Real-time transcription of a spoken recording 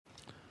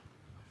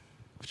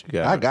What you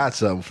got? I got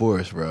something for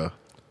us, bro.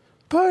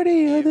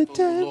 Party of the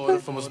day.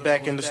 Lord from us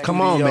back in the studio.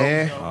 Come on,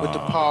 man. With the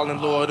Paul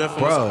and Lord from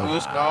Bro.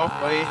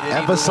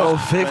 Episode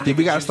 50.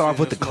 We got to start off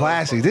with the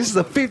classics. This is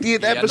the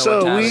 50th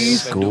episode, Weez.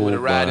 School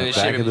bus.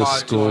 Back of the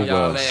school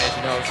bus.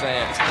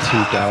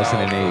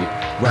 2008.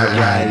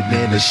 Riding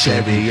in the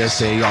Chevy, yes,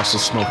 they also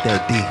smoke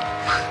that D.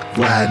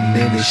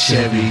 Riding in the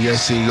Chevy,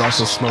 yes, they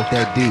also smoke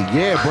that D.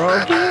 Yeah, bro.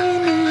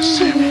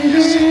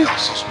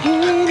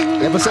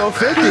 Episode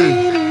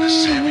 50.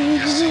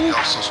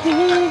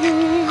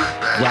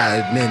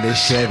 Riding in the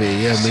Chevy,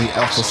 yeah, me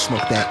also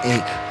smoke that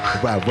ink.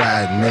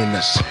 Riding in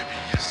the...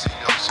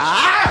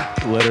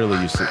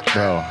 Literally used to,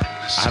 bro.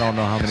 I don't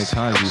know how many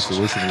times we used to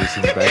listen to this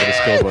in the back of the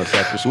school bus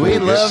after school. We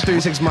love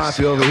 36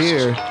 Mafia over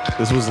here.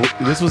 This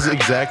was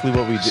exactly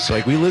what we did.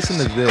 Like, we listened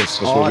to this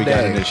before we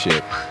got in this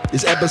shit.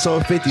 It's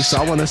episode 50, so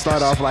I want to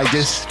start off like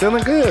just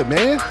feeling good,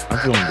 man. I'm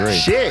feeling great.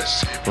 Shit.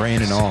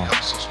 Rain and all.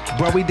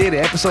 Bro, we did it.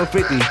 Episode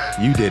 50.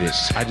 You did it.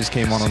 I just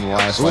came on the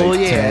last, like, Oh,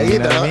 yeah, 10, you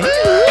know. what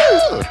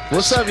I mean?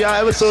 What's up, y'all?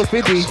 Episode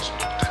 50.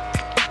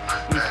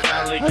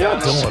 How y'all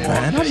doing,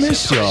 man? I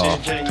miss y'all.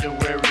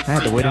 I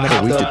had to wait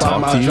another week to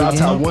talk to you. Drop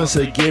top again. once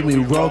again, we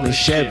rolling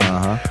Chevy.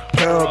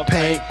 Pearl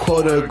paint,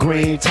 quarter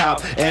green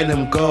top, and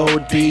them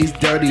gold D's.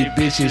 Dirty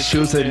bitches,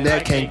 shoes and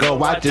that can't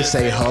go. I just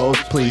say hoes,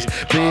 please.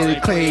 Being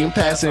clean,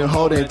 passing,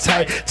 holding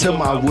tight to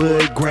my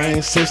wood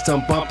grain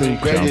system, bumping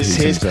greatest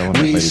hits.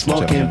 We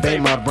smoking,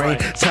 vape my brain.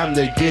 Time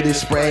to get it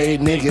sprayed,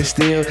 nigga.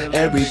 Still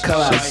every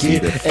color I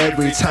get,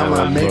 every time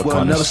I make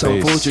one up,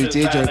 some Fuji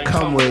DJ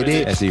come with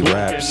it. As he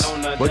raps.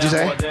 What'd you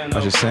say? I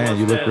was just saying,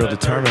 you look real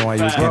determined while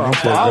you was getting into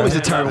it. I'm always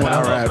bro. determined when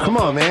I rap. Come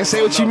on, man.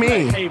 Say what you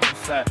mean.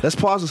 Let's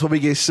pause this before we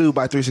get sued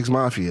by 36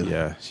 Mafia.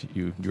 Yeah,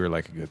 you were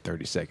like a good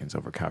 30 seconds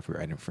over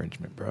copyright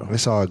infringement, bro.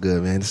 It's all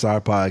good, man. It's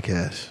our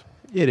podcast.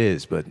 It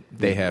is, but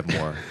they have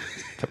more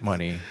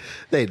money,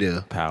 They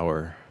do.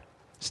 power,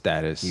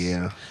 status.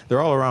 Yeah. They're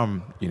all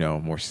around,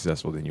 more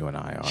successful than you and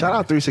I are. Shout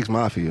out 36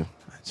 Mafia.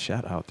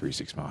 Shout out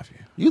 36 Mafia.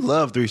 You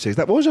love 36.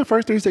 What was your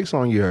first 36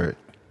 song you heard?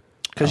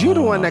 Because you're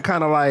the one that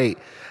kind of like,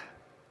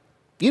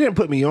 you didn't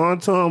put me on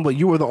to him, but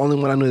you were the only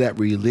one I knew that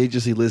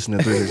religiously listened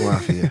to 36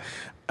 Mafia.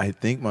 I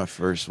think my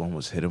first one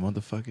was Hit a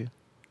Motherfucker.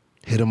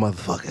 Hit a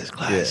Motherfucker is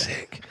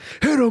classic.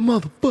 Hit a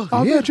Motherfucker.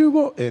 I Yeah. bet you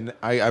won't. And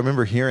I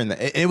remember hearing that.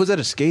 And it was at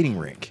a skating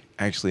rink,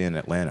 actually, in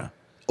Atlanta.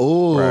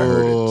 Oh. Where I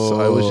heard it. So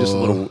it was just a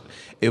little,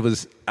 it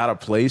was out of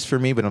place for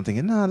me, but I'm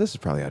thinking, nah, this is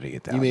probably how to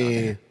get that. You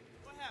mean,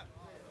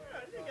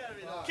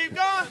 Keep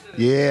going.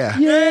 yeah.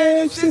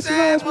 yeah, this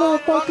ass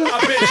motherfucker. I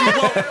bet you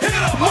won't.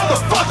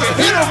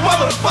 Hit a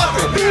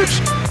motherfucker, bitch.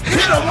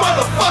 Hit a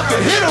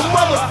motherfucker,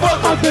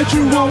 I bet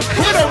you won't.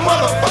 Hit a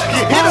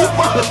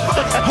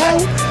motherfucker, ho.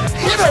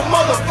 Hit a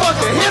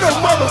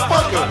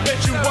motherfucker, I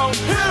bet you won't.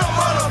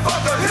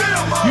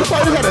 You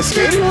probably had a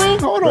skating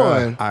rink? Hold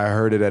on. I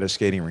heard it at a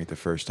skating rink the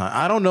first time.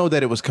 I don't know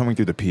that it was coming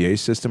through the PA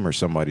system or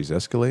somebody's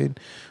Escalade,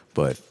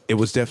 but it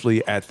was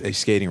definitely at a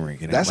skating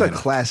rink in That's a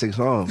Atlanta. classic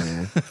song,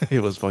 man.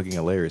 It was fucking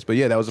hilarious. But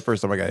yeah, that was the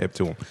first time I got hip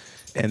to him.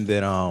 And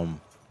then,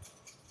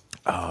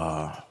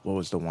 what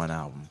was the one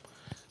album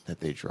that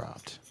they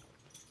dropped?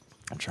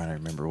 I'm trying to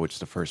remember which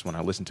the first one.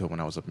 I listened to it when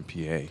I was up in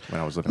PA.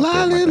 When I was living up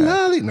there with Lolly, my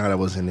dad. lolly. No, that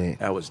wasn't it.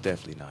 That was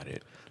definitely not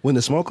it. When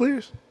the smoke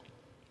clears?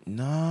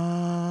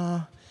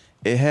 Nah,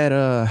 it had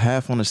a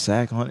half on the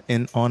sack on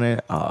it.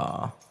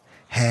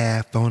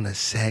 Half on a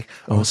sack,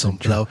 on some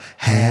blow.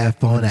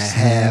 Half on a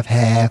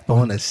half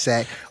on a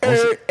sack.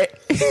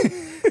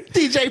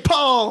 DJ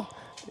Paul.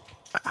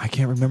 I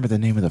can't remember the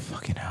name of the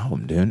fucking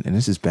album, dude. And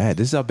this is bad.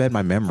 This is how bad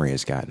my memory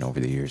has gotten over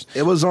the years.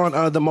 It was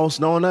on The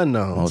Most Known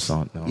Unknowns. Most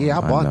Unknown Yeah,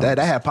 I bought Unknowns. that.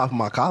 I had Pop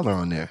My Collar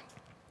on there.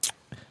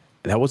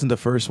 That wasn't the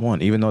first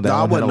one, even though that No,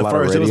 I one had wasn't a the lot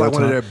first. of It was radio like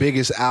one of time. their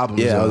biggest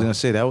albums. Yeah, I was though. gonna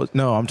say that was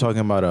no. I'm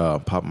talking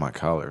about Pop My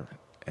Collar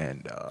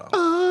and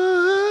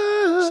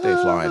Stay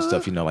Fly and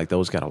stuff. Like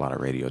those got a lot of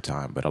radio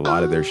time, but a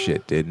lot of their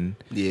shit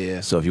didn't.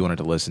 Yeah. So if you wanted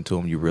to listen to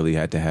them, you really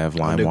had to have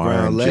LimeWire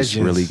Underground and just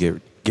legends.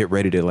 really get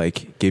ready to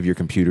like give your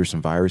computer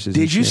some viruses.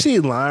 Did and you shit. see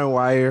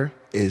LimeWire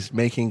is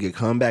making a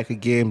comeback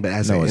again, but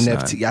as No, an it's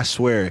NFT? not. I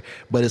swear,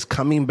 but it's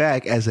coming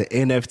back as an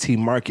NFT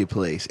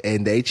marketplace,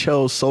 and they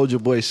chose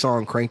Soulja Boy's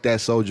song "Crank That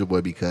Soulja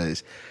Boy"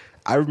 because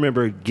I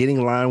remember getting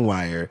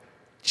LimeWire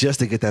just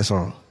to get that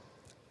song.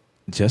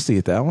 just to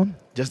get that one?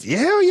 Just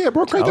hell yeah,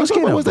 bro! Crank I That was Soulja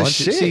getting Boy a was the bunch.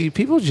 shit. See,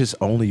 people just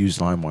only use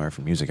LimeWire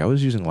for music. I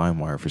was using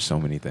LimeWire for so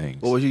many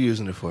things. What was you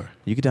using it for?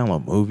 You could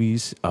download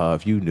movies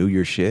if you knew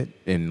your shit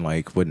and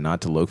like what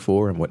not to look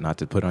for and what not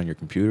to put on your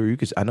computer. You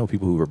could. I know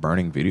people who were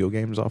burning video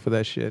games off of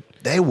that shit.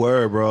 They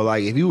were, bro.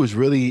 Like, if you was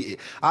really...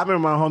 I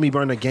remember my homie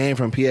burned a game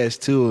from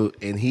PS2,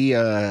 and he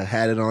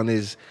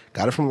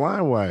got it from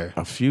LimeWire.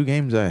 A few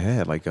games I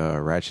had, like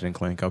Ratchet and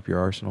Clank Up Your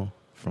Arsenal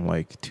from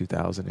like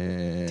 2000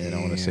 and I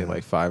want to say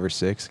like 5 or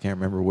 6. I can't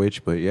remember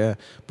which, but yeah,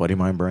 buddy of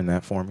mine burned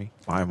that for me.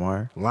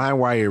 LimeWire.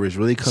 LimeWire is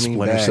really coming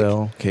Splinter back.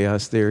 Cell,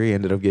 Chaos Theory,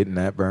 ended up getting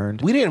that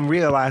burned. We didn't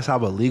realize how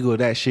illegal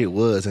that shit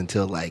was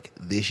until like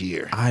this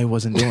year. I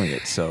wasn't doing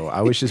it, so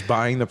I was just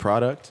buying the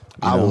product.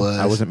 I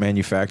wasn't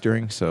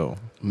manufacturing, so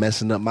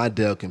messing up my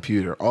Dell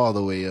computer all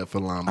the way up for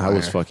LimeWire. I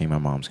was fucking my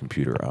mom's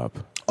computer up.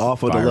 All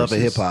for the love of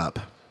Viruses. hip hop.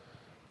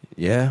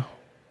 Yeah.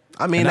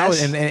 I mean,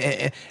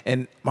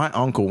 and my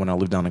uncle, when I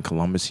lived down in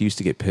Columbus, he used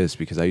to get pissed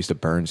because I used to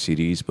burn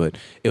CDs, but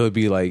it would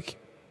be like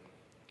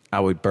I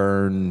would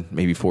burn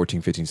maybe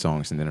 14, 15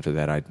 songs, and then after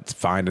that, I'd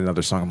find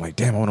another song. I'm like,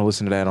 damn, I want to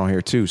listen to that on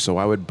here too. So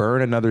I would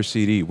burn another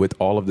CD with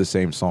all of the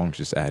same songs,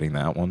 just adding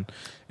that one,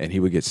 and he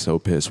would get so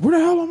pissed. Where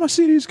the hell are my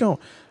CDs going?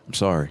 I'm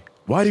sorry.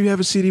 Why do you have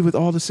a CD with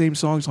all the same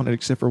songs on it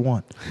except for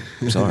one?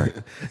 I'm sorry.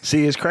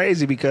 See, it's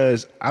crazy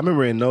because I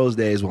remember in those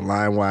days when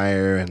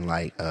LimeWire and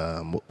like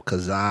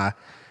Kazaa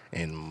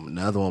and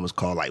another one was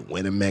called like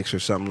Winimex or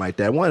something like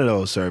that. One of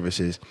those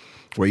services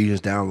where you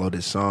just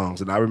downloaded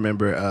songs. And I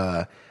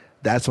remember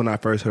that's when I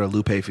first heard of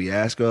Lupe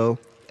Fiasco.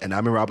 And I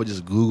remember I would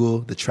just Google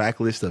the track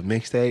list of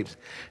mixtapes.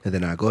 And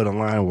then I go to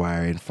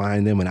LimeWire and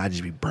find them and I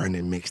just be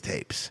burning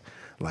mixtapes.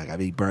 Like I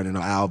be burning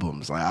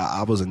albums. Like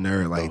I was a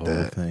nerd like The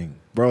whole that. thing.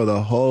 Bro,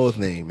 the whole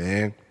thing,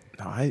 man.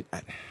 No, I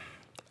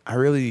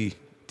really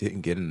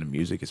didn't get into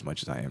music as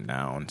much as I am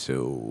now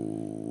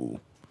until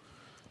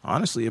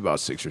honestly about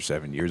 6 or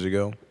 7 years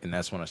ago, and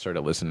that's when I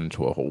started listening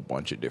to a whole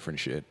bunch of different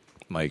shit.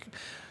 Like,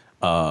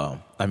 I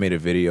made a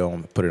video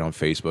and put it on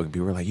Facebook, and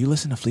people were like, "You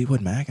listen to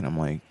Fleetwood Mac?" And I'm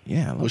like,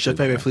 "Yeah." I love What's your Fleetwood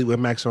favorite Mac." Fleetwood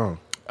Mac song?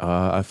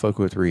 I fuck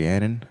with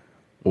Rhiannon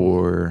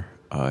or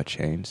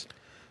Chains.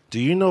 Do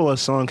you know what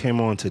song came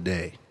on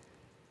today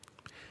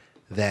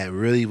that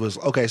really was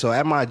okay? So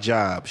at my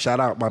job, shout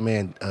out my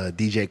man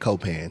DJ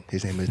Copan.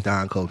 His name is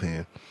Don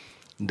Copan.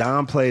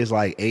 Don plays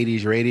like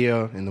 80s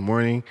radio in the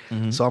morning,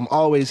 so I'm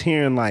always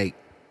hearing like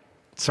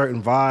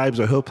certain vibes,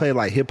 or he'll play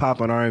like hip hop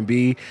and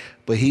R&B,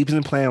 but he's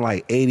been playing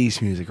like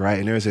 80s music, right?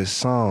 And there's this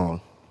song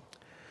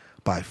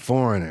by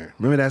Foreigner.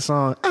 Remember that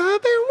song?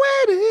 I've been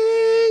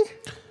waiting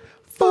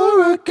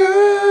for a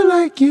girl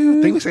like you.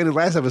 I think we sang it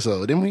last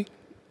episode, didn't we?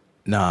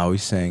 Nah, we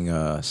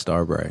sang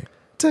Starbright.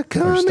 To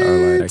come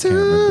Starlight, I can't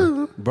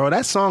remember. Bro,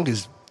 that song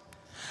is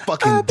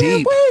fucking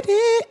deep.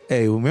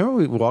 Hey, remember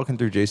we walking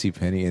through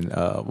JCPenney and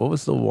what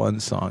was the one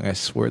song? I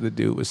swear the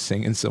dude was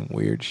singing some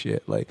weird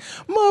shit like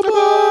 "My boy."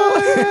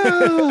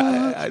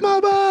 My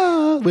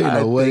boy. We I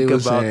know what he think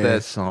was about saying.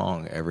 that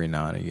song every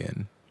now and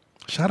again.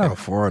 Shout out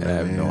Foreigner, And I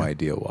have man. no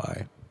idea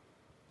why.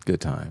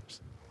 Good times.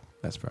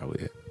 That's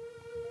probably it.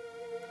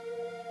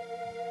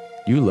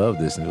 You love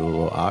this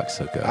little ox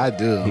hookup. I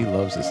do. He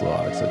loves this little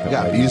ox hookup. We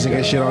got ladies music and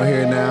and shit on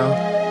here now.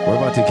 We're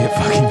about to get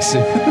fucking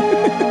sued.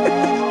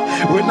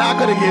 We're not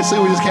gonna get sued.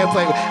 We just can't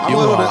play. I'm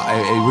Well,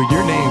 gonna. with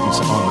your name's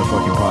on the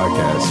fucking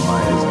podcast,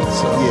 mine isn't.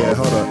 So Yeah,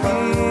 hold up. I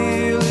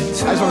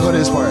just want to go to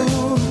this part.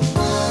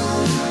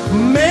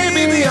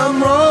 Maybe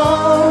I'm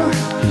wrong.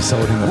 he's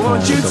holding the phone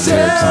Won't with you the lyrics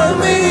tell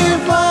on it me right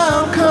if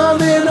I'm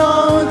coming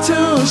on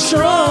too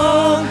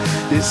strong?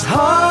 This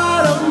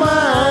heart of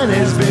mine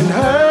has been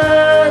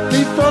hurt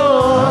before.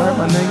 All right,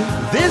 my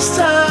nigga. This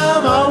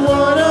time I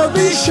wanna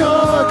be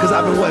sure. Cause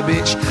I've been what,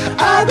 bitch?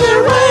 I've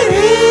been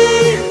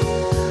waiting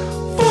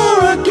for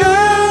a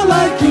girl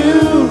like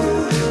you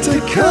to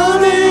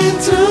come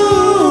into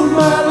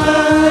my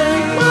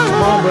life.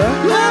 Come on, bro.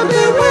 I've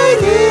been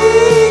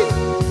waiting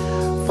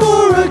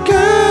for a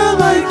girl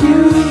like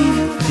you.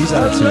 He's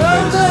out of tune,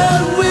 love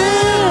that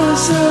will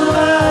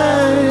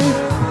survive.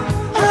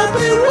 I've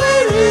been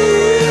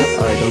waiting.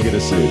 All right, don't get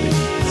us sued.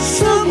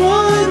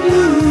 Someone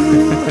new.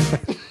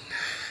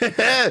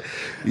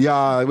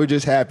 Y'all, we're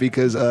just happy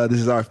because this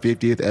is our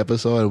 50th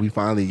episode and we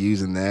finally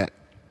using that.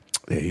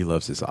 Yeah, he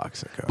loves his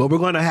ox hookup. But we're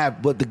going to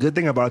have, but the good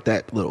thing about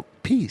that little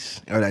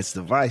piece or that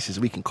device is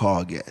we can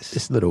call guests.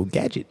 This little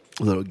gadget.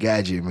 Little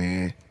gadget,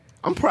 man.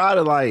 I'm proud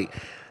of like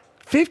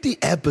 50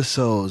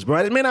 episodes, bro.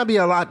 It may not be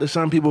a lot to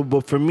some people,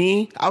 but for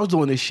me, I was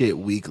doing this shit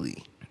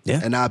weekly.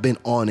 Yeah. And I've been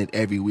on it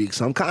every week.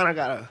 So I'm kind of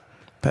got to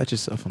Pat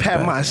yourself on the pat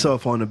back,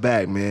 myself on the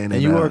back, man.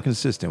 And you are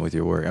consistent with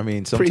your work. I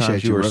mean, sometimes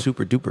Appreciate you you, are bro.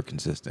 super duper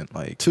consistent.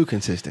 Like too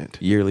consistent.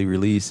 yearly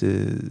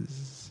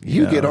releases.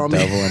 You get on me.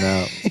 doubling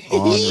up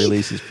on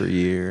releases per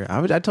year.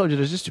 I told you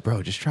to just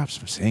drop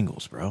some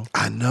singles, bro.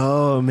 I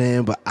know,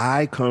 man, but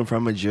I come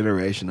from a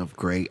generation of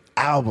great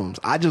albums.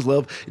 I just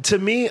love, to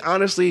me,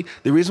 honestly,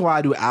 the reason why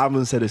I do albums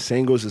instead of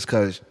singles is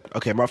because,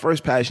 okay, my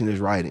first passion is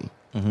writing.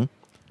 Mm-hmm.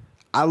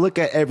 I look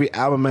at every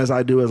album as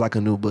I do as like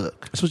a new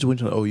book. That's what you went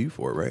to the OU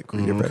for, right?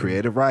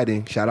 Creative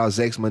writing. Shout out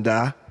Zex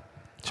Mada.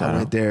 I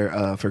went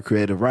there for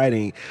creative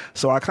writing.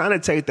 So I kind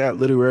of take that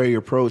literary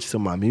approach to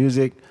my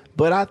music,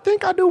 but I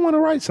think I do want to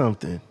write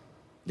something.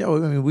 Yeah,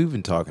 well, I mean, we've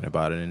been talking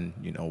about it, and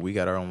we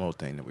got our own little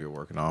thing that we were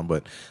working on.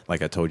 But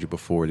like I told you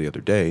before the other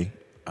day,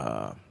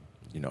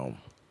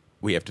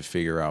 we have to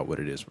figure out what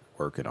it is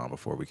we're working on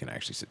before we can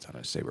actually sit down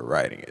and say we're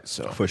writing it.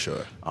 So For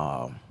sure.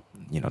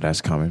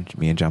 that's coming.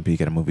 Me and John P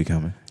got a movie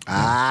coming.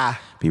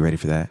 Be ready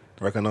for that.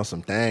 Working on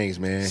some things,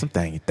 man. Some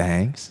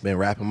things. Been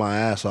rapping my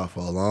ass off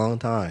for a long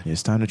time. Yeah,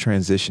 it's time to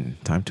transition.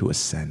 Time to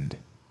ascend.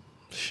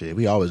 Shit,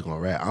 we always gonna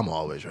rap. I'm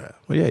always rap.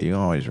 Well, yeah, you can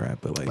always rap,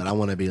 but I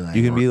want to be like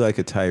you can be like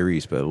a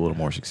Tyrese, but a little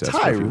more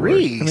successful. if you were.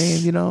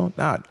 Tyrese?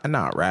 I mean,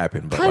 not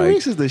rapping, but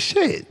Tyrese is the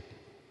shit.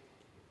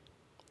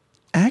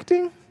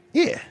 acting.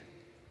 Yeah,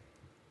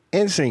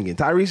 and singing.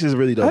 Tyrese is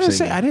really dope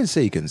singing. I didn't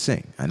say you couldn't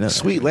sing. I know.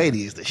 Sweet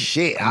Lady is the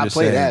shit. I'm I just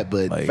play saying, that,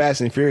 but like-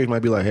 Fast and Furious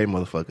might be like, hey,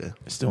 motherfucker.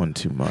 It's doing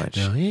too much.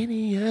 No,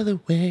 any other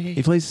way.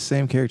 He plays the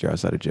same character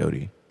outside of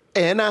Jody.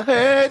 And I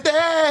heard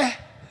that.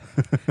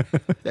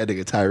 That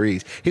nigga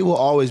Tyrese. He will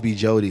always be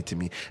Jody to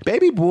me.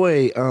 Baby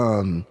Boy,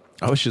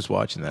 I was just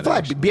watching that.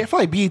 I feel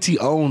like BET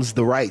owns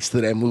the rights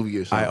to that movie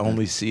or something. I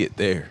only see it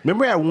there.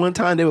 Remember at one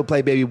time they would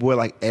play Baby Boy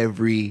like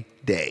every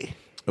day.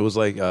 It was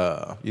like, you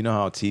know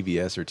how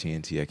TBS or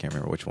TNT, I can't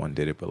remember which one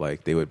did it, but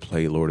like they would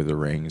play Lord of the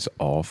Rings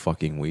all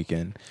fucking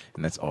weekend,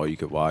 and that's all you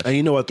could watch. And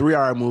you know, a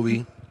 3-hour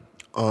movie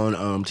on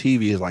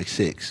TV is like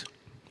 6.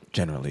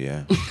 Generally,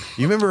 yeah.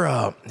 You remember?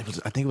 I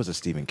think it was a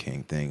Stephen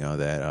King thing.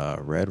 That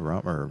Red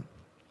Rum or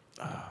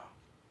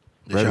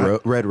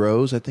Red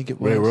Rose. I think it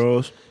was. Red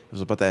Rose. It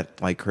was about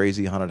that like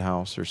crazy haunted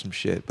house or some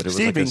shit. But it was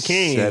Stephen like a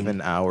King.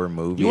 7-hour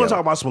movie. You want to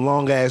talk about some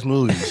long ass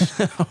movies?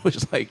 I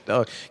was like,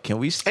 dog, can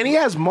we? And he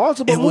has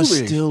multiple It was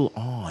movies. still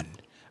on.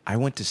 I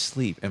went to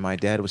sleep and my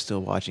dad was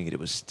still watching it. It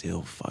was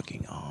still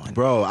fucking on.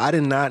 Bro, I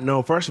did not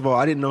know. First of all,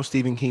 I didn't know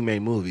Stephen King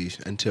made movies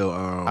until.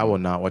 I will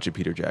not watch a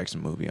Peter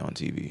Jackson movie on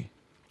TV.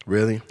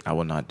 Really? I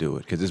will not do it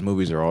because his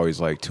movies are always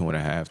like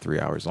 2.5, 3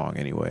 hours long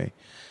anyway.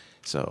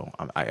 So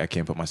I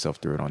can't put myself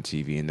through it on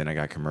TV. And then I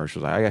got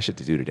commercials. I got shit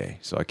to do today,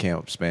 so I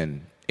can't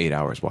spend 8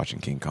 hours watching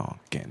King Kong.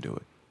 Can't do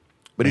it.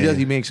 But he does.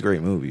 He makes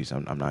great movies.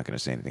 I'm not going to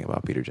say anything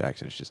about Peter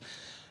Jackson. It's just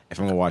if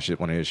I'm going to watch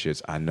one of his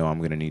shits, I know I'm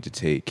going to need to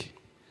take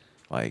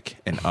like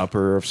an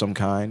upper of some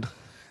kind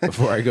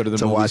before I go to the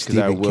To movies watch because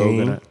I Stephen will.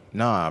 King?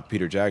 Nah,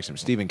 Peter Jackson,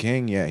 Stephen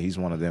King. Yeah, he's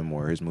one of them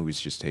where his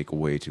movies just take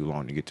way too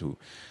long to get to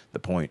the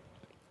point.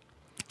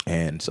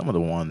 And some of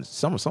the ones,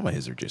 some of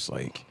his are just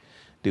like,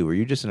 dude, were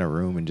you just in a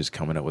room and just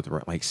coming up with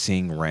like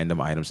seeing random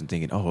items and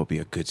thinking, oh, it'd be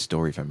a good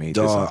story if I made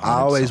this. Dog, up I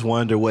always something.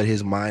 wonder what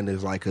his mind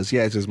is like because he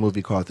has this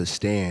movie called The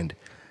Stand,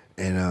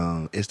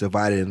 and it's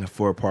divided into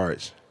 4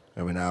 parts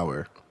of an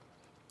hour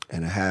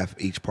and a half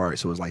each part,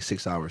 so it's like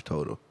 6 hours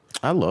total.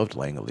 I loved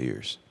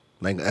Langoliers.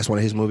 That's one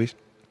of his movies.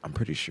 I'm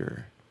pretty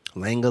sure.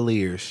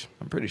 Langoliers.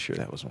 I'm pretty sure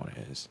that was one of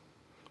his.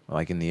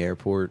 Like in the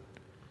airport,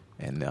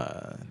 and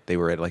they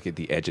were at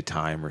the edge of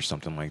time or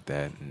something like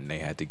that, and they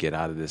had to get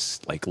out of this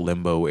like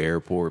limbo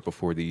airport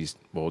before the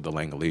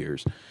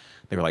Langoliers.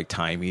 They were like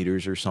time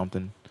eaters or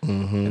something,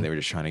 and they were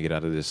just trying to get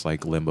out of this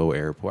like limbo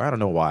airport. I don't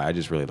know why. I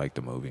just really liked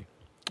the movie.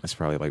 It's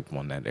probably like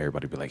one that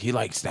everybody would be like, he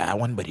likes that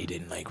one, but he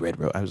didn't like Red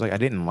Rose. I was like, I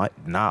didn't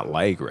not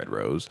like Red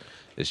Rose.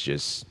 It's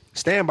just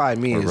Stand By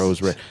Me or is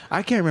Rose Red.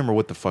 I can't remember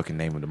what the fucking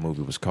name of the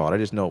movie was called. I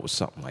just know it was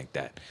something like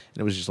that,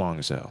 and it was just long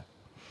as hell.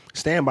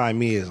 Stand By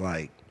Me is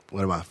like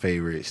one of my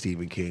favorite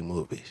Stephen King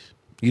movies.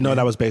 You know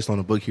that was based on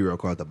a book he wrote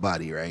called The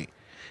Body, right?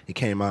 It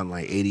came out in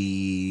like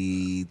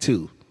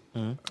 82.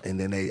 And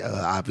then they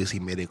obviously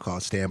made it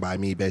called Stand By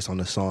Me based on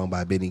the song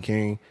by Benny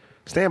King.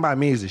 Stand By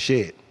Me is the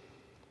shit.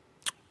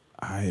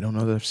 I don't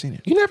know that I've seen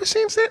it. You never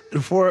seen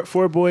it?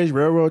 Four Boys,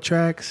 Railroad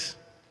Tracks?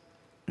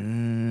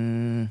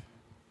 I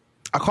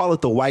call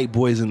it the White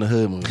Boys in the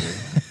Hood movie.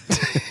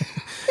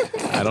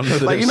 I don't know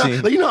that like, I've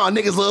seen. you know how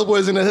niggas love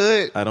Boys in the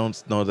Hood? I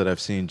don't know that I've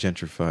seen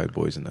Gentrified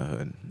Boys in the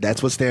Hood.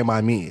 That's what Stand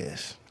By Me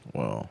is.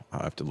 Well,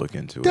 I'll have to look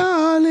into it.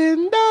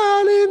 Darling,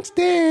 darling,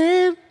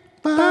 stand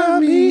by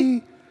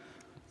me.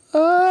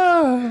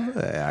 Oh.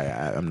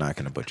 I'm not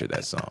going to butcher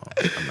that song.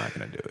 I'm not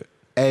going to do it.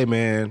 Hey,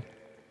 man.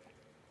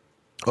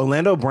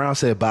 Orlando Brown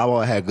said Bow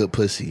Wow had good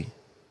pussy.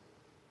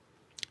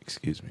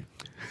 Excuse me.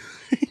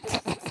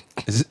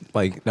 Is it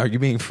like, are you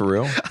being for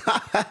real?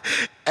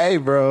 Hey,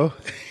 bro.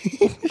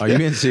 Are you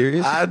being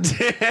serious?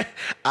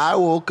 I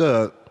woke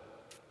up,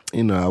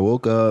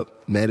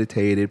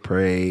 meditated,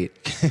 prayed,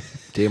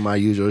 did my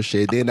usual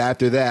shit. Then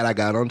after that, I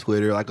got on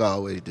Twitter like I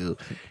always do.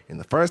 And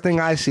the first thing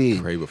I see.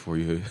 Pray before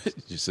you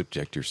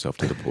subject yourself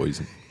to the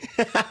poison.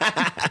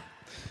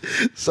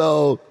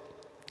 So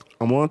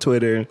I'm on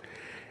Twitter,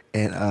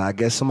 and I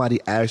guess somebody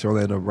asked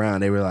Orlando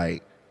Brown. They were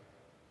like,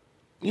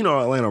 you know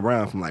Orlando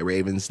Brown from like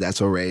Ravens, That's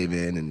So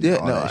Raven, and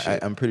all that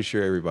shit. I'm pretty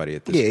sure everybody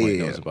at this point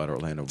knows about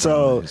Orlando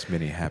Brown and his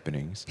many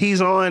happenings. He's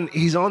on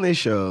this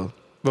show.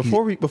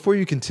 Before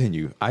you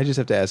continue, I just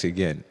have to ask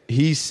again.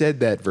 He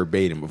said that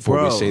verbatim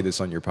before we say this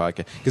on your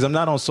podcast because I'm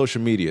not on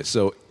social media.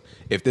 So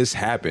if this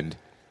happened,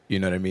 you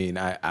know what I mean.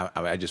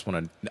 I just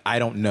want to. I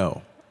don't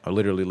know. I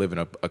literally live in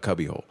a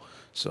cubbyhole.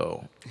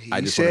 So I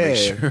just want to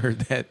make sure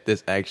that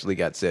this actually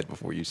got said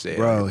before you say it.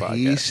 Bro, on your podcast.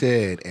 he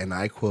said, and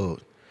I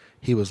quote,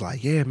 he was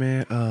like, "Yeah,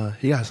 man,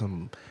 he got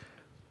some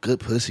good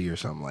pussy or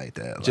something like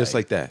that." Just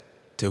like that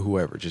to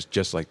whoever,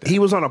 just like that. He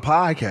was on a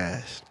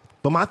podcast,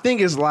 but my thing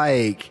is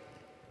like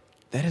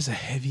that is a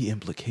heavy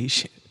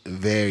implication.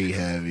 very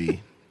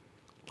heavy.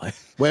 Like,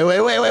 Wait.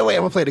 I'm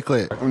gonna play the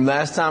clip. From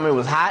last time it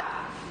was hot.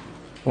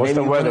 What's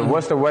the weather?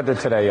 What's the weather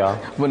today, y'all?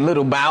 When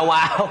Little Bow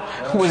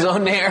Wow was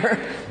on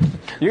there.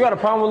 You got a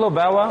problem with Lil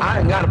Bow Wow? I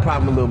ain't got a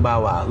problem with Little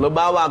Bow Wow. Little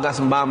Bow Wow got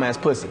some bomb ass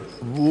pussy.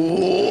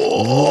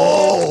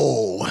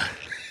 Whoa.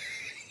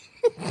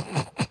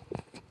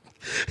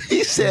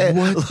 He said,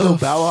 Lil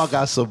Bow Wow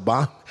got some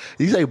bomb.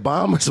 He say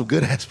bomb or some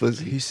good ass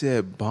pussy. he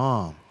said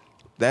bomb.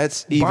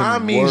 That's even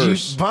Bomb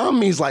worse. bomb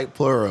means like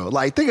plural.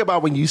 Like think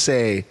about when you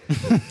say.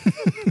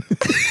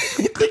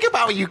 Think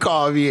about when you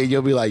call me and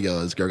you'll be like,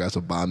 "Yo, this girl got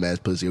some bomb ass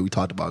pussy." We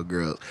talked about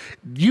girls.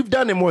 You've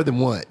done it more than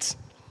once.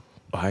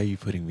 Why are you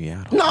putting me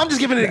out? No, I'm just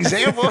giving an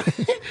example.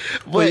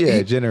 But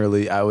yeah,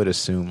 generally, I would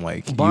assume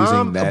like using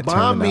bomb that means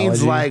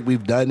terminology. like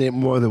we've done it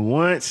more than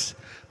once.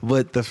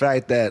 But the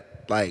fact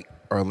that like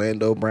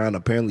Orlando Brown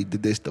apparently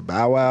did this to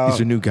Bow Wow. These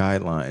are new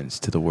guidelines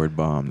to the word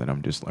bomb that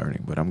I'm just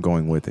learning, but I'm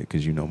going with it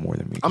because you know more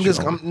than me. I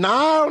don't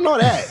know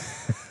that.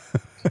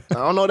 I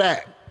don't know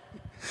that.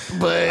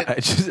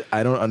 But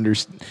I don't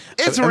understand.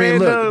 It's I mean,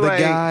 random, look, the like-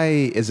 guy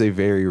is a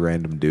very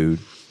random dude.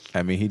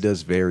 I mean, he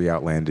does very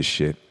outlandish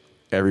shit.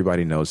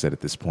 Everybody knows that at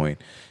this point.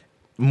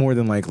 More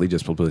than likely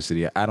just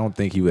publicity. I don't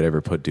think he would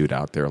ever put dude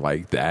out there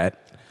like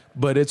that.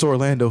 But it's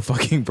Orlando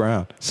fucking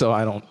Brown. So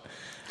I don't.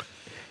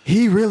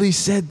 He really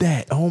said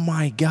that. Oh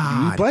my you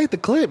God. played the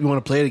clip. You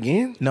want to play it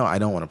again? No, I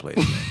don't want to play it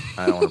again.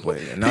 I don't want to play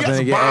it again. He got Nothing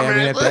some again. bomb I mean,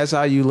 ass- if that's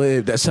how you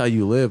live. That's how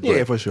you live. But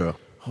Yeah, for sure.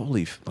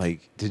 holy,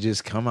 like, to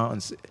just come out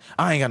and say,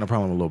 I ain't got no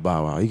problem with Lil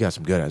Bow Wow. He got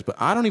some good ass. But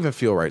I don't even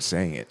feel right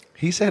saying it.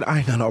 He said, "I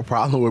ain't got no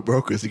problem with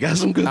brokers. He got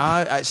some good."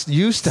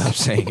 You stop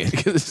saying it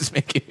because this is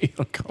making me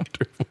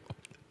uncomfortable.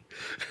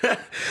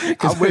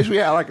 I wish we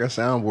had like a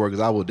soundboard because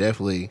I will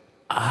definitely.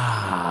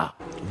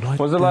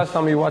 When's the last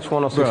time you watched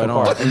 106 Bro, in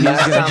no. Park?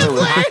 Last time it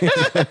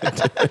was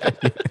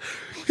hot.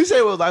 He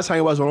said, "Well, last time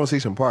you watched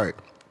 106 in Park."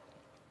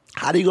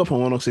 How do you go from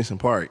 106 in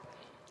Park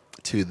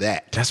to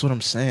that? That's what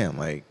I'm saying.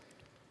 Like,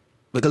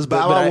 Because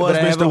Bow Wow was I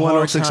have Mr. a hard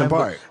 106 in time-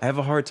 Park. I have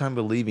a hard time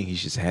believing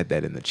he's just had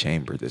that in the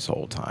chamber this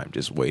whole time,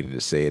 just waiting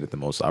to say it at the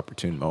most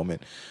opportune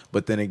moment.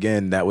 But then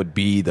again, that would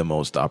be the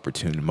most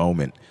opportune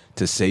moment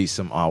to say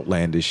some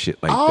outlandish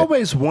shit like I that.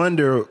 always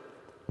wonder,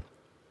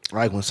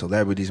 like when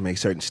celebrities make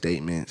certain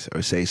statements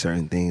or say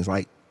certain things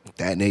like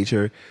that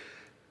nature,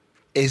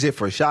 is it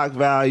for shock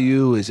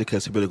value? Is it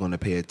because people are going to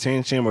pay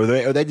attention? Or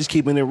are they just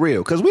keeping it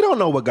real? Because we don't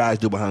know what guys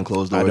do behind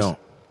closed doors. I don't.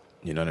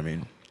 You know what I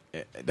mean?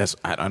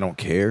 I don't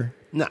care.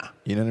 Nah.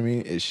 You know what I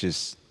mean? It's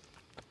just,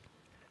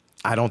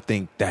 I don't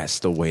think that's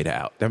the way to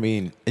out. I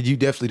mean, you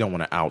definitely don't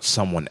want to out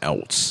someone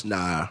else.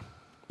 Nah.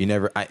 You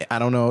never. I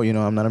don't know. You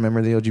know, I'm not a member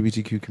of the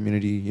LGBTQ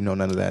community. You know,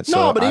 none of that. So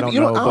No, but I if don't you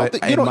don't- know. I don't But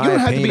think- in you don't my have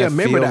to be opinion, a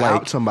member I feel to out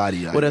like-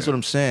 somebody like Well, that's that. what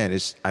I'm saying.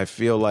 I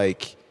feel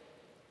like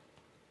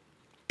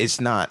it's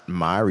not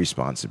my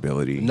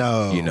responsibility.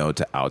 No. You know,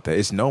 to out that.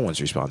 It's no one's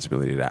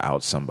responsibility to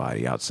out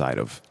somebody outside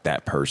of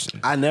that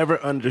person. I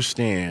never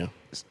understand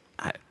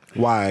I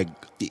why,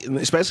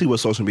 especially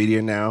with social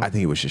media now. think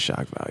it was just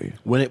shock value.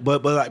 When it,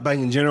 but like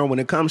in general, when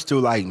it comes to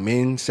like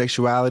men's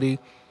sexuality,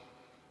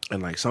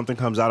 and like something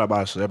comes out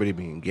about a celebrity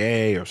being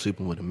gay or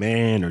sleeping with a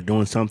man or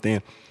doing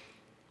something,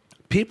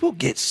 people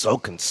get so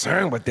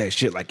concerned with that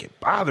shit, like it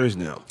bothers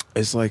them.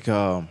 It's like,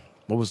 what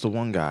was the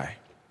one guy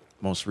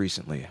most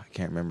recently? I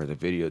can't remember the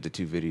video. The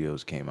 2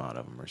 videos came out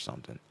of him or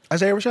something.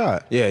 Isaiah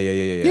Rashad. Yeah.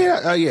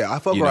 Yeah. I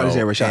fuck You with know,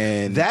 Isaiah Rashad.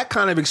 and- That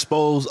kind of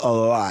exposed a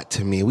lot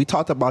to me. We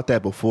talked about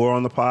that before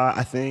on the pod,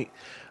 I think,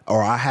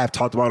 or I have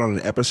talked about it on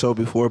an episode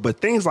before.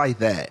 But things like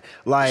that,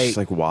 It's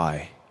like,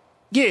 why?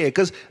 yeah,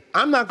 because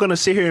I'm not gonna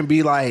sit here and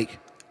be like,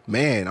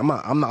 man, I'm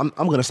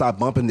gonna stop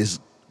bumping this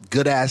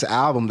good ass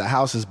album, The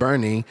House Is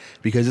Burning,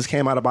 because this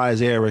came out about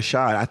Isaiah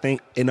Rashad. I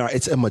think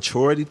it's a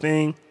maturity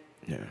thing.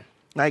 Yeah.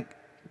 Like,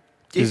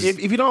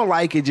 if you don't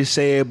like it, just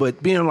say it.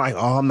 But being like,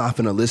 oh, I'm not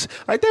gonna listen.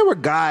 Like, there were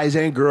guys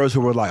and girls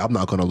who were like, I'm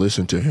not gonna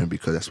listen to him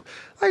because that's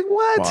like,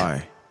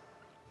 what?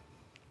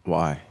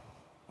 Why?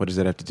 What does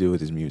that have to do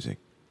with his music?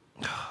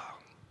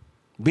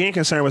 Being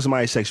concerned with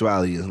somebody's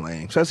sexuality is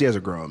lame, especially as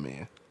a grown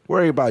man.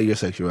 Worry about your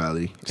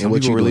sexuality Some and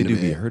what people you really doing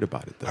do to get men. hurt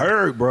about it, though.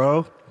 Hurt,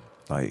 bro.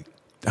 Like,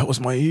 that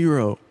was my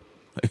hero.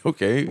 Like,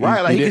 okay,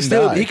 Right, like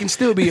he can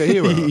still be a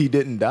hero. He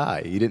didn't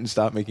die. He didn't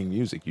stop making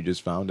music. You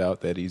just found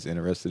out that he's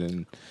interested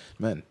in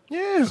men.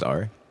 Yeah.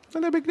 Sorry.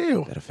 Not that big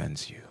deal. That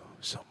offends you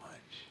so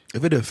much.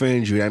 If it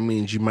offends you, that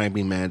means you might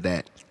be mad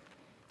that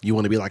you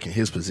want to be like in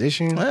his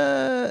position.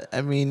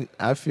 I mean,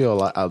 I feel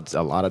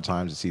a lot of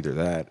times it's either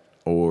that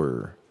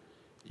or,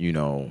 you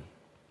know,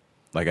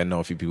 like I know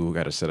a few people who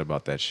got upset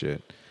about that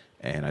shit.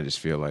 And I just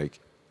feel like,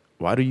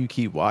 why do you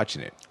keep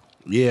watching it?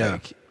 Yeah.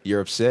 Like,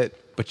 you're upset,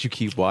 but you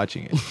keep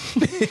watching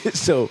it.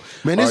 So,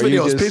 Man, this are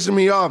you video is just- pissing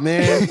me off,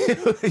 man.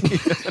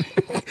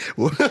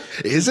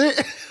 Is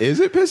it? Is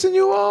it pissing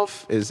you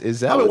off? Is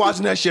that I've been what-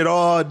 watching that shit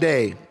all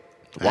day.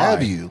 Why?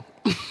 Have you?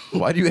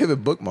 Why do you have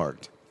it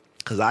bookmarked?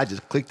 Because I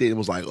just clicked it and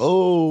was like,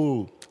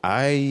 oh.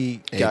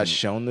 I got And-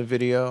 shown the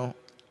video,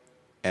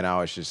 and I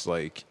was just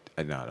like,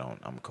 "No,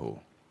 I'm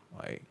cool."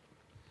 Like,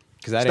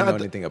 because I didn't not know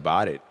the- anything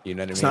about it. You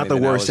know what I mean? It's not And the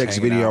then I worst was sex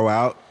hanging video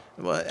out.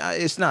 Well,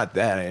 it's not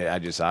that. I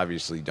just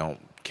obviously don't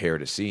care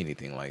to see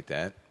anything like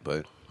that.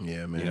 But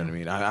Yeah, man. you know what I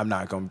mean. I'm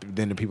not going.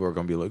 Then the people are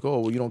going to be like, "Oh,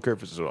 well, you don't care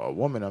if it's a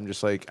woman." I'm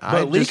just like, I But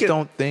just leaking-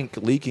 don't think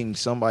leaking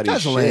somebody's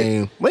That's shit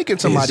lame. Leaking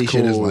somebody's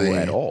shit is cool lame.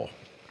 at all.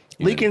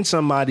 You know? Leaking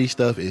somebody's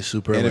stuff is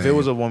super. And if it lame.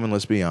 was a woman,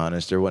 let's be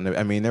honest, there wouldn't.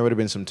 I mean, there would have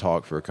been some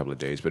talk for a couple of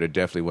days, but it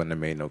definitely wouldn't have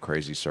made no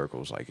crazy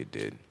circles like it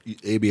did.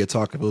 it'd be a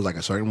talk if it was like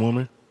a certain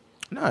woman.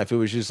 No, if it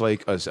was just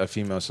like a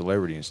female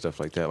celebrity and stuff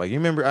like that. Like, you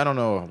remember, I don't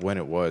know when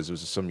it was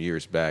some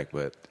years back,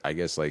 but I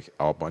guess like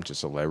a bunch of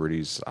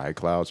celebrities,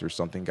 iClouds or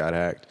something got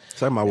hacked.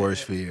 It's like my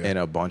worst fear. And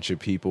a bunch of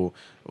people.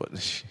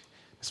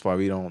 That's why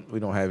we don't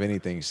have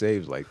anything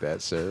saved like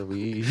that, sir.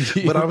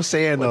 But I'm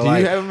saying though, do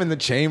like, you have them in the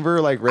chamber,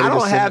 like ready I to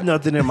don't send have it?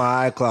 nothing in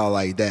my iCloud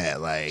like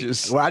that. Like,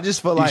 I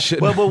just feel you like, should-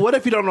 well, but what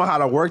if you don't know how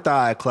to work the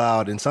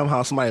iCloud and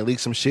somehow somebody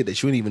leaks some shit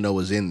that you didn't even know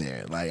was in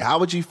there? Like, how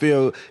would you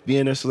feel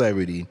being a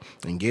celebrity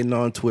and getting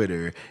on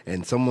Twitter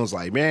and someone's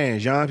like, man,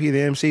 John P. the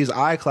MC's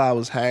iCloud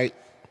was hacked?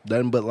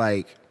 Nothing but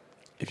like,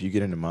 If you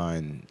get into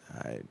mine,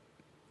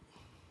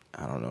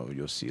 I don't know,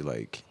 you'll see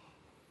like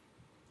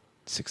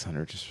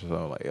 600 or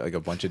so, like a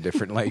bunch of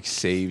different like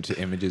saved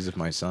images of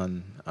my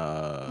son,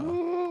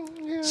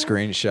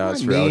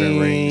 screenshots for Elden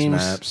Rings Memes.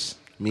 maps.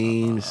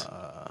 memes.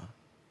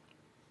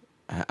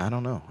 I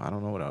don't know. I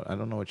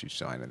don't know what you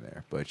sign in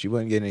there, but you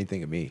wouldn't get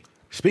anything of me.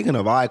 Speaking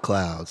of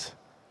iClouds,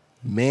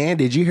 man,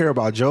 did you hear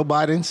about Joe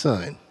Biden's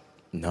son?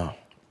 No,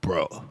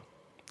 Bro,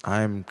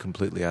 I'm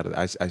completely out of.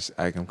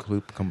 I'm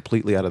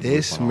completely out of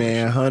this the loop on all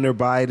man, shit. Hunter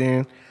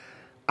Biden,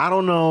 I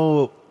don't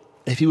know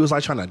if he was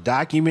like trying to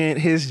document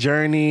his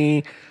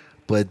journey,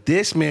 but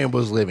this man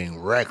was living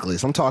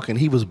reckless. I'm talking,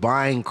 he was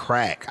buying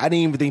crack. I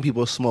didn't even think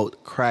people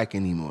smoked crack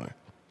anymore.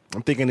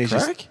 I'm thinking it's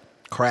Crack? just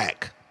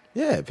crack.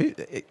 Yeah,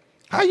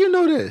 How you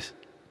know this?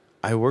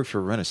 I work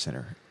for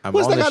Rent-A-Center.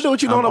 What's that got to do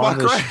with you knowing I'm about on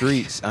the crack?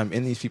 streets. I'm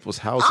in these people's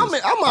houses.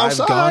 I'm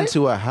outside. I've gone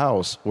to a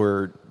house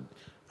where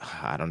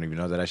I don't even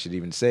know that I should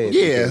even say it.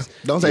 Yeah, because-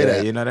 don't say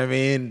that. You know what I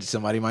mean?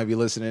 Somebody might be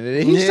listening to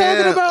it. He's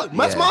talking about.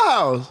 That's Yeah. my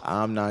house.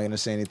 I'm not gonna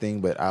say anything,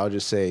 but I'll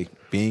just say,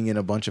 being in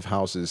a bunch of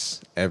houses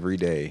every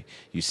day,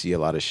 you see a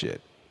lot of shit.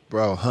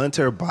 Bro,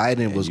 Hunter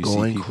Biden was you see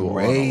going people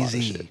on a lot of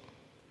crazy. shit.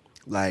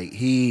 Like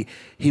he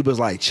was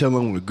like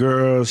chilling with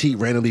girls. He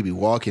randomly be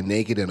walking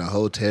naked in a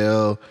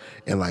hotel.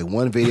 And like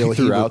one video he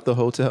Throughout was the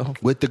hotel,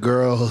 with the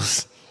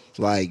girls.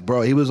 Like,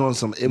 bro, he was on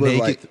some. It was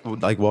naked,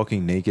 like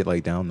walking naked,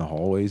 like down the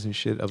hallways and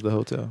shit of the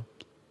hotel.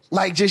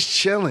 like just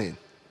chilling.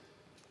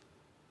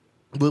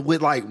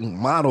 With like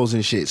models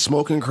and shit,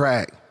 smoking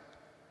crack.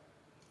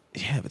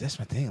 Yeah, but that's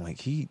my thing. Like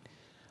I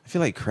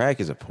feel like crack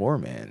is a poor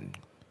man,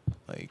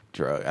 like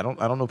drug. I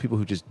don't know people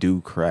who just do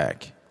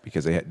crack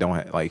because they don't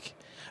have, like.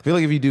 I feel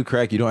like if you do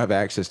crack, you don't have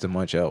access to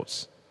much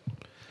else.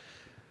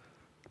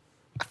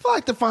 I feel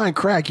like to find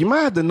crack, you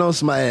might have to know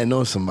somebody that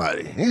knows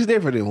somebody. It's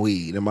different than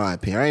weed, in my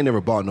opinion. I ain't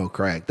never bought no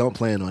crack. Don't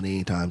plan on it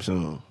anytime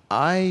soon.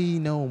 I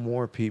know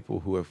more people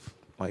who have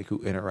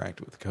who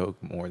interact with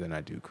coke more than I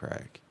do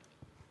crack.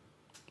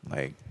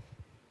 Like,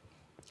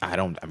 I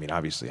mean,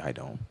 obviously I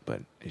don't,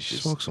 but it's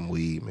just Smoke some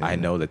weed, man. I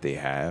know that they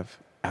have.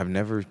 I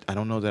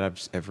don't know that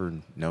I've ever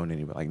known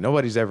anybody. Like,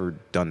 nobody's ever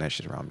done that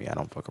shit around me. I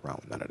don't fuck around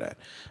with none of that.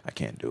 I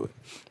can't do it.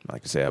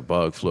 Like I say, a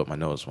bug flew up my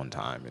nose one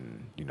time,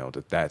 and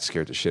that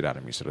scared the shit out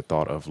of me. So the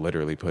thought of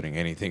literally putting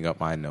anything up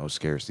my nose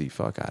scares the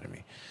fuck out of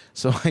me.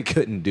 So I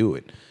couldn't do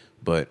it.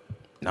 But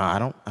no, I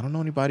don't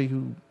know anybody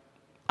who.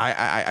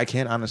 I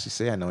can't honestly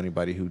say I know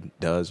anybody who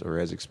does or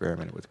has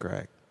experimented with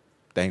crack.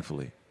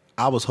 Thankfully.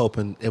 I was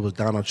hoping it was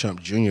Donald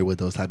Trump Jr. with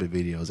those type of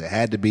videos. It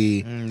had to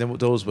be.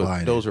 Those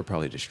blinded. were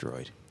probably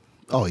destroyed.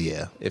 Oh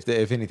yeah. If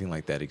anything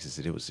like that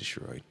existed, it was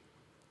destroyed.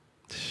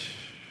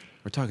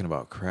 We're talking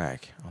about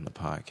crack on the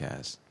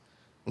podcast.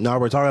 No,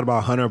 we're talking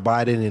about Hunter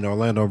Biden and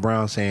Orlando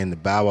Brown saying the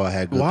Bow Wow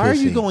had good Why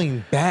pussy. are you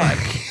going back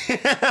to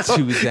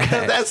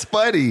that? That's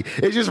funny.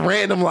 It's just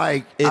random.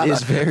 Like It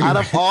is very out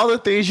of all the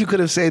things you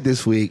could have said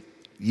this week,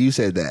 you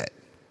said that.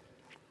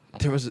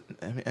 There was,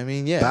 I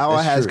mean, yeah. Bow Wow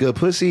that's has true. good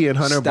pussy and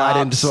Hunter Stop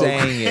Biden.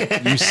 saying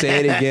it. You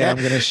say it again,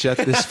 I'm gonna shut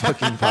this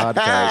fucking podcast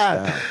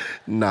down.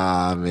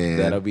 Nah, man.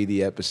 That'll be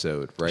the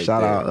episode right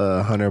Shout there.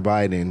 out Hunter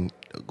Biden.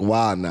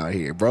 Wild out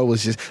here, bro.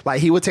 Was just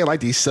like he would take like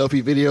these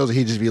selfie videos and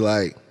he'd just be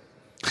like,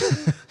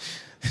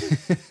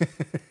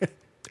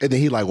 and then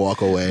he'd like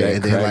walk away That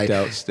and then cracked like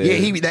out stare.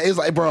 yeah, that is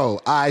like, bro,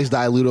 eyes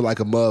diluted like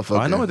a motherfucker.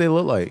 I know what they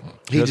look like.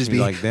 He'd Trust just me,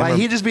 be like them. like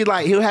he'd just be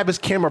like he'll have his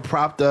camera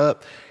propped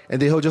up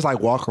and then he'll just like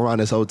walk around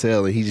his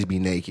hotel and he'd just be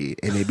naked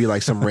and it'd be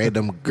like some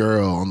random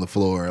girl on the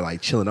floor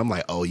like chilling. I'm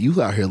like, oh,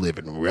 you out here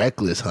living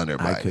reckless, Hunter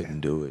Biden. I couldn't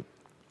do it.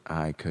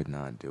 I could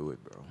not do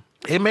it, bro.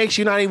 It makes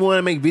you not even want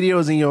to make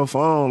videos in your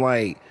phone.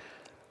 Like,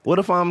 what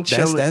if I'm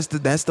chilling? That's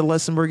the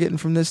lesson we're getting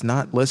from this.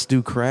 Not let's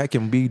do crack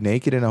and be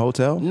naked in a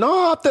hotel.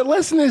 No, the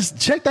lesson is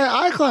check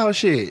that iCloud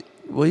shit.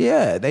 Well,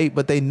 yeah,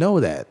 but they know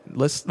that.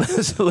 Let's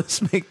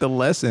make the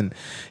lesson.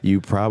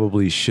 You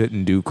probably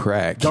shouldn't do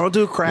crack. Don't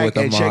do crack with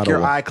a and check your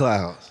model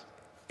iClouds.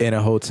 in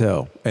a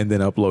hotel and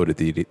then upload it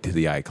to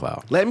the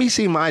iCloud. Let me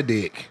see my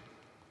dick.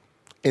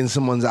 in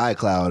someone's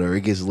iCloud or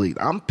it gets leaked.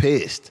 I'm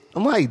pissed.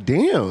 I'm like,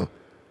 damn, you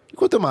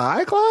go through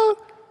my iCloud?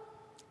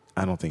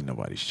 I don't think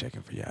nobody's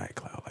checking for your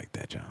iCloud like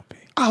that, John P.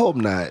 I hope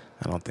not.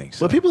 I don't think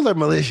so. But people are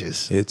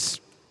malicious.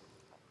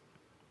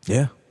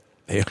 Yeah.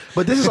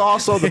 But this is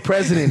also the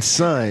president's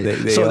son. They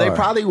They are.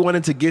 probably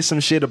wanted to get some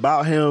shit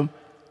about him,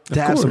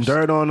 to have some course.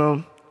 dirt on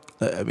him.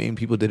 I mean,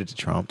 people did it to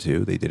Trump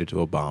too. They did it to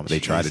Obama. They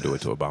tried to do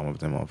it to Obama, but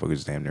them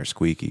motherfuckers damn near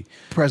squeaky.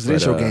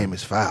 Presidential But, game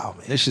is foul,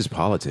 man. It's just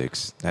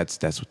politics. That's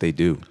what they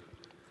do.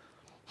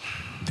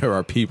 There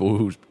are people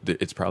who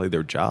it's probably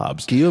their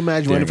jobs. Can you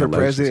imagine running for during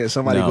president and elections.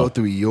 somebody No. go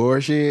through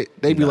your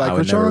shit? They'd be No, like, I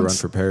would never run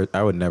 "Krishan's-" for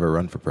I would never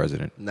run for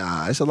president.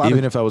 Nah, it's a lot Even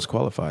of... if I was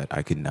qualified,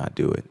 I could not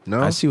do it.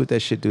 No? I see what that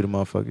shit do to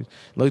motherfuckers.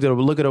 Look at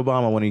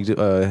Obama when he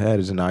had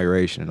his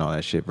inauguration and all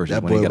that shit versus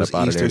That when he boy got was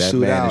up out of there. Easter That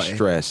suit man out, is eh?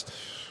 stressed.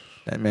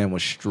 That man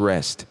was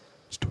stressed.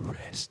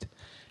 Stressed.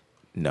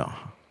 No,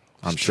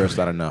 I'm stressed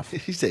out enough.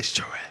 He said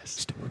stress.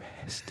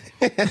 Stressed.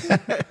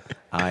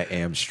 I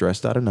am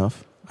stressed out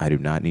enough. I do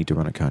not need to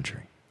run a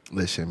country.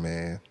 Listen,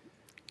 man.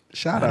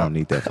 Shout I out. don't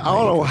need that for I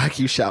don't know my why I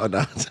keep shouting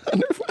out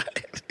Hunter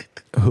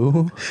Biden.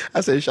 Who? I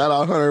said shout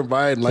out Hunter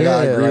Biden. Like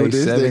I agree like with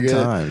this 7 nigga.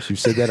 times. You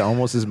said that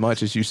almost as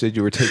much as you said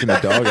you were taking the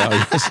dog out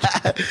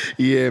yesterday.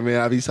 Yeah,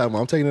 man. I be talking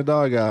about I'm taking the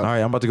dog out. All right,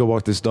 I'm about to go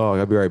walk this dog.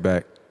 I'll be right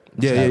back.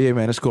 Yeah,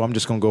 man. That's cool. I'm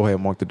just gonna go ahead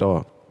and walk the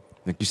dog.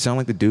 Like you sound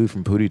like the dude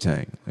from Pootie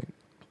Tang. Like,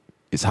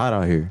 it's hot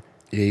out here.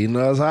 Yeah, you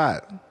know it's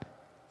hot.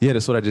 Yeah,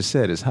 that's what I just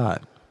said. It's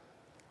hot.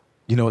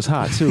 You know it's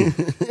hot too.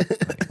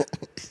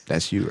 Like,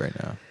 that's you right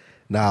now.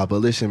 Nah, but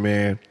listen,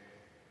 man.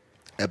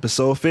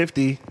 Episode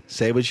 50.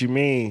 Say what you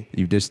mean.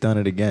 You've just done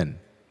it again.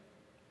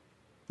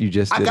 You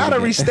just. I did it gotta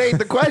again. restate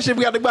the question.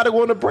 We got to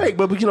go on the break,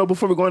 but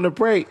before we go on the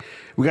break,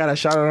 we gotta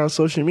shout out our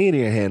social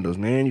media handles,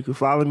 man. You can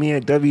follow me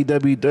at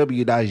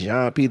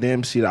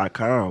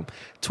www.jeanpthemc.com,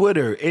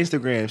 Twitter,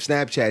 Instagram,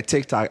 Snapchat,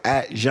 TikTok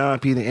at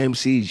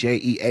JeanPTheMC,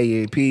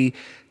 JeanP.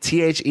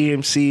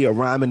 THEMC, A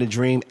Rhyme in a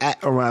Dream, at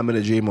A Rhyme in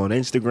a Dream on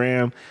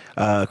Instagram.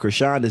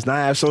 Krishan does not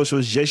have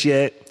socials just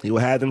yet. He will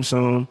have them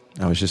soon.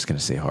 I was just gonna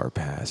say hard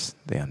pass.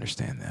 They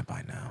understand that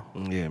by now.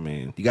 Yeah,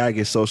 man. You gotta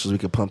get socials. We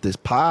can pump this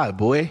pod,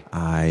 boy.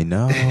 I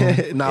know.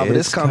 Nah, but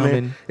it's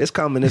coming. It's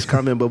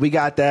coming. But we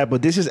got that.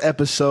 But this is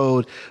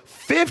episode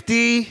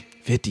 50.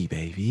 50,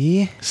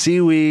 baby.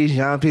 Seaweed,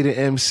 Jean P the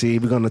MC.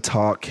 We're gonna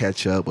talk,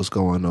 catch up, what's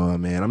going on,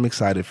 man. I'm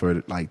excited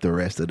for like the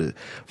rest of the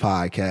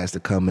podcast to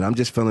come, and I'm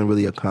just feeling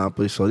really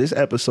accomplished. So this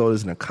episode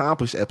is an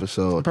accomplished I'm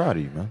episode. proud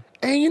of you, man.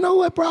 And you know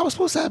what, bro? I was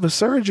supposed to have a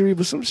surgery,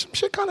 but some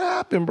shit kind of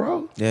happened,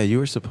 bro. Yeah, you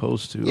were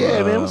supposed to.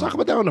 Yeah, man. We'll talk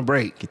about that on the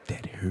break. Get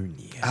that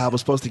hernia. I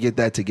was supposed to get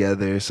that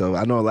together. So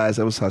I know last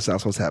episode I was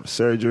supposed to have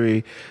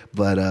surgery,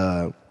 but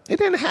it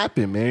didn't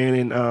happen,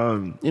 man.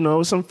 And you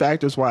know, some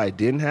factors why it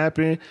didn't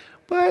happen,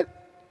 but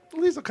at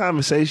least a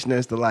conversation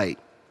as to like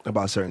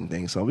about certain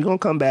things. So we're gonna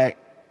come back.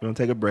 We're gonna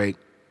take a break.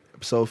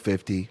 Episode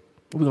 50.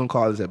 What we gonna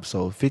call this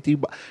episode? 50.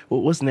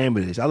 What's the name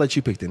of this? I'll let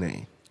you pick the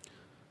name.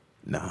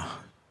 Nah.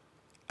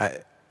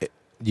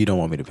 You don't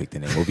want me to pick the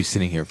name. We'll be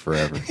sitting here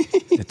forever.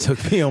 It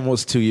took me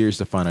almost 2 years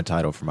to find a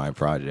title for my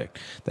project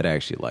that I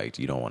actually liked.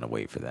 You don't want to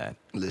wait for that.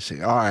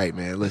 Listen, all right,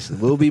 man. Listen,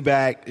 we'll be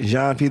back.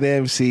 Jean P the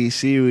MC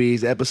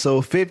series,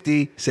 episode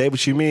 50. Say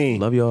what you mean.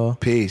 Love y'all.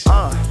 Peace.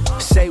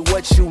 Say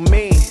what you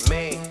mean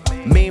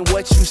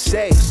what you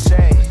say.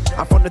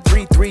 I'm from the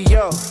 330,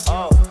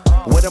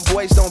 where them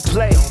boys don't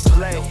play.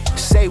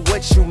 Say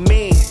what you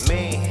mean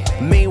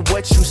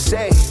what you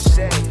say.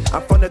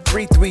 I'm from the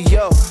 330,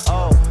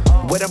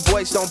 where them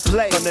boys don't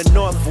play. From the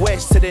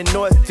northwest to the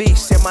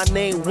northeast, say my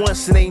name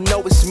once and they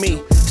know it's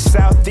me.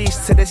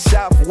 Southeast to the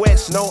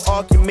southwest, no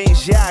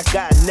arguments. Yeah, I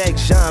got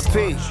next, Jean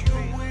P.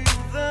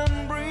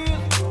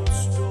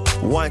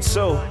 1, 2.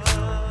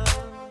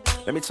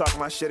 Let me talk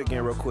my shit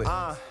again real quick.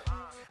 I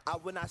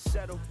will not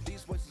settle.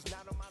 These voices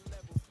not on my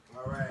level.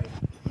 All right.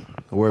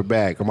 We're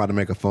back. I'm about to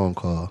make a phone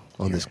call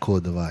on this cool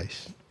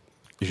device.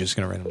 You're just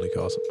going to randomly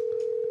call someone.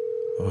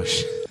 Oh,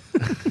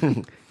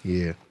 shit.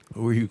 Yeah.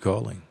 Who are you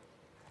calling?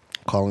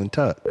 Calling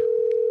Tuck.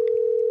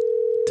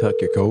 Tuck,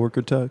 your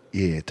coworker, Tuck?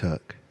 Yeah,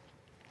 Tuck.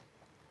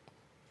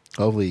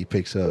 Hopefully he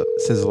picks up.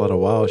 Says a lot of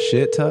wild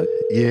shit, Tuck.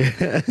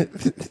 Yeah.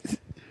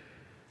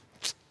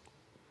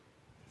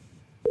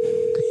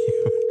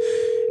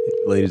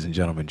 Ladies and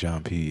gentlemen,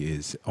 John P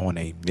is on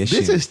a mission.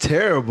 This is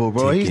terrible,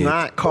 bro. to He's get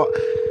not called.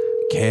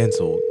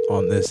 canceled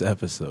on this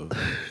episode.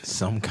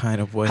 Some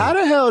kind of way. How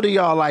the hell do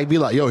y'all like be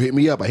like, yo, hit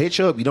me up? I hit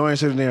you up. You don't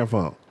answer the damn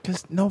phone.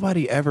 Because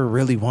nobody ever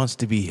really wants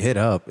to be hit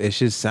up. It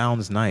just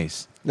sounds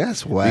nice.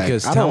 That's whack.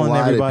 Because I don't telling lie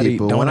to everybody,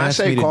 people. don't when I ask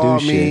say me to call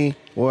do me shit.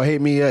 or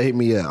hit me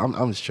up.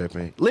 I'm just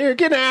tripping. Lyric,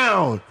 get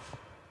down.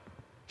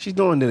 She's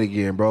doing it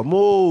again, bro.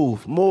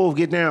 Move,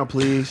 get down,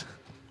 please.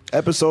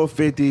 Episode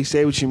 50.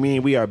 Say what you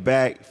mean. We are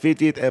back.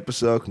 50th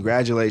episode.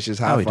 Congratulations.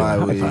 How we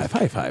doing? High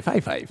five. High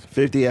five.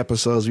 50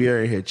 episodes. We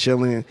are in here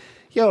chilling.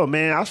 Yo,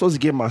 man, I was supposed to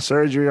get my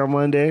surgery on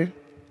Monday.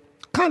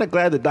 Kind of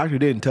glad the doctor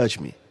didn't touch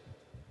me.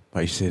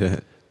 Why you say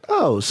that?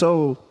 Oh,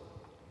 so,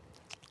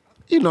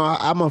 you know,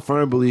 I'm a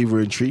firm believer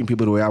in treating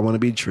people the way I want to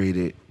be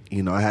treated.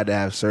 You know, I had to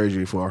have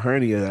surgery for a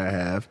hernia that I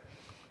have.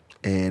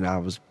 and I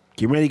was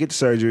getting ready to get the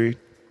surgery.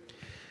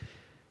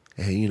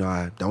 And, you know,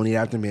 I don't eat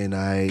after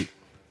midnight,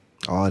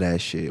 all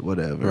that shit,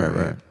 whatever.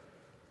 Right.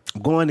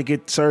 I'm going to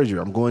get surgery.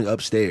 I'm going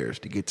upstairs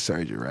to get the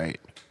surgery, right?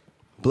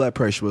 Blood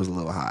pressure was a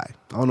little high.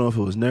 I don't know if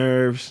it was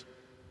nerves,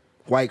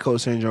 white coat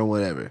syndrome,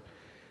 whatever.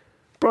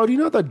 Bro, do you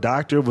know the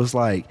doctor was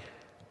like,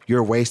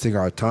 you're wasting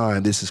our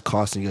time. This is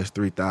costing us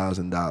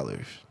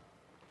 $3,000.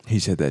 He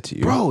said that to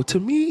you. Bro, to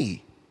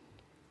me.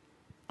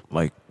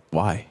 Like,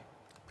 why?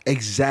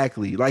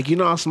 Exactly. Like, you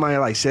know how somebody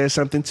like says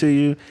something to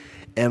you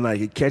and like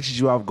it catches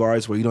you off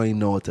guard where you don't even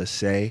know what to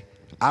say?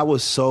 I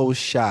was so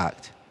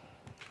shocked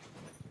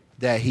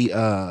that he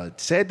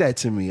said that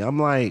to me. I'm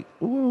like,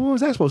 what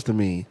was that supposed to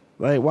mean?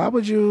 Like, why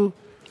would you?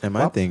 And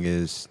my thing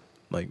is,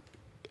 like,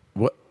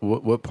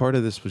 what part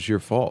of this was your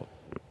fault?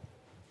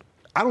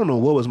 I don't know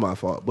what was my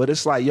fault, but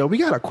it's like, yo, we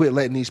gotta quit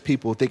letting these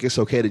people think it's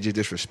okay to just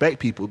disrespect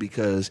people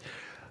because,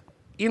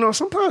 you know,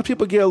 sometimes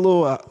people get a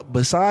little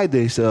beside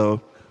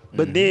themselves,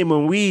 but then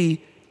when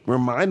we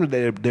remind them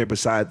that they're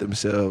beside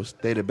themselves,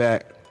 they the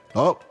back.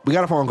 Oh, we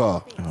got a phone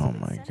call. Oh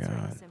my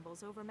God.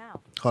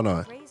 Hold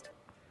on.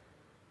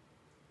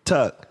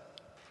 Tuck.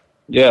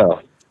 Yeah.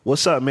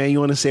 What's up, man? You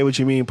want to say what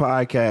you mean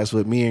podcast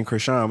with me and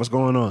Krishan? What's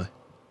going on?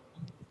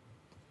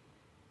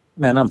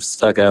 Man, I'm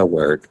stuck at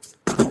work.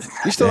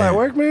 You still at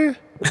work, man?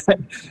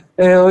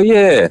 Hell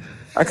yeah.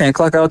 I can't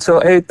clock out till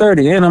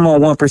 8:30 and I'm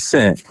on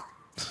 1%.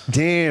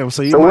 Damn.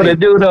 So you So what it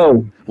do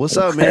though? What's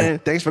up, man?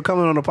 Thanks for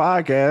coming on the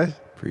podcast.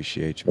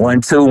 Appreciate you.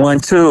 1 2 1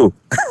 2.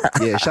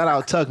 Yeah, shout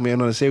out Tuck,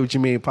 man, on the Say What You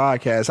Mean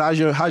podcast.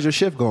 How's your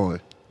shift going?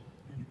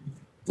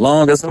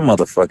 Long as a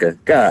motherfucker.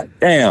 God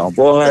damn,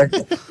 boy.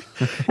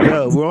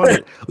 Yo, we're on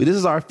it. This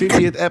is our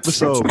 50th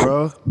episode,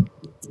 bro.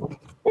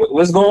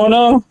 What's going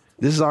on?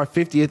 This is our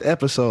 50th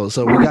episode.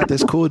 So we got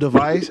this cool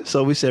device.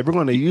 So we said we're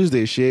going to use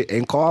this shit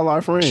and call our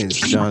friends.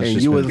 John's and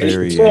just you been was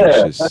very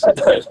Yeah. anxious.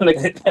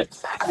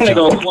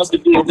 Nigga wants to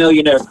be a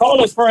millionaire.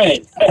 Call a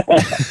friend.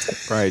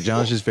 Right,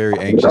 John's just very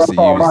anxious to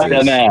Y'all call my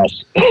use dumb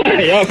this.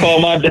 ass. Y'all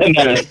call my dumb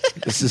ass.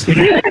 This is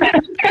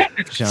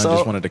John So-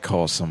 just wanted to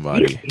call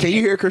somebody. Can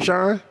you hear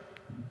Krishan?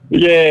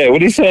 Yeah,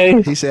 what'd he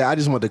say? He said, I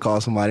just wanted to call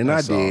somebody, and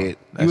That's I all. did.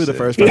 That's You were the it.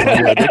 first person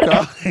I wanted to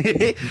call.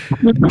 Hey,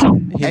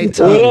 What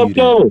Tuck. up,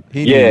 though?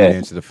 He didn't Yeah.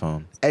 answer the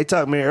phone. Hey,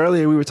 Tuck, man,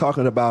 earlier we were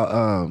talking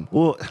about,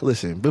 well,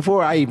 listen,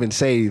 before I even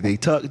say anything,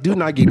 Tuck, do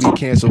not get me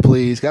canceled,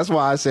 please. That's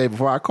why I say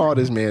before I call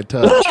this man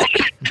Tuck.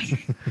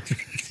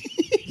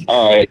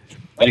 All right.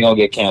 I ain't gonna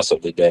get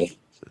canceled today.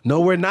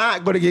 No, we're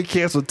not going to get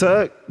canceled,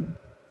 Tuck.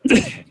 We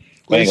ain't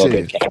gonna Listen,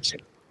 get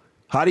canceled.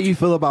 how do you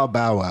feel about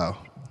Bow Wow?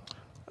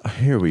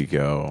 Here we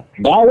go.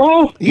 Bow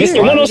Wow? Yeah. Mr.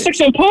 106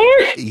 in Park?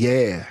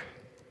 Yeah,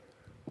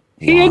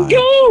 Here you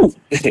go.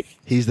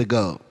 he's the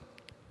GOAT.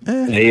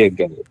 There you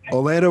go.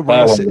 Orlando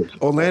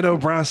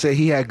Brown said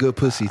he had good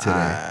pussy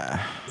today.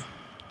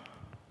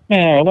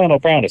 Man, Orlando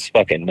Brown is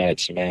fucking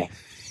nuts, man.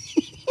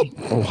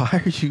 Why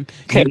are you?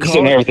 Listen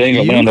to everything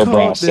you Orlando called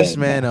Brown this said,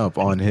 man up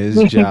on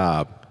his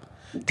job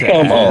to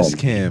Come on. ask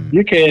him,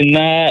 You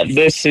cannot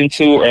listen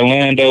to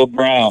Orlando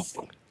Brown.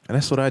 and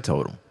that's what I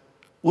told him.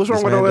 What's wrong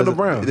This with man Orlando does-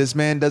 Brown? This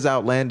man does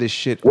outlandish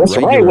shit. What's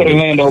right with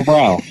Orlando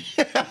Brown?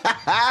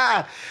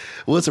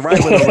 What's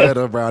right with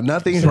Orlando Brown?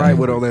 Nothing's right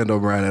with Orlando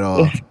Brown at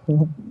all.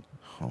 Oh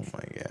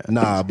my God.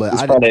 Nah, but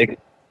He's probably,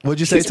 what'd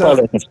you say, he's probably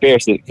Tuck? a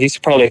conspiracy. He's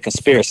probably a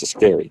conspiracy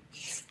theory.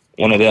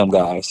 One of them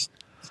guys.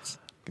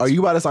 Are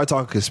you about to start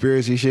talking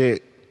conspiracy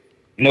shit?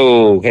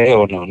 No,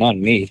 hell no, not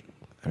me.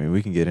 I mean,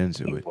 we can get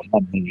into it.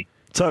 Not me.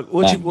 Tuck,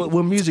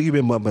 what music you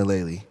been bumping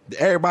lately?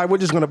 Everybody, we're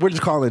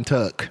just calling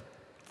Tuck.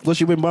 What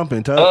you been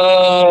bumping, Tuck?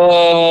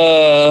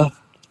 Let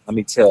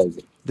me tell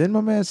you. Didn't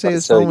my man say I'll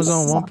his tell phone you was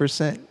on something.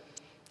 1%?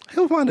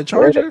 He'll find a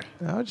charger.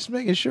 I was just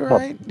making sure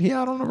he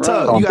out on the Tuck, road. you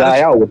We're gonna gotta-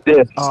 die out with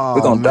this. Oh,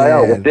 We're gonna die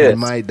out with It this.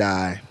 might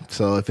die.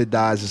 So if it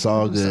dies, it's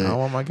all good. I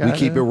want my We guy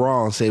keep it there.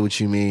 raw and say what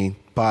you mean.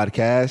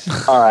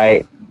 Podcast. All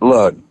right,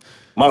 look.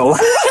 My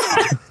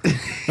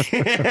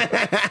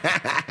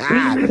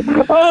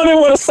I don't even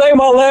want to say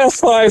my last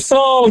 5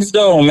 songs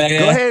though, man.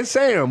 Go ahead and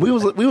say them. We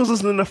was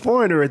listening to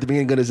Foreigner at the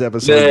beginning of this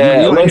episode.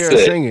 Yeah, you want to hear us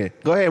listen. singing.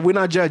 Go ahead. We're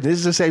not judging. This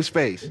is a safe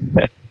space.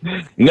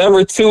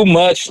 Never Too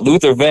Much,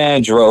 Luther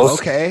Vandross.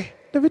 Okay.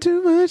 Never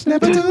too much,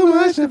 never too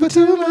much, never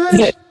too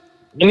much.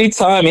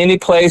 Anytime, any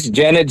place,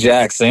 Janet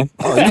Jackson.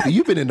 Oh,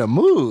 you've been in the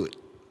mood.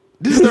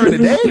 This is during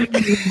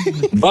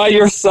the day? By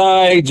Your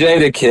Side,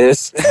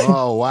 Jadakiss.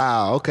 Oh,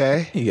 wow.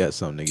 Okay. He got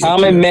something to get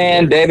Common you.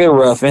 Man, David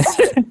Ruffin.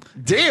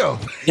 Damn.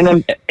 in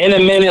a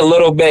minute,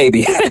 Little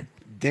Baby.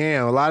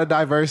 Damn. A lot of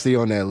diversity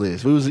on that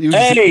list. You was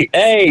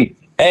hey.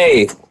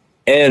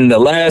 And the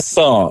last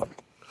song,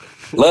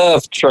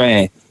 Love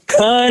Train.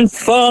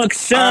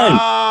 Confunction.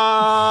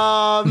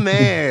 Oh,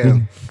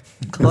 man.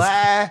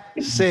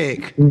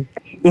 Classic.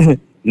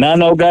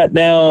 No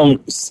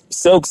goddamn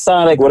Silk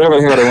Sonic, whatever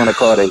the hell they want to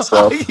call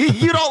themselves.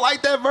 You don't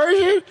like that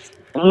version?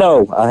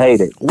 No, I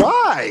hate it.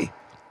 Why?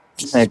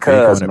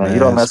 Because, on it, man, man. you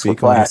don't mess Speak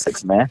with on it.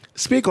 classics, man.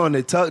 Speak on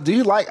it, Tuck. Do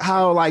you like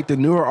how like the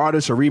newer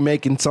artists are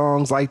remaking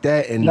songs like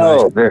that? And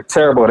No, like, they're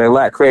terrible. They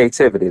lack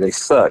creativity. They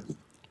suck.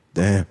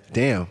 Damn.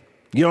 damn.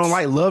 You don't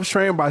like Love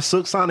Train by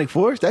Silk Sonic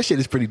Force? That shit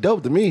is pretty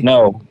dope to me.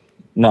 No,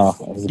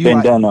 it's You been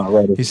like- done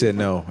already. He said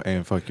no,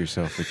 and fuck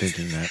yourself for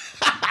thinking that.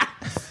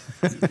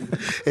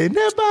 And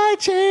then by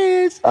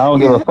chance. I don't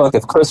give a fuck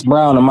if Chris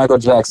Brown and Michael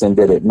Jackson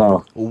did it.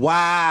 No.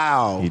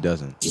 Wow. He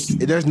doesn't.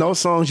 There's no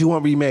songs you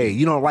want remade.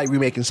 You don't like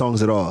remaking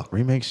songs at all.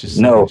 Remakes just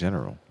No. in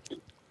general.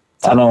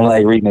 I don't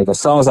like remaking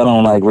songs. I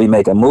don't like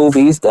remaking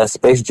movies. That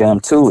Space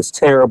Jam 2 is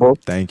terrible.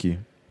 Thank you.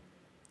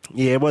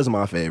 Yeah, it wasn't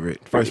my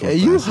favorite. First one.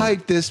 You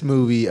hyped this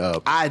movie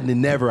up. I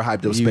never hyped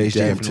up You Space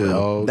Jam 2. definitely-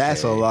 okay.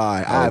 That's a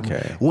lie.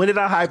 Okay. When did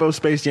I hype up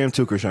Space Jam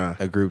 2, Krishan?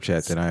 A group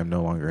chat that I am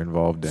no longer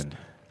involved in.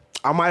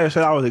 I might have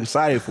said I was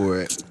excited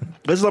for it.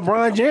 It's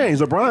LeBron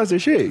James. LeBron's the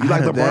shit. You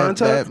like LeBron,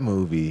 Tuck? that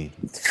movie?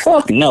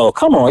 Fuck no.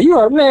 Come on. You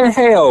are, man,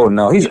 hell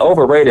no. He's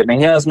overrated, man.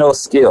 He has no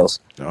skills.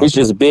 He's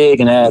just big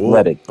and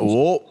athletic.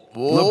 Whoa.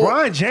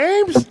 LeBron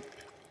James?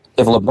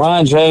 If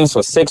LeBron James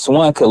was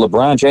 6'1", could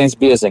LeBron James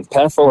be as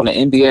impactful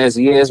in the NBA as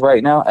he is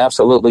right now?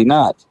 Absolutely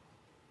not.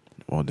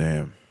 Well,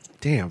 damn.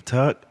 Damn,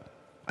 Tuck.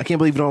 I can't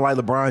believe you don't like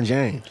LeBron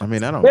James. I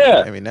mean, I don't.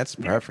 Yeah. I mean, that's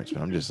preference,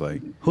 but I'm just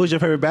like, Who's your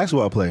favorite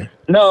basketball player?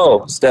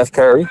 No, Steph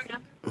Curry.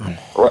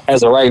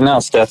 As of right now,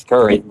 Steph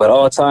Curry. But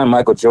all time,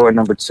 Michael Jordan.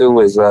 Number 2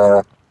 is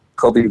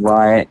Kobe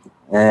Bryant.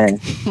 And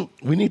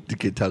We need to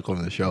get Tuck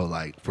on the show,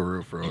 like,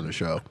 for real on the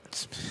show.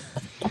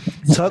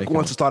 Tuck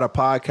wants to start a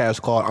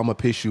podcast called I'm Gonna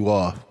Piss You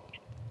Off.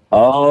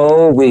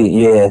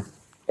 yeah.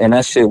 And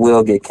that shit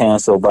will get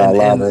canceled by a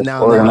lot of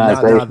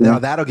organizations. Now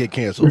that'll get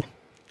canceled.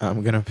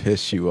 I'm gonna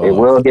piss you It off.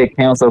 will get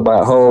canceled by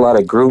a whole lot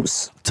of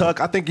groups. Tuck,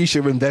 I think you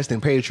should invest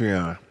in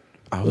Patreon.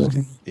 I was,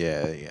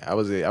 yeah. I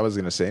was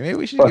gonna say maybe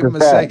we should What give him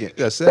is a that? second.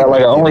 Is that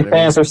like an you know what I mean?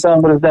 OnlyFans or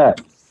something? What is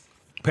that?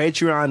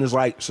 Patreon is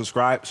like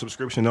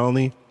subscription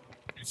only.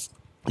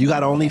 You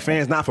got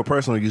OnlyFans, not for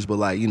personal use, but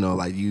like, you know,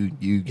 like you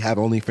have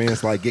OnlyFans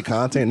to like get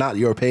content, not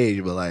your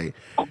page, but like,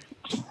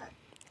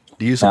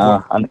 do you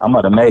support? I'm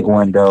about to make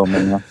one though,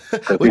 man.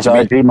 These you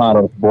mean? IG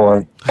models,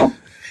 boy.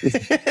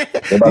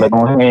 They about to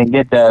go ahead and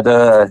get that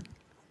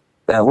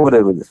what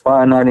it was,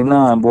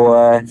 $5.99,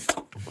 boy.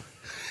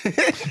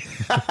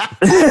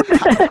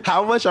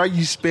 How much are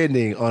you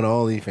spending on an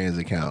OnlyFans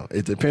account?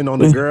 It depends on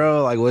the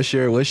girl. Like, what's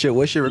your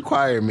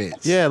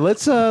requirements? Yeah,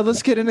 let's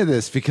get into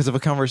this because of a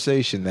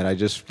conversation that I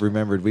just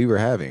remembered we were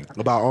having.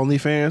 About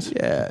OnlyFans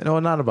Yeah, no,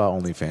 not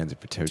about OnlyFans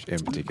in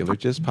particular,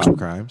 just pop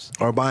crimes,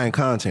 or buying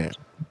content?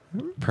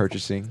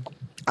 purchasing.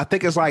 I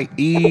think it's like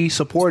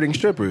supporting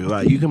strippers.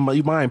 Like you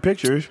buying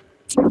pictures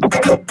and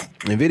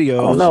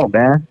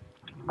videos.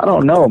 I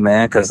don't know,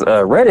 man, because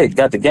Reddit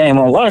got the game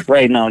on lock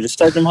right now. Just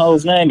type them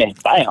hoes' name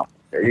and bam,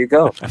 there you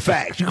go.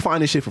 Facts. You can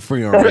find this shit for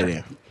free on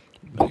Reddit.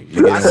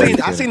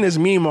 I seen this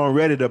meme on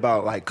Reddit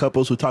about like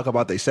couples who talk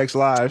about their sex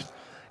lives,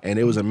 and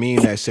it was a meme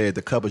that said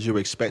the couples you would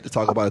expect to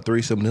talk about a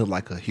threesome, it was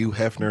like a Hugh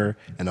Hefner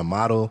and a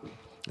model,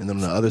 and then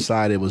on the other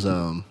side it was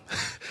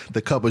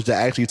the couples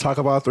that actually talk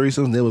about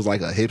threesomes. It was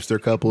like a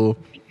hipster couple.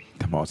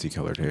 The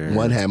multicolored hair.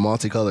 One had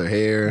multicolored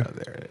hair. Oh,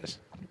 there it is.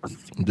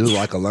 Dude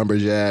like a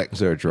lumberjack. Is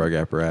there a drug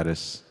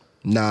apparatus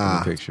in Nah,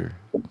 the picture?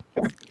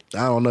 I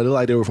don't know. They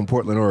like they were from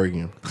Portland,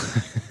 Oregon.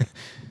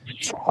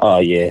 Oh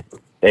yeah,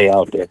 they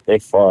out there. They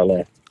far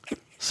left.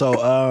 So,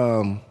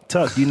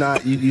 Tuck, you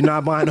not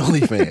buying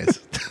OnlyFans?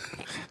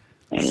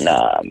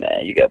 Nah,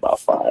 man, you got about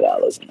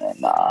 $5 in there.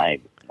 Nah.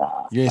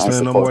 You ain't I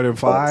spending no support more than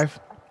the $5?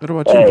 What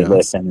about you, Hey, John?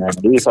 listen, man,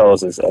 these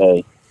hoes is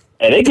hey,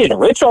 they getting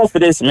rich off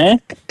of this, man.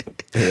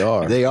 They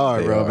are. They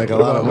are, bro. Make a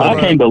What lot of about money.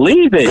 I can't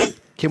believe it.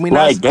 Can we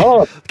Like, not?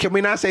 dog. Can we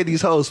not say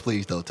these hoes,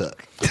 please, though,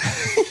 Tuck?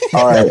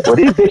 All right, well,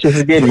 these bitches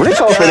is getting rich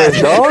off of this,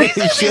 dog.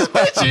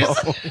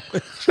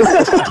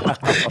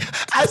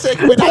 I said,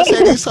 can we not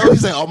say these hoes? He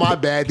said, oh my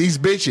bad, these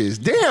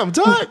bitches. Damn,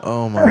 Tuck.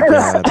 Oh my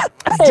God.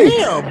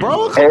 Damn,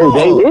 bro. Hey, Come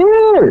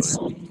on. they is.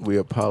 We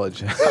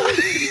apologize.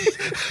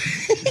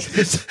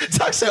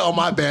 Tuck said, oh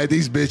my bad,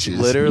 these bitches.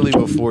 Literally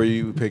before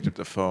you picked up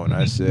the phone,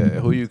 I said,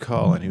 "Who you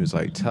calling?" He was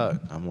like,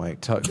 "Tuck." I'm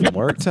like, "Tuck from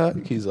work, Tuck?"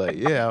 He's like,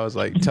 "Yeah." I was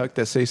like, "Tuck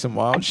that say some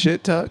wild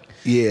shit, Tuck."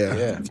 Yeah.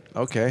 Yeah.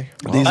 Okay.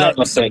 These I are, ain't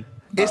gonna say.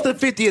 it's the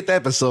 50th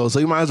episode, so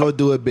you might as well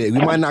do it big. We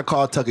might not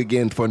call Tuck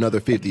again for another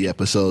 50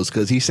 episodes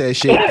because he said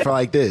shit for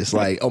like this.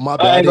 Like, oh my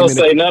bad. I ain't gonna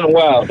didn't mean say nothing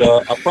wild,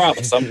 dog. I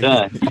promise, I'm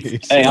done.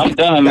 Hey, I'm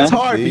done, man. That's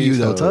hard for you,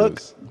 though, These Tuck.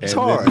 hoes. It's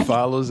And hard. then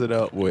follows it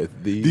up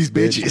with These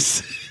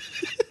bitches.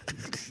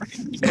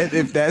 And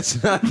if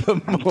that's not the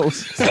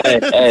most, Hey,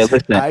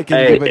 listen. I can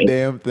Hey, give a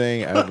damn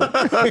thing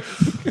ever.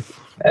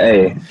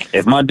 hey,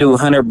 if my dude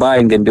Hunter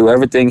Biden can do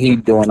everything he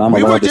doing, I'm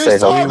We were allowed to just say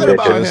how talking he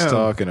about bitches. Just him.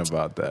 talking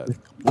about that.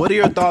 What are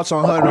your thoughts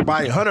on Hunter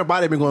Biden? Hunter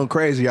Biden been going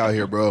crazy out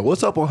here, bro.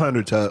 What's up on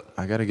Hunter, Tuck?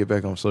 I got to get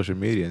back on social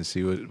media and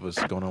see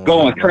what's going on. with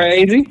Going that.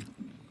 crazy.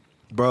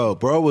 Bro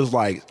was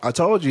like, I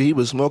told you he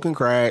was smoking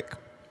crack,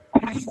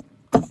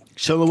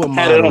 chilling with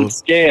Had it on models.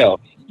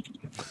 scale.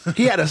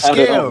 He had a Had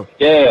it on scale.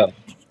 scale.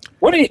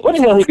 What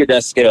the hell he get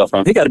that scale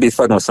from? He got to be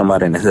fucking with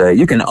somebody in the hood.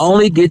 You can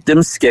only get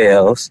them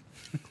scales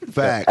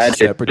Facts. at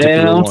your That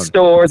particular damn one.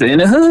 stores in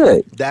the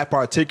hood. That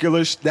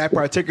particular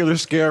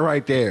scale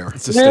right there.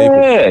 It's a staple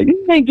Yeah,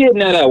 you ain't getting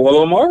that at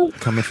Walmart.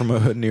 coming from a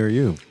hood near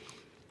you.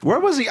 Where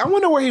was he? I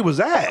wonder where he was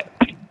at.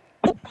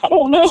 I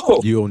don't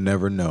know. You'll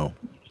never know.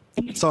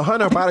 So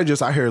Hunter Biden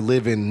just out here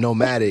living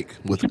nomadic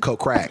with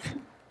crack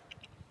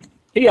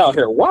He out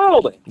here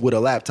wilding. with a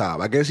laptop.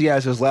 I guess he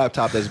has his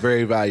laptop that's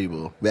very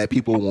valuable that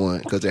people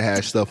want because it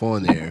has stuff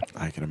on there.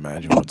 I can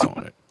imagine what's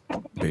on it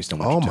based on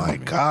what Oh you're my telling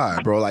me.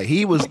 god, bro! Like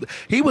he was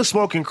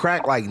smoking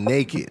crack like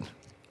naked.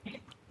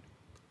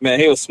 Man,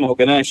 he was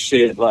smoking that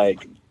shit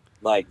like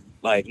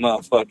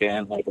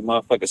motherfucking, like a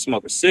motherfucker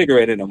smoke a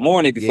cigarette in the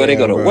morning before they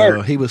go to bro.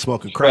 work. He was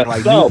smoking crack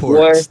like No, boy.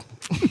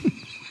 Newports.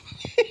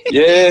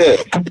 Yeah.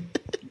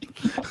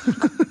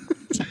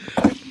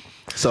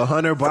 So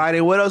Hunter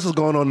Biden, what else is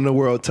going on in the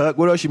world, Tuck?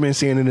 What else you been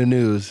seeing in the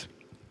news?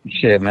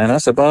 Shit, man,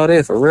 that's about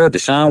it for real.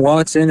 Deshaun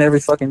Watson every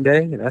fucking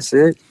day. That's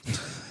it.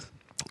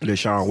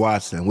 Deshaun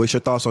Watson. What's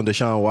your thoughts on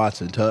Deshaun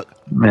Watson, Tuck?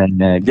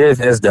 Man, give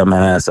his dumb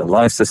ass a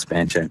life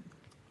suspension.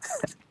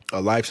 A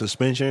life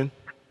suspension?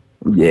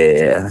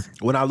 Yeah.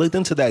 When I looked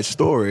into that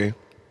story,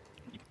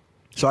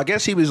 so I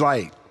guess he was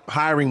like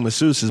hiring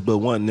masseuses but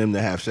wanting them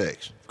to have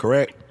sex,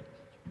 correct?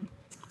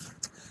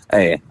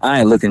 Hey, I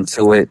ain't looking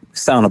to it.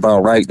 Sound about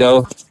right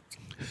though.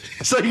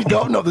 So you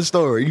don't know the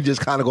story. You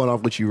just kind of going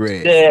off what you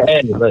read. Yeah,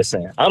 hey,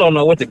 listen. I don't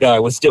know what the guy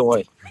was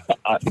doing.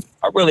 I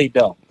really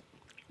don't.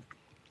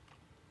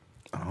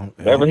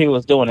 Whatever he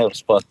was doing, it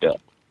was fucked up.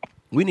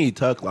 We need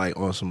Tuck like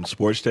on some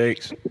sports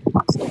takes.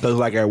 Because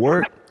like at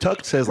work,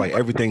 Tuck says like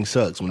everything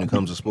sucks when it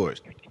comes to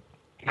sports.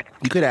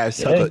 You could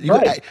ask Tuck.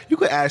 You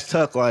could ask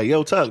Tuck like,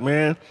 "Yo, Tuck,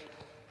 man,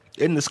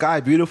 isn't the sky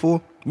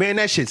beautiful? Man,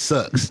 that shit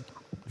sucks."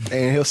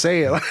 And he'll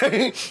say it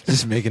like,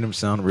 Just making him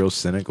sound real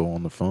cynical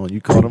on the phone. You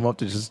called him up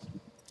to just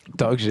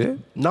talk shit?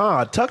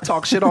 "Nah, Tuck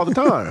talks shit all the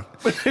time.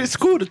 It's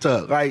cool to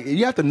Tuck. Like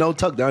you have to know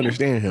Tuck to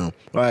understand him.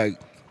 Like,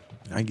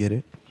 I get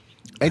it.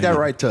 ain't that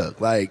right, Tuck?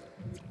 Like,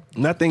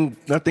 nothing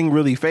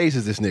really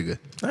phases this nigga.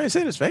 I ain't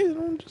saying his face.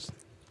 I'm just...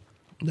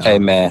 Hey,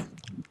 man.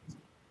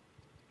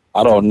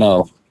 I don't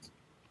know.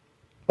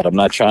 But I'm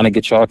not trying to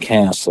get y'all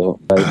canceled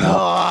right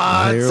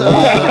now. Here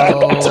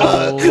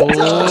Tuck.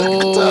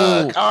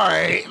 All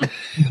right.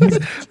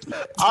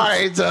 All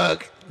right,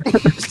 Tuck.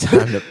 It's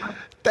time to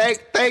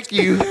Thank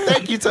you,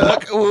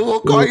 Tuck.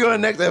 We'll call you on the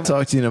next episode.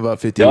 talk to you in about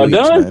 50 Y'all weeks,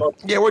 done? man.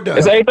 Yeah, we're done.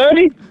 It's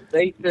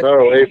 8:30? No,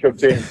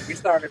 8:15. We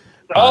started.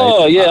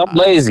 Oh, yeah, I'm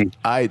lazy.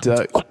 All right,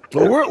 Tuck.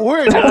 Well,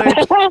 we're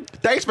done.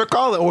 Thanks for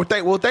calling. Or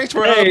thanks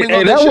for Hey, being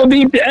on that the show. would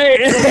be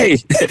hey.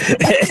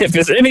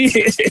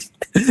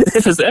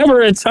 If it's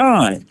ever a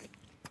time,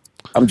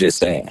 I'm just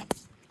saying.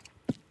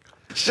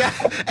 Shout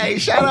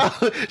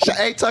out.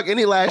 Hey, Tuck,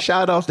 any last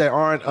shout outs that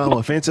aren't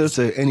offensive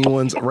to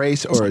anyone's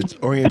race or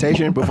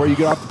orientation before you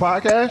get off the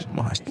podcast?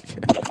 My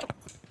God.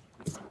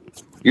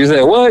 You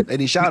said what?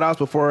 Any shout outs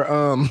before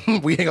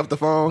we hang up the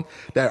phone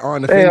that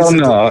aren't Hell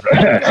offensive? no.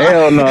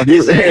 Hell no.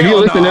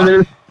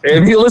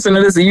 If you listen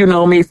to this and you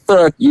know me,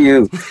 fuck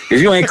you.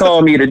 Because you ain't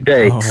called me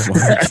today. Oh,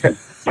 my God.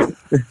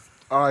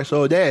 All right,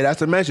 so that's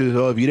the message.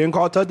 So if you didn't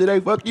call Tuck today,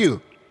 fuck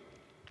you.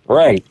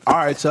 Right. All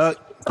right, Tuck.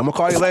 I'm going to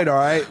call you later, all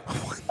right?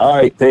 All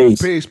right,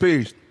 peace.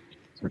 Peace.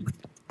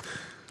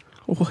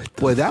 What?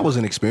 Boy, that was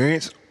an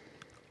experience.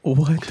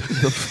 What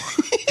the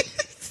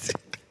fuck?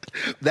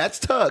 That's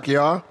Tuck,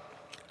 y'all.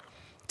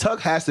 Tuck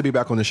has to be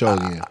back on the show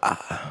again.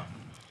 That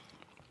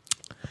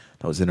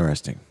was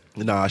interesting.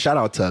 Nah, shout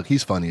out Tuck.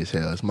 He's funny as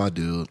hell. It's my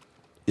dude.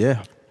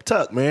 Yeah.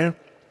 Tuck, man.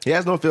 He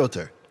has no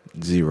filter.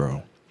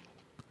 Zero.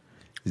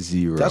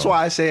 That's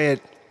why I said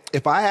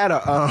if I had a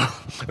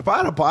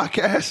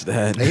podcast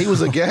That- and he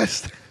was a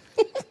guest,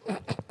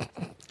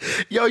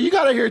 yo, you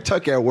gotta hear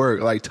Tuck at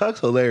work. Like Tuck's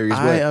hilarious.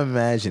 I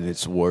imagine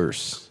it's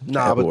worse.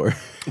 Nah, at but, work.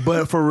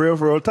 but for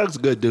real, Tuck's a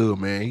good dude,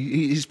 man.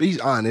 He's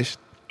honest,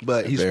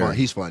 but he's Very. fun.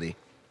 He's funny,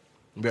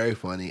 very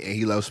funny, and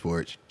he loves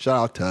sports. Shout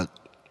out Tuck,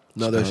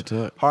 another Shout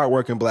out Tuck.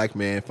 hardworking black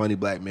man, funny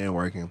black man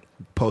working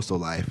postal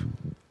life.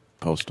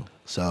 Postal.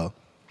 So,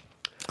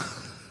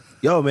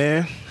 yo,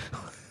 man.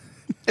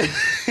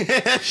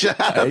 Shout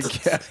out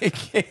to- I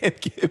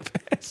can't get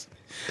past.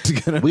 It's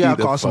gonna we be gotta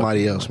the call fuck-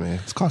 somebody else, man.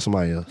 Let's call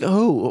somebody else.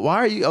 Who? Why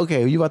are you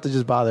okay? Are you about to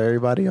just bother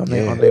everybody on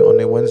Yeah.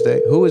 their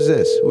Wednesday? Who is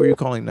this? Who are you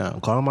calling now?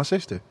 I'm calling my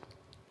sister.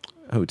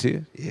 Who,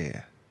 Tia?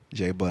 Yeah,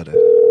 Jay Butter.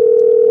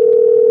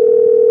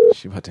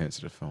 She about to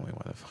answer the phone.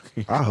 Why the fuck?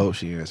 I hope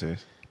she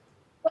answers.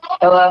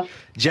 Hello.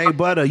 Jay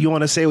Butter, you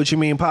want to say what you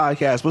mean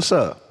podcast? What's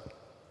up?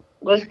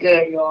 What's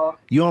good, y'all?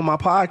 You on my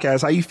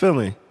podcast? How you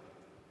feeling?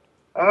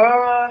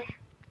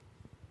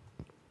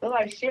 Feel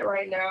like shit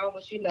right now,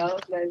 but you know,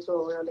 it's nothing to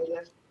a real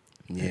nigga.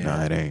 Yeah.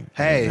 No, it ain't.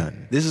 Hey, Ain't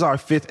nothing. this is our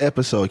 5th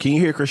episode. Can you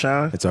hear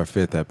Krishan? It's our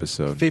 5th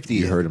episode. 50th.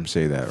 You heard him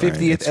say that, right?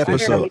 50th It's 50.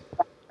 episode.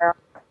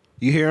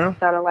 You hear him?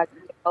 Sounded like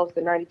you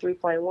hosted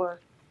 93.1.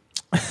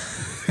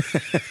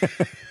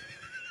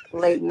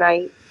 Late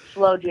night,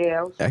 slow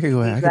jams. I could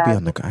go. I could be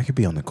on the. I could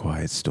be on the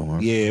Quiet Storm.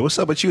 Yeah. What's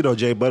up with you though,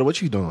 Jay Butter?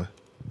 What you doing?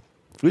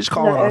 We just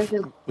calling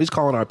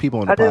our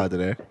people on the pod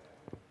today.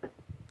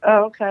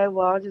 Oh, okay.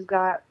 Well, I just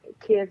got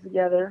kids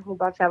together. We're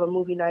about to have a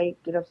movie night,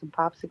 get up some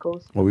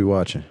popsicles. What we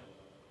watching?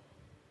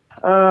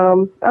 I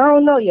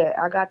don't know yet.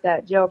 I got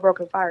that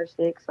jailbroken Fire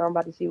Stick, so I'm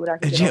about to see what I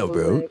can get.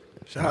 Jailbroke.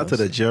 Shout out to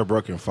the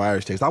Jailbroken Fire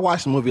Sticks. I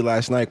watched a movie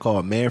last night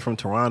called Man from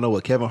Toronto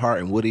with Kevin Hart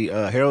and Woody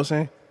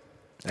Harrelson.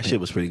 That shit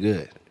was pretty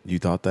good. You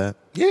thought that?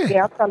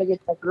 Yeah, I'm trying to get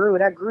that Gru.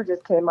 That Gru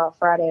just came out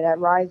Friday. That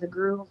Rise of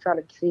Gru. I'm trying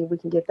to see if we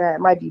can get that. It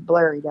might be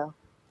blurry though.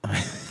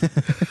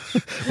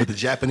 With the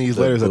Japanese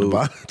letters at the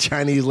bottom,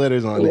 Chinese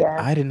letters on it.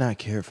 I did not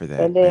care for that.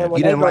 And then man. when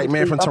You they didn't go like to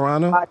Man sleep, from I'm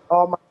Toronto? about to watch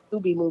all my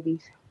Tubi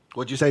movies.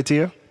 What'd you say,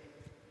 Tia?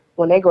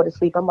 When they go to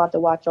sleep, I'm about to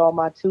watch all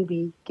my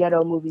Tubi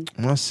ghetto movies.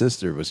 My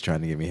sister was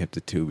trying to get me hip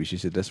to Tubi. She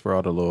said that's where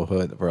all the little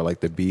hood, where like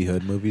the B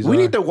hood movies. We are.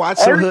 need to watch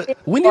some. Everything's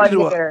We need to on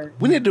do there.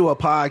 we need to do a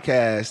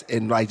podcast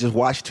and like just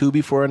watch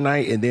Tubi for a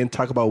night and then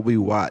talk about what we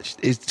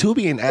watched. Is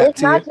Tubi an app?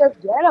 It's not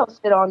just ghetto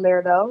shit on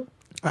there though.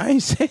 I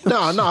ain't saying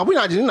No, we're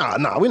not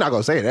we're not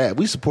gonna say that.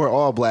 We support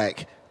all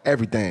black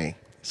everything.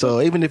 So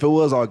even if it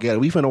was all ghetto,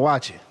 we finna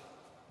watch it.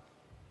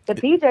 The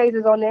PJs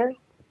is on there.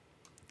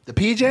 The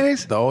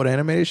PJs, the old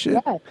animated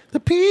shit. Yeah. the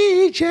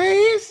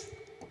PJs,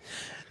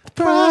 The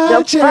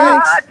projects.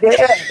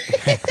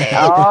 project.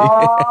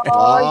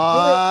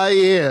 Oh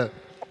yeah.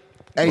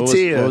 Hey What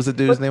Tia, was the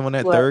dude's name on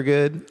that? What?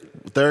 Thurgood.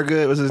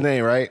 Thurgood was his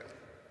name, right?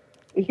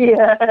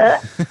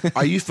 Yeah.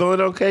 Are you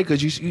feeling okay?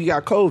 Cause you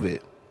got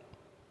COVID.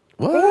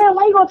 What? Man,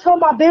 why you gonna tell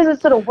my business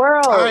to the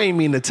world? I ain't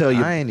mean to tell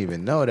you. I ain't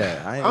even know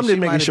that. I'm just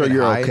making sure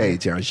you're okay,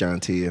 John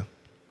Tia.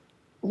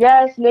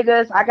 Yes,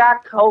 niggas, I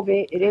got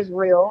COVID. It is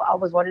real. I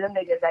was one of them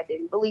niggas that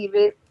didn't believe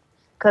it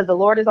because the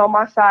Lord is on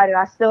my side and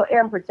I still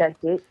am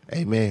protected.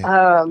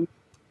 Amen.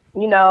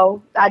 You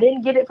know, I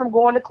didn't get it from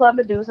going to Club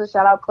Medusa.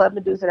 Shout out Club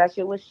Medusa. That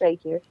shit was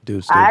shaking.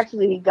 I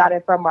actually got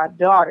it from my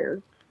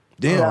daughter.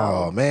 Damn.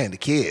 Oh man, the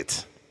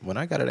kids. When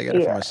I got it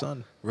from Yeah. my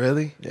son.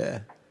 Really? Yeah.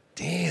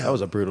 Damn. That was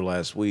a brutal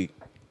last week.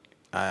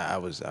 I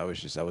was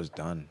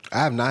done. I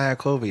have not had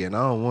COVID and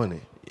I don't want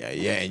it.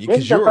 Yeah, and you. This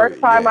is the first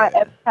time I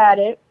ever had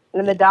it.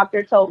 And the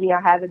doctor told me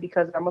I have it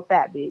because I'm a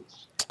fat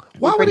bitch.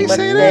 Why would he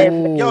say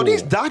that? Yo,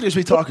 these doctors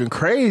be talking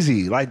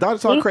crazy. Like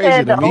doctors talk He crazy said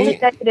to the only me.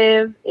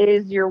 negative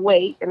is your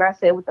weight. And I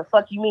said, what the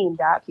fuck you mean,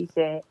 doc? He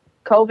said,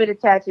 COVID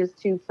attaches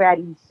to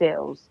fatty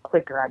cells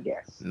quicker, I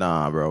guess.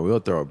 Nah, bro, we'll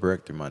throw a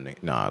brick through my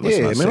neck. Nah, let's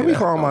Yeah, not man, say don't be that.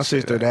 calling my Don't say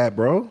sister that,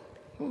 bro.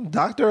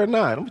 Doctor or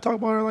not, don't be talking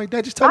about her like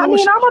that. Just tell I her what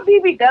mean, I'm a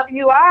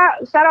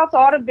BBW. Shout out to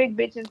all the big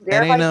bitches. And ain't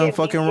Everybody nothing getting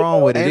fucking BBLs.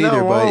 wrong with it Ain't either,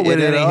 nothing wrong but with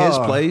it it ain't at his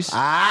all. place.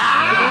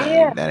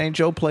 Yeah. That ain't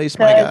your place,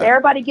 my Because guy.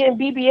 everybody getting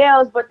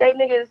BBLs, but they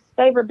niggas'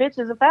 favorite bitch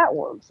is a fat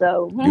one.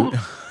 So,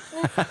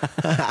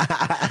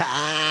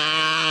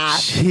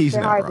 She's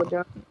Say not hi, wrong.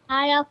 John.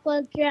 Hi,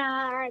 Uncle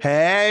John.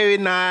 Hey,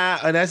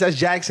 nah, that's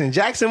Jackson.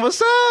 Jackson,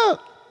 what's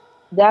up?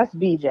 That's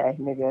BJ,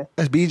 nigga.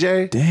 That's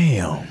BJ.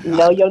 Damn. You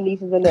know your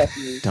nieces and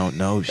nephews. Don't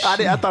know shit.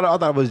 I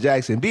thought it was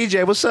Jackson.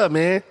 BJ, what's up,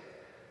 man?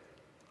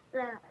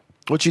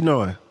 What you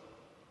doing?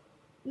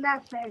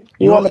 Nothing.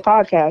 You on the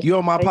podcast? You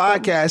on my Say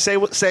something.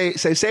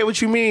 podcast? Say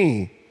what you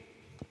mean.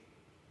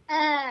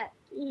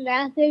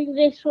 Nothing.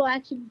 Just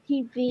watching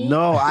TV.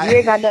 No, You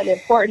ain't got nothing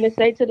important to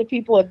say to the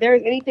people. If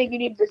there's anything you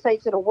need to say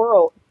to the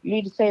world, you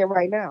need to say it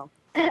right now.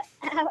 I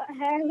don't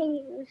have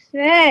anything to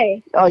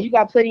say. Oh, you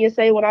got plenty to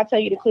say when I tell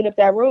you to clean up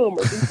that room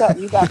or do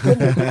something. You got plenty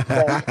to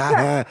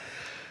say.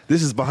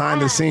 This is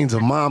behind the scenes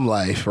of mom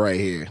life right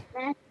here.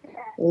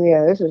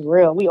 Yeah, this is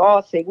real. We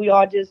all sick. We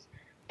all just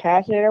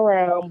passing it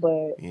around.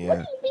 But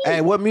Yeah.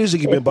 Hey, what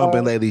music you been It's,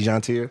 bumping lately,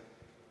 Jean-Tier?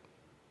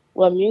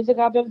 what music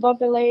I've been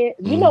bumping lately?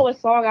 You know what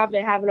song I've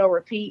been having on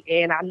repeat?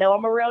 And I know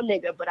I'm a real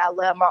nigga, but I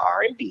love my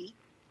R&B.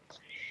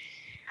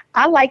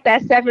 I like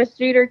that 7th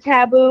Streeter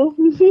Taboo.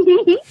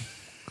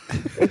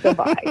 It's a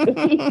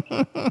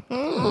vibe.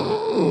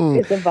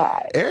 It's a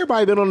vibe.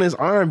 Everybody been on this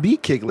R&B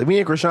kick. Like, me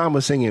and Krishan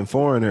was singing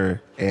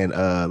Foreigner and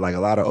like a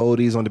lot of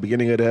oldies on the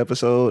beginning of the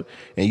episode.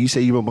 And you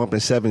say you been bumping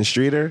 7th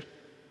Streeter.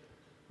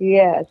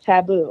 Yeah,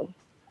 Taboo.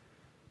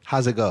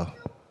 How's it go?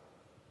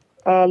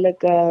 It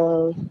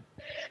goes.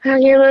 I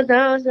get my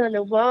thoughts on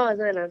the walls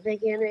and I'm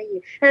thinking of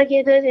you. I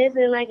get to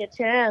dancing like a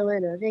child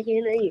when I'm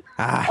thinking of you.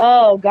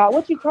 Oh, God,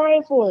 what you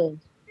crying for?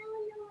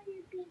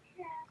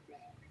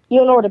 You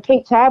don't know where the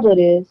pink tablet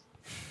is.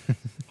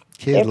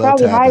 Kids They're love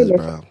probably tablets, hiding it.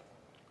 bro.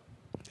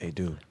 They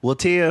do. Well,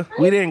 Tia,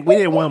 we didn't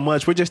want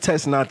much. We're just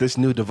testing out this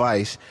new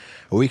device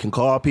where we can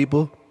call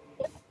people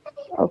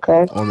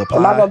Okay. on the Am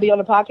I pod. going to be on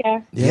the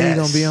podcast? Yeah, you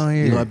gonna be on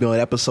here. You're gonna be on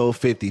episode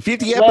 50.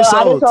 50 Well, I just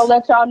episodes. want to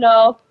let y'all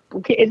know.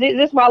 Okay, is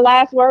this my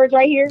last words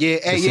right here? Yeah, hey,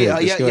 That's yeah,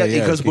 it. Just go ahead,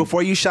 because keep-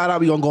 before you shout out,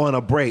 we're gonna go on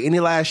a break. Any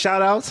last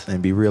shout outs?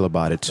 And be real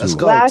about it too. Let's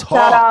go. Last talk.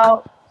 shout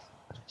out.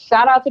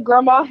 Shout out to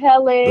Grandma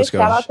Helen. Let's go.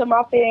 Shout out to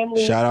my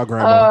family. Shout out,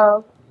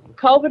 Grandma.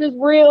 COVID is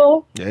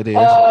real. Yeah, it is.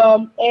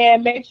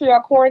 And make sure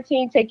y'all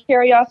quarantine. Take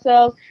care of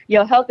yourselves.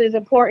 Your health is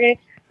important.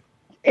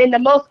 In the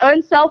most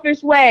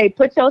unselfish way,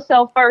 put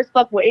yourself first.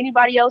 Fuck what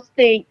anybody else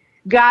think.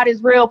 God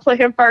is real. Put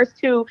him first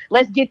too.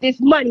 Let's get this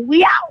money.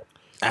 We out.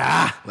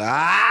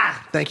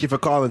 Thank you for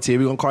calling, Tia.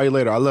 We're gonna call you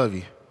later. I love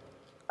you.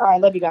 All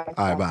right, love you guys.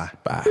 All right, bye.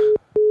 Bye.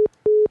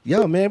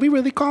 Yo, man, we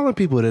really calling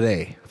people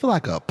today. I feel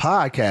like a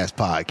podcast.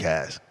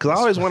 Because I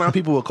always went out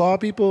people would call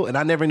people, and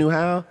I never knew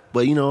how.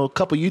 But, you know, a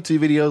couple YouTube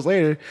videos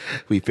later,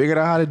 we figured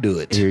out how to do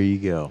it. Here you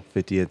go.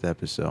 50th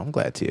episode. I'm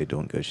glad Tia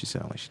doing good. She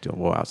sounds like she's doing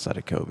well outside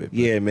of COVID.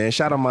 Yeah, man.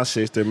 Shout out my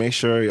sister. Make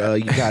sure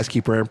you guys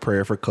keep her in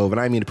prayer for COVID.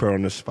 I didn't mean to put her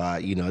on the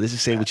spot. You know, this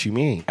is Say What You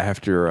Mean.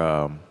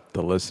 After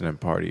the listening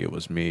party, it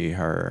was me,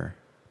 her.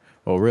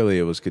 Well, really,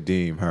 it was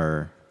Kadeem,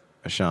 her,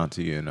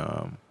 Ashanti, and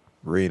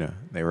Rena.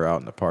 They were out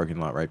in the parking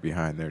lot right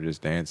behind there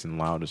just dancing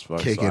loud as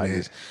fuck. Kicking so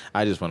it.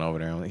 I just went over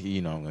there and like,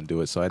 you know I'm going to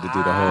do it. So I had to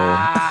do the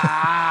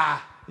whole.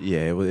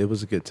 Yeah, it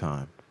was a good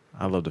time.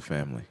 I love the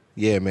family.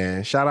 Yeah,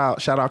 man. Shout out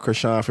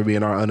Krishan for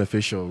being our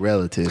unofficial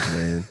relative,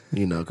 man.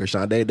 You know,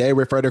 Krishan, they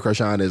refer to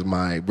Krishan as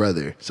my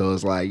brother. So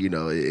it's like, you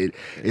know,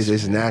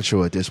 it's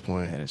natural at this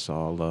point. And it's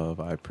all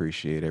love. I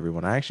appreciate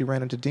everyone. I actually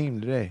ran into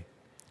Deem today.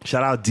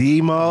 Shout out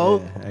D-Mo,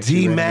 Yeah,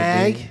 actually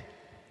ran into D-Mag.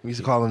 We used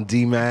to call him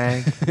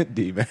D-Mag.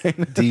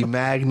 D-Man.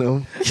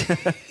 D-Magnum.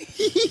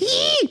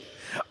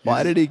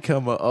 Why did he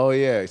come up? Oh,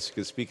 yeah,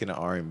 because speaking of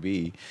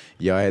R&B,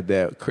 y'all had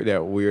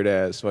that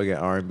weird-ass fucking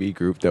R&B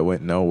group that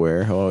went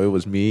nowhere. Oh, it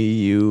was me,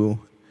 you,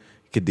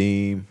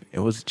 Kadeem. It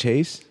was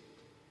Chase?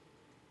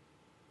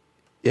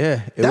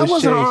 Yeah, it That was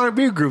wasn't an Chase.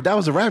 R&B group. That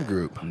was a rap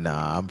group.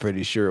 Nah, I'm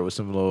pretty sure it was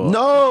some little...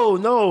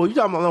 No. You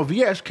talking about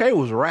VSK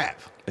was rap.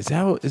 Was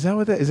that what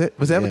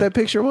Yeah. that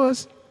picture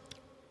was?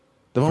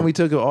 The one we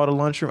took of all the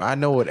lunchroom? I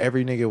know what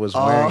every nigga was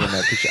wearing in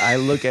that picture. I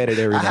look at it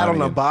every I now had and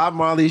on a again. Bob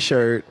Marley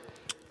shirt.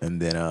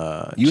 And then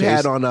You Chase,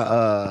 had on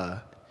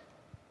a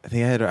I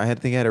think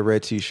I had a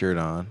red t-shirt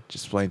on,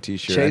 just plain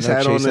t-shirt. Chase I know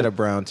had Chase on had the- a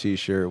brown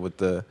t-shirt with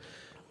the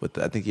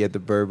I think he had the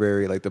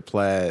Burberry, like the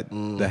plaid,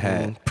 the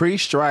hat.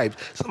 pre-striped.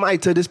 Somebody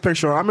took this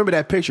picture. I remember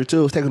that picture too.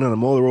 It was taken on a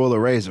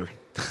Motorola Razor.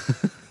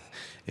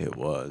 It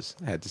was.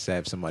 I had to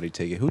have somebody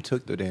take it. Who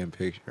took the damn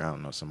picture? I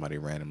don't know. Somebody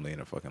randomly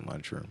in a fucking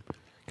lunchroom.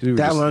 'Cause we were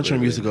That just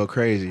lunchroom used to literally- go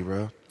crazy,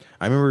 bro.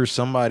 I remember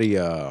somebody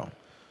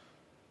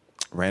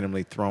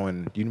randomly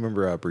throwing. Do you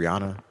remember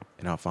Brianna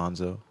and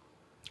Alfonso?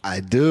 I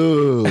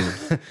do.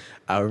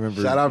 I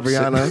remember Shout out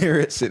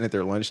Brianna. sitting at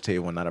their lunch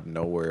table and out of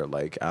nowhere,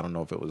 like, I don't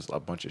know if it was a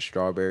bunch of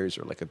strawberries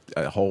or like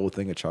a whole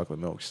thing of chocolate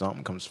milk.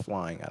 Something comes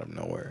flying out of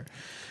nowhere.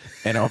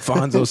 And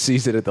Alfonso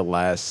sees it at the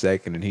last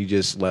second and he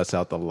just lets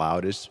out the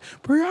loudest,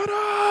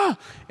 Brianna!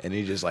 And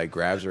he just like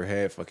grabs her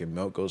head, fucking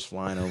milk goes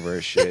flying over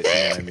her shit. You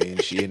know what I mean?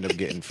 She ended up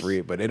getting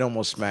free, but it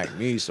almost smacked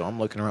me. So I'm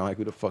looking around like,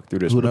 who the fuck threw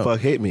this Who the milk? fuck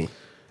hit me?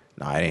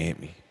 Nah, it didn't hit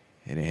me.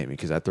 It didn't hit me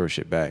because I throw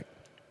shit back.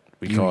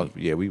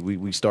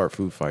 We start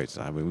food fights.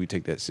 I mean, we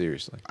take that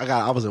seriously.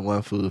 I was in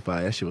one food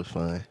fight. That shit was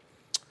fun.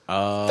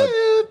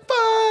 Food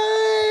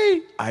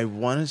fight. I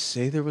want to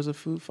say there was a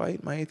food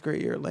fight my 8th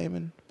grade year at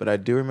Lehman, but I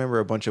do remember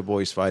a bunch of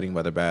boys fighting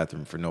by the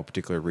bathroom for no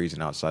particular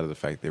reason outside of the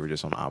fact they were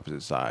just on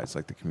opposite sides,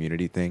 like the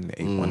community thing, the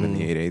 8-1 and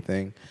the 8A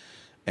thing.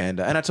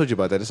 And I told you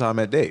about that. That's how I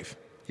met Dave.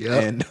 Yeah.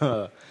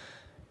 And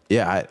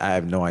yeah, I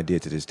have no idea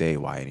to this day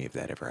why any of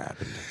that ever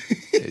happened.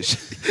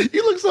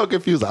 You look so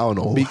confused. I don't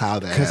know how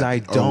that Because I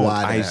happened or don't.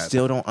 why that I happened.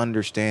 still don't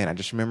understand. I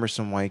just remember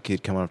some white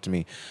kid coming up to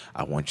me.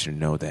 I want you to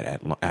know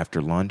that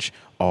after lunch,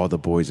 all the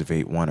boys of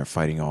 8-1 are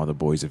fighting all the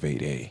boys of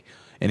 8A.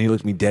 And he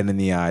looked me dead in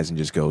the eyes and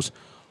just goes,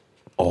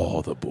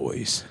 all the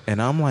boys.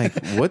 And I'm like,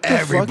 what the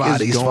fuck is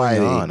Everybody's going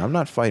fighting. on? I'm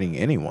not fighting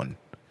anyone.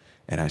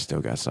 And I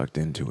still got sucked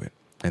into it.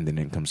 And then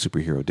in comes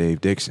superhero Dave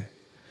Dixon.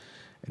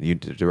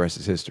 And the rest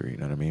is history, you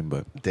know what I mean?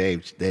 But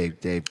Dave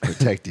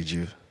protected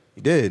you.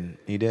 He did.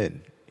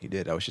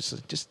 I was just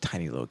a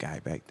tiny little guy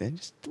back then.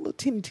 Just a little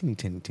teeny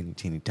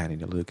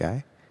little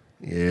guy.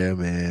 Yeah,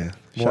 man.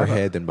 More Shout out.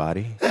 head than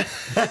body.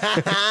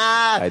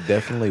 I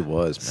definitely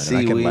was, man.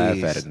 And I can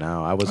laugh at it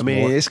now. I mean,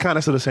 more, it's kind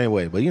of still the same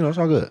way, but you know, it's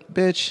all good.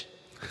 bitch.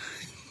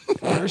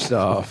 First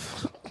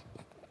off,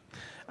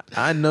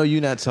 I know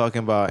you're not talking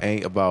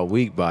about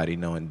weak body,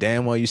 knowing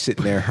damn well you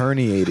sitting there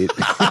herniated.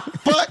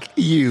 Fuck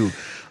you.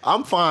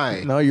 I'm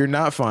fine. No, you're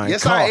not fine.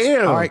 Yes, Cough. I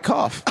am. All right,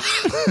 cough.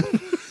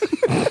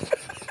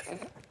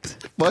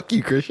 Fuck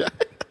you, Christian.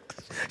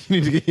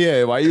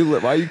 Yeah, why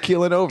you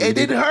keeling over? It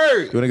didn't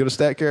hurt. You want to go to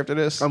Stat Care after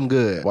this? I'm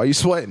good. Why you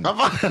sweating?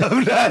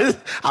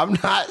 I'm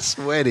not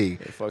sweating.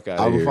 fuck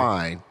outta I'm here.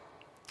 fine.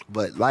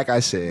 But like I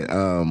said,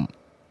 now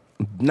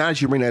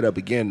that you bring that up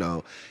again,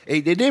 though,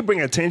 it did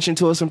bring attention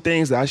to some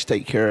things that I should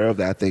take care of,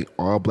 that I think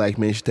all black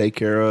men should take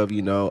care of,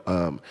 you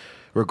know,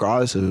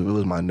 regardless of if it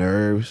was my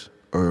nerves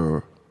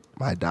or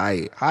my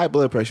diet. High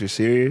blood pressure is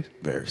serious.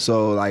 Very.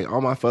 So, like,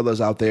 all my fellas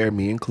out there,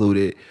 me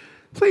included,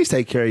 please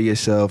take care of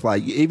yourself.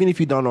 Like, even if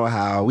you don't know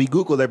how, we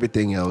Googled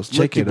everything else. Check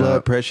Look your it blood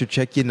up. pressure.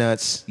 Check your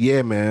nuts.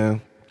 Yeah,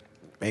 man.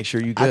 Make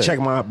sure you good. I check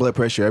my blood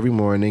pressure every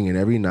morning and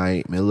every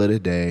night, middle of the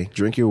day.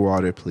 Drink your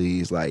water,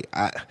 please. Like,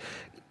 I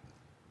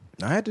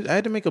had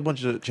to make a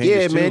bunch of changes.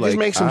 yeah, too. man, Like, just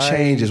make some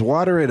changes.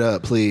 Water it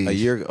up, please. A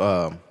year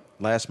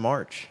last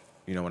March,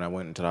 you know, when I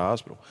went into the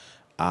hospital,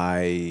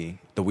 the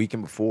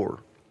weekend before,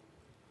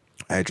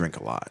 I drank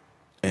a lot,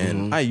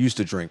 and I used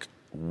to drink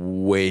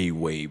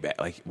way bad,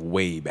 like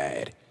way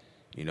bad,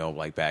 you know,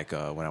 like back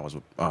when I was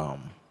with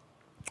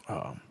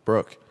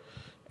Brooke,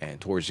 And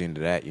towards the end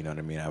of that, you know what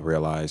I mean, I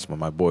realized when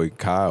my boy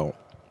Kyle,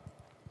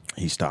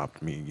 he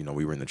stopped me. You know,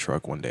 we were in the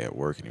truck one day at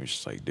work, and he was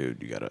just like,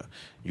 "Dude, you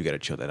gotta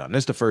chill that out." And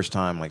this is the first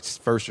time, like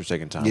first or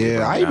second time.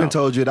 Yeah, I even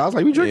told you that. I was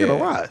like, "We drinking a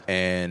lot."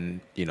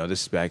 And you know,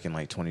 this is back in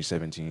like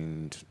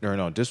 2017. Or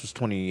no, this was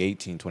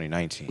 2018,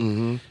 2019.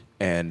 Mm-hmm.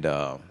 And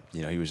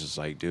you know, he was just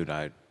like, "Dude,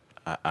 I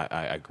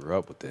grew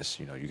up with this.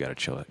 You know, you gotta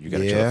chill. You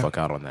gotta chill the fuck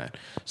out on that."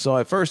 So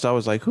at first, I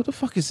was like, "Who the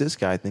fuck is this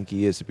guy? I think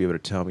he is to be able to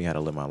tell me how to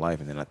live my life."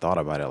 And then I thought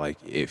about it, like,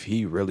 if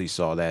he really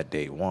saw that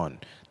day one,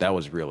 that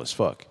was real as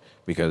fuck.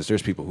 Because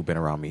there's people who've been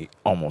around me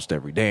almost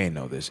every day and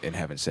know this and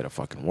haven't said a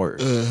fucking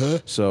word.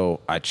 So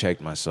I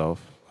checked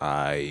myself.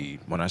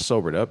 When I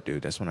sobered up,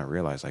 dude, that's when I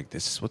realized, like,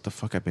 this is what the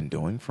fuck I've been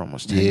doing for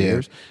almost 10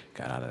 years.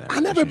 Got out of that. I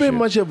never been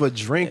much of a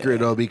drinker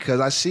though, because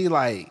I see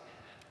like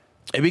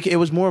it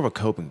was more of a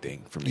coping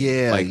thing for me.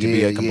 Yeah, like to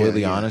be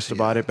completely honest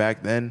about it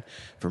back then.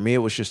 For me, it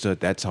was just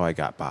that's how I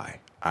got by.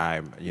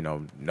 I'm, you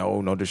know,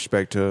 no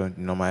disrespect to,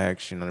 you know, my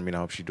ex, you know what I mean? I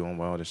hope she's doing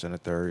well, this and the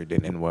third. It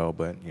didn't end well,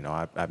 but, you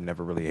know, I've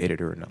never really hated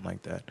her or nothing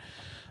like that.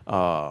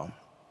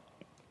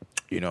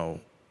 You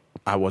know,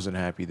 I wasn't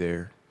happy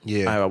there.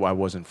 Yeah. I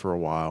wasn't for a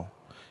while.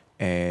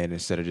 And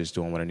instead of just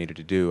doing what I needed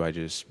to do, I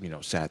just, you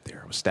know, sat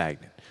there. I was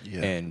stagnant.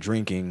 Yeah. And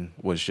drinking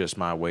was just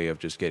my way of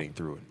just getting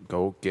through it.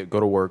 Go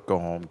to work, go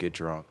home, get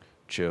drunk,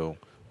 chill,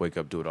 wake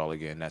up, do it all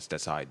again.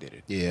 That's how I did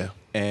it. Yeah.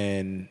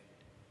 And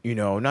you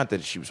know, not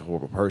that she was a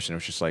horrible person. It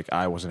was just like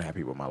I wasn't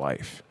happy with my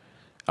life.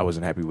 I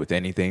wasn't happy with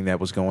anything that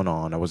was going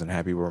on. I wasn't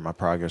happy with my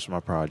progress with my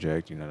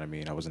project. You know what I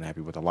mean? I wasn't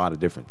happy with a lot of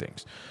different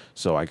things.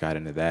 So I got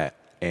into that.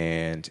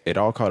 And it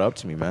all caught up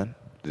to me, man.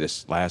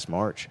 This last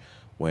March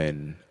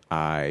when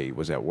I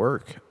was at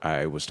work,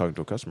 I was talking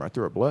to a customer. I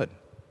threw up blood.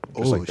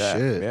 Just like that.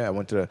 Shit.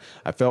 Yeah,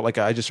 I felt like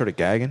I just started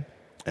gagging.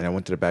 And I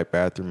went to the back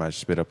bathroom. I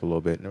spit up a little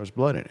bit, and there was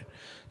blood in it.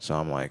 So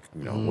I'm like,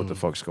 you know, what the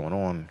fuck's going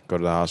on? Go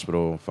to the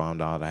hospital.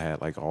 Found out I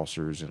had like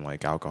ulcers and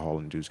like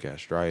alcohol-induced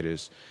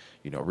gastritis.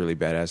 You know, really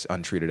bad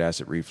untreated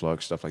acid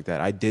reflux, stuff like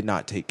that. I did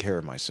not take care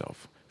of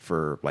myself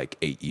for like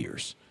 8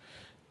 years,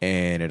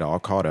 and it all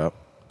caught up.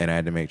 And I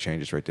had to make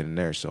changes right then and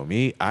there. So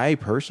I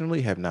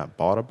personally have not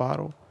bought a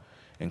bottle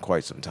in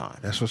quite some time.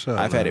 That's what's up.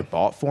 I've had it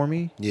bought for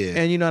me. Yeah.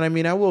 And you know what I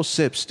mean? I will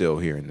sip still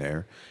here and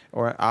there,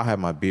 or I'll have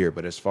my beer.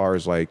 But as far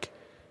as like,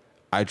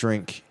 I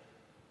drink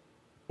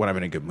when I'm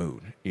in a good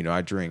mood. You know,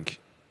 I drink,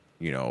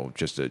 you know,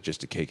 just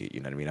to kick it.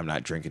 You know what I mean? I'm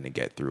not drinking to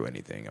get through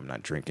anything. I'm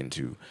not drinking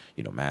to,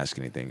 you know, mask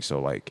anything. So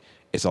like,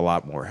 it's a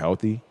lot more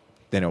healthy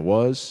than it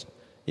was.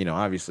 You know,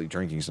 obviously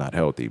drinking's not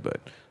healthy,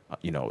 but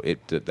you know,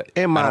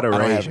 in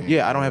moderation.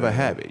 I don't have a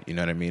habit. You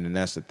know what I mean? And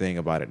that's the thing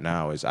about it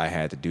now is I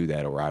had to do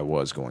that, or I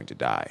was going to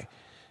die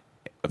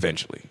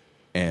eventually.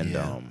 And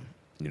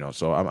you know,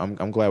 so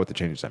I'm glad with the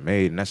changes I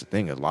made. And that's the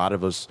thing. A lot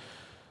of us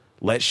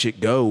let shit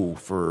go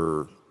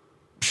for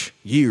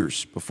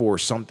years before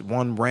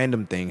one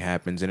random thing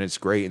happens, and it's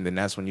great, and then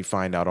that's when you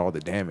find out all the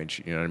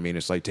damage. You know what I mean?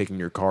 It's like taking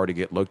your car to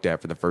get looked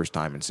at for the first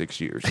time in 6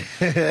 years,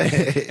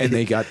 and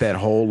they got that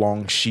whole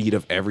long sheet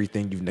of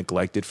everything you've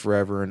neglected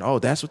forever, and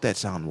that's what that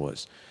sound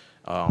was.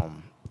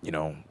 You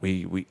know,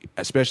 we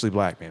especially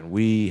black men,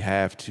 we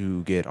have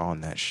to get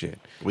on that shit.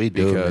 We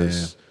do,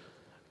 because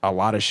a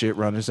lot of shit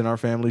runs in our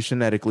family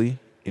genetically.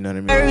 You know what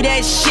I mean? Heard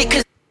that shit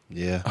 'cause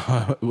Yeah.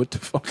 What the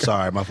fuck?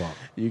 Sorry, my fault.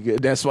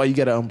 That's why you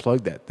got to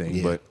unplug that thing.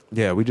 Yeah. But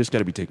yeah, we just got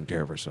to be taking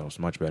care of ourselves.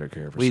 Much better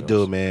care of ourselves. We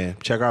do, man.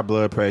 Check our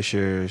blood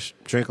pressures.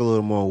 Drink a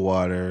little more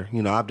water.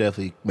 You know, I've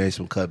definitely made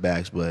some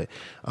cutbacks, but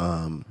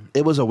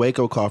it was a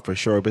wake-up call for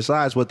sure.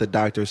 Besides what the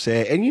doctor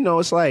said, and you know,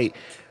 it's like,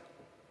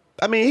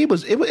 I mean, it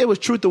was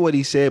truth to what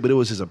he said, but it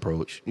was his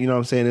approach. You know what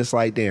I'm saying? It's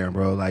like, damn,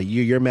 bro, like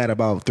you're mad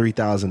about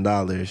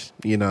 $3,000.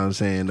 You know what I'm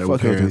saying?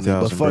 Fuck your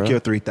 $3,000, but fuck bro. your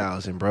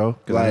 $3,000, bro.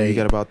 Like, you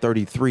got about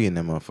 33 in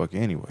that motherfucker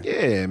anyway.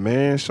 Yeah,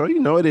 man. So you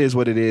know it is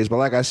what it is. But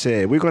like I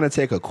said, we're gonna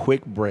take a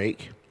quick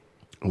break.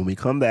 When we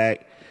come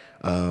back,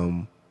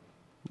 we're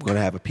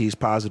gonna have a peace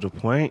positive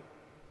point.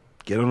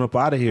 Get on up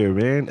out of here,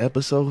 man.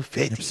 Episode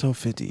 50. Episode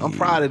 50. I'm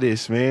proud of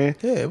this, man.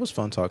 Yeah, it was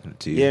fun talking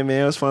to you. Yeah,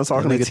 man. It was fun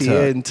talking to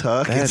Tia and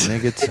Tuck. That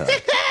nigga Tuck.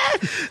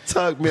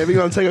 Tuck, man. We're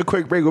gonna take a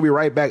quick break. We'll be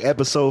right back.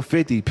 Episode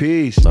 50.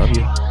 Peace. Love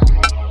you.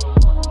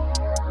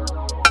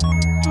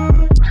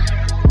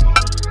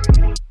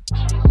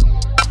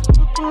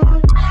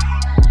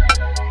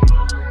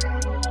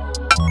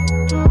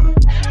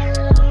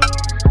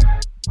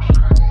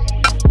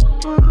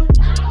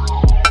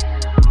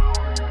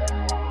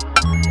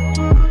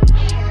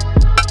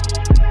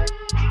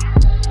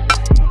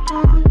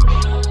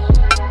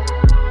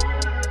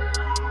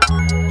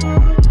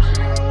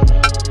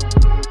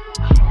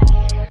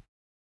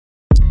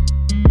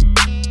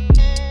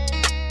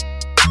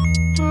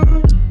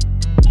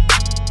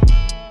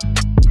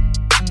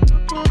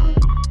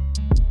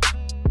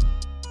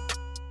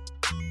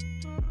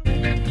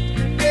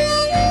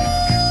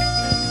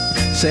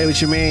 Say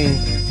what you mean.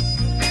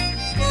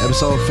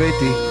 Episode 50.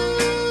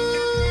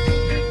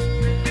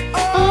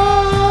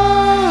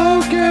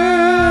 Oh,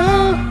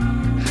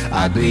 girl,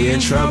 I'd be in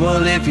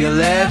trouble if you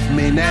left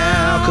me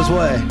now. Cause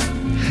what?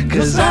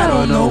 Cause I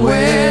don't know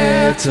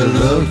where to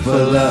look for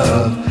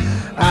love.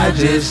 I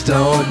just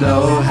don't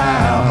know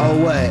how.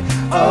 Oh, what?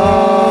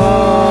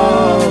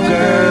 Oh,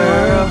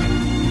 girl,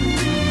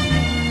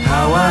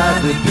 how I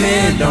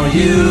depend on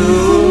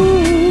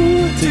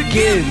you to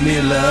give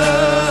me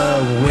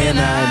love when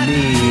I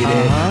need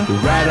it.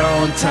 Right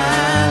on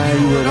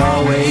time, you would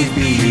always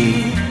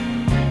be.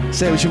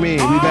 Say what you mean.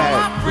 We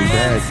back. We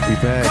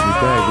back.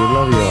 We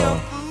love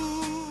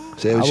y'all.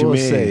 Say what I you will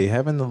mean. say,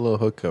 having the little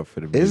hookup for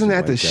the music Isn't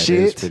that the like shit?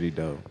 is pretty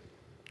dope.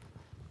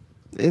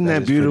 Isn't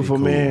that is beautiful,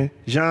 pretty cool. man?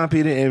 Jean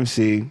Peter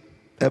MC,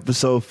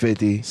 episode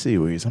 50.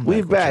 Seaweeds, I'm We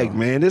back with back, y'all.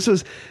 man.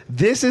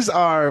 This is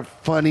our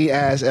funny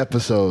ass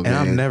episode, And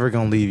man. I'm never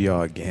gonna leave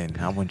y'all again.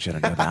 I want you to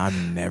know that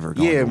I'm never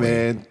gonna. Yeah,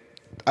 man.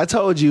 I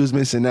told you it was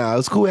missing out.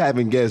 It's cool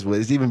having guests, but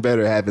it's even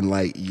better having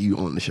like you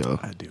on the show.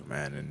 I do,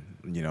 man.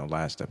 And you know,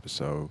 last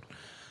episode,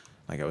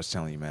 like I was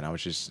telling you, man, I'm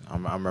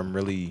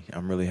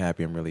really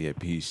happy. I'm really at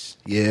peace.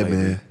 Yeah, lately.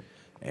 man.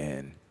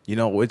 And you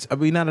know,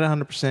 we not at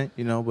 100%,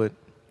 you know, but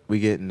we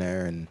getting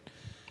there. And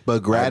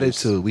But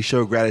gratitude, we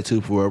show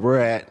gratitude for where we're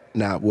at,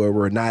 not where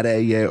we're not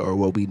at yet, or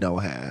what we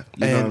don't have.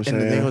 You know what I'm saying?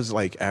 And the thing was,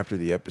 like, after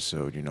the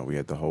episode, you know, we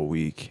had the whole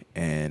week,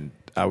 and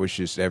I was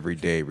just every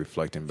day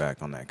reflecting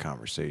back on that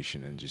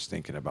conversation and just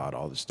thinking about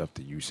all the stuff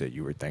that you said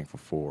you were thankful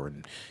for,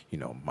 and you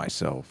know,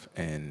 myself,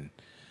 and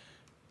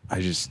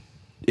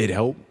it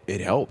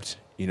helped.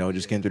 You know,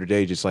 just getting through the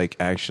day, just like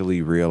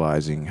actually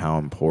realizing how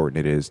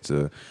important it is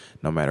to,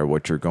 no matter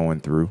what you're going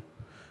through,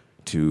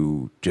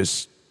 to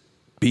just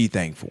be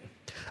thankful.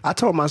 I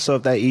told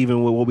myself that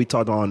even with what we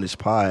talked on this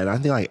pod, I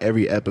think like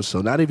every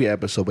episode, not every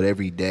episode, but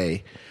every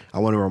day, I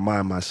want to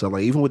remind myself,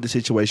 like even with the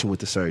situation with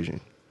the surgeon,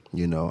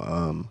 you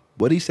know,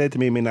 what he said to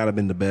me may not have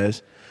been the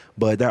best,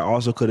 but that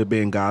also could have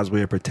been God's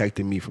way of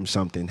protecting me from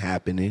something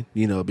happening,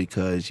 you know,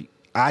 because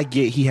I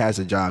get he has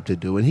a job to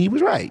do, and he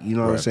was right. You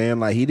know what I'm saying?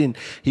 Like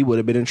he would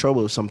have been in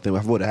trouble with something.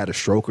 I would have had a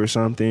stroke or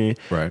something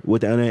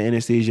with the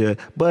anesthesia,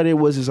 but it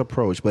was his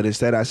approach. But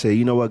instead I say,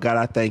 you know what, God,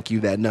 I thank you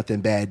that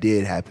nothing bad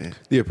did happen.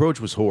 The approach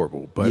was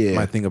horrible, but Yeah.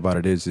 my thing about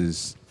it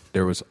is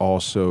there was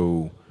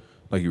also,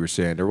 like you were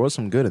saying, there was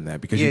some good in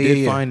that because Yeah, you did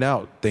yeah, yeah. find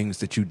out things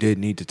that you did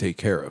need to take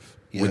care of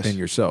Yes. within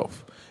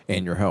yourself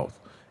and your health.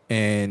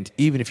 And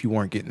even if you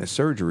weren't getting the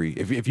surgery,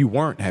 if you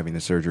weren't having the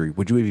surgery,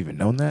 would you have even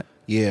known that?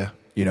 Yeah.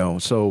 You know,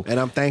 so. And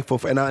I'm thankful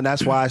for, and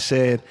that's why I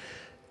said,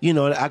 you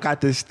know, I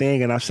got this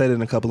thing, and I've said it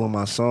in a couple of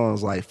my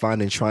songs, like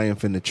finding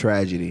triumph in the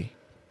tragedy.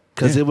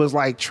 Because it was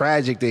like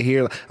tragic to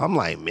hear. I'm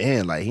like,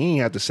 man, like he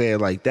ain't have to say it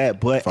like that.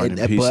 But Finding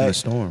peace in the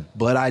storm.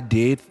 But I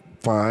did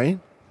find,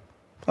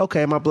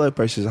 okay, my blood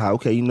pressure's high.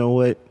 Okay, you know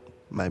what?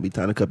 Might be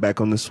time to cut back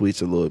on the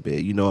sweets a little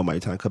bit. You know, it might be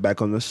time to cut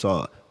back on the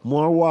salt.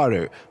 More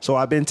water. So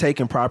I've been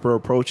taking proper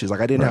approaches. Like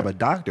I didn't have a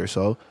doctor,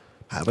 so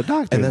I have a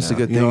doctor. And that's now.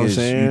 the good You know thing what I'm is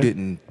saying? you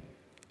didn't.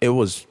 It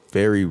was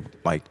very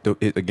like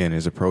again,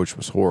 his approach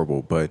was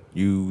horrible, but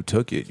you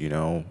took it, you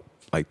know,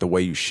 like the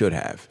way you should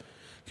have,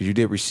 because you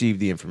did receive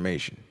the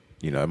information.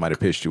 You know, it might have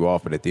pissed you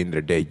off, but at the end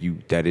of the day,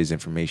 that is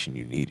information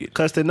you needed.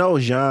 Because to know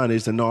Jean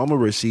is to know I'm going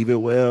to receive it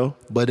well,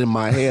 but in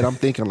my head, I'm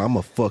thinking I'm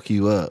going to fuck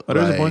you up. But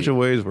there's Like, a bunch of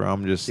ways where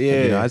I'm just,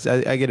 Yeah. you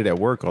know, I get it at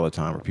work all the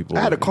time where people.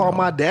 I had to you call know,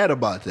 my dad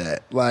about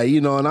that. Like,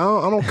 you know, and I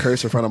don't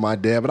curse in front of my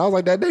dad, but I was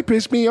like, that they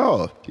pissed me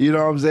off. You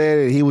know what I'm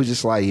saying? And he was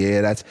just like,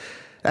 yeah,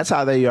 that's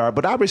how they are.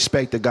 But I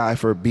respect the guy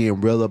for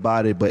being real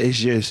about it, but it's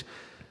just,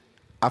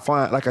 I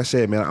find, like I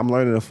said, man, I'm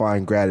learning to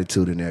find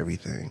gratitude in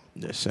everything.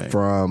 Yeah, same.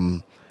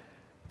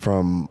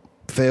 From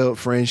failed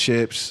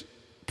friendships,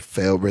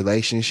 failed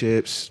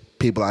relationships,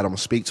 people I don't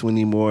speak to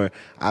anymore.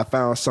 I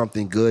found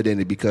something good in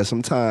it because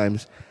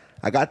sometimes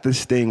I got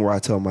this thing where I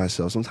tell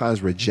myself,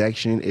 sometimes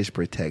rejection is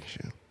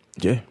protection.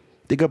 Yeah.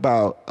 Think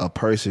about a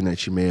person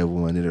that you may have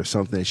wanted or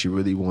something that you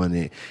really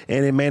wanted,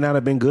 and it may not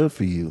have been good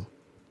for you.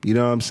 You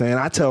know what I'm saying?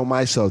 I tell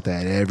myself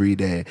that every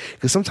day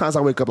because sometimes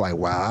I wake up like,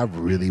 wow, I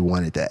really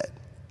wanted that.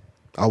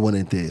 I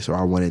wanted this or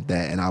I wanted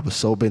that, and I was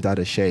so bent out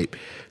of shape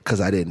because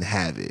I didn't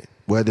have it.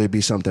 Whether it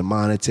be something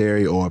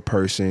monetary or a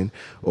person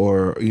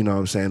or, you know what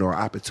I'm saying, or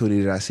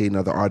opportunity that I see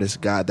another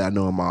artist got that I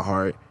know in my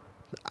heart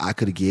I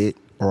could get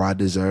or I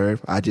deserve.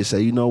 I just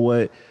say, you know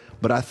what?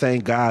 But I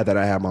thank God that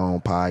I have my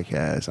own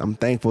podcast. I'm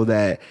thankful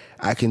that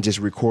I can just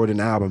record an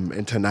album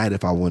and tonight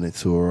if I wanted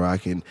to, or I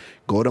can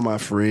go to my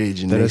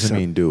fridge and That make doesn't some-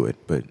 mean do it,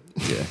 but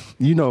yeah.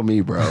 You know me,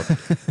 bro.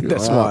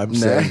 That's why I'm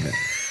saying it.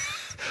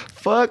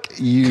 Fuck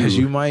you. Because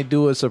you might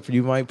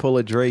you might pull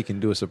a Drake and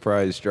do a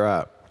surprise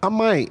drop. I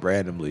might.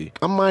 Randomly.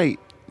 I might.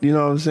 You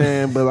know what I'm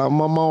saying? But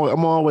I'm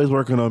always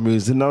working on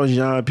music. And those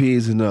Jean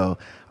P's to know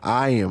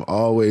I am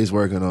always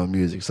working on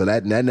music. So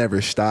that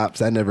never stops.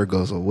 That never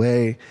goes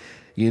away.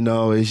 You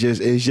know, it's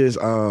just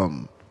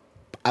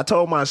I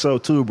told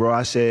myself too, bro,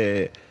 I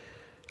said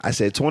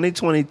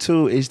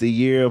 2022 is the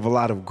year of a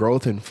lot of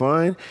growth and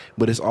fun,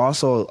 but it's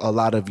also a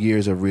lot of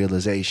years of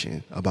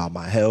realization about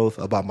my health,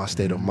 about my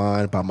state of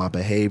mind, about my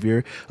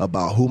behavior,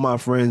 about who my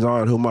friends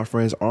are and who my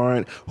friends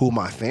aren't, who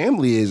my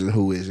family is and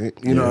who isn't.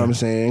 You know what I'm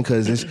saying?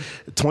 Because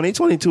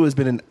 2022 has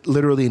been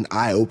literally an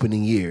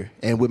eye-opening year.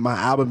 And with my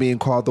album being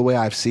called The Way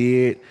I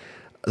See It,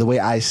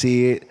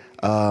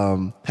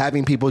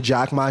 having people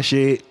jock my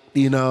shit,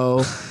 you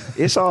know,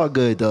 It's all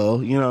good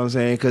though. You know what I'm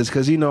saying?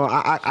 Because you know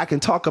I can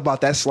talk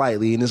about that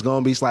slightly, and it's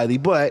gonna be slightly,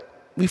 but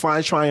we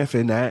find triumph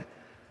in that.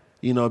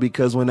 You know,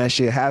 because when that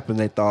shit happened,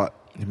 they thought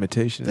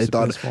imitation is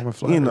the best form of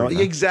flattery. You know,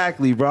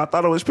 exactly, bro. I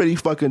thought it was pretty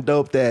fucking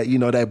dope that you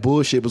know that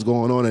bullshit was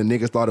going on, and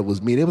niggas thought it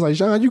was me. They was like,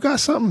 John, you got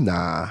something?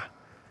 Nah,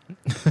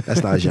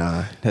 that's not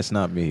John. That's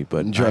not me.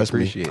 But trust I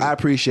appreciate me, it. I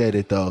appreciate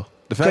it though.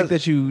 The fact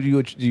that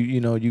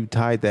you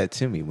tied that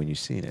to me when you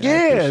seen it.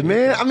 Yeah,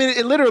 man. I mean,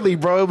 it literally,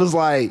 bro. It was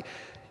like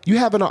you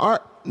having an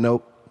art.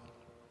 Nope,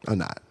 I'm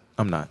not.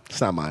 I'm not. It's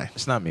not mine.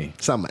 It's not me.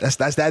 It's not mine.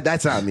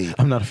 That's not me.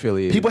 I'm not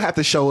affiliated. People have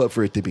to show up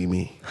for it to be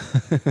me.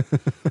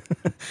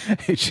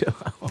 Hey, chill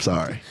out. I'm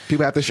sorry.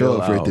 People have to show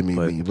up for it to be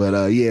me.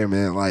 But yeah,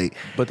 man. Like,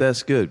 but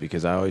that's good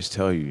because I always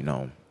tell you,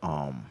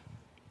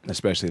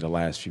 especially the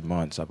last few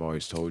months, I've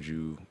always told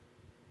you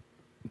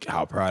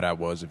how proud I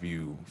was of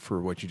you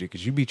for what you did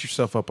because you beat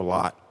yourself up a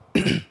lot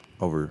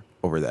over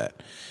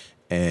that,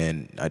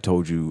 and I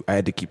told you I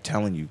had to keep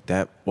telling you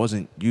that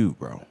wasn't you,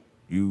 bro.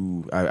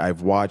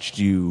 I've watched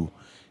you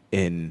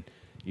in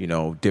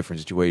different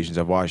situations.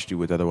 I've watched you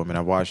with other women.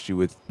 I've watched you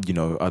with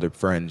other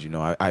friends.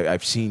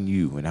 I've seen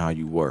you and how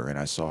you were, and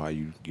I saw how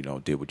you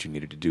did what you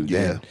needed to do.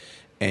 Yeah, then.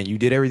 And you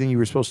did everything you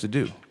were supposed to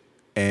do.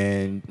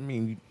 And I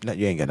mean,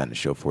 you ain't got nothing to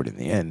show for it in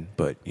the end,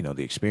 but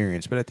the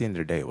experience. But at the end of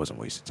the day, it wasn't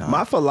a waste of time.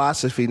 My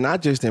philosophy,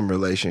 not just in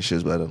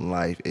relationships but in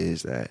life,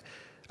 is that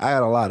I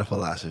got a lot of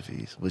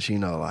philosophies, which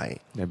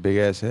like that big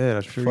ass head.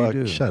 I'm sure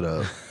you do. Shut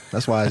up.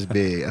 That's why it's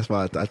big. That's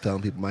why I tell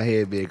people my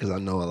head big because I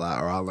know a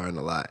lot or I learn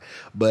a lot.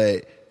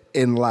 But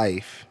in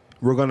life,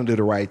 we're gonna do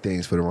the right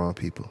things for the wrong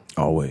people.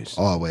 Always.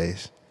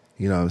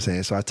 You know what I'm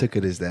saying? So I took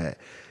it as that.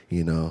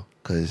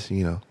 Because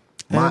my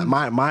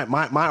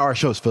art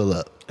shows fill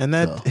up. And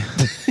that,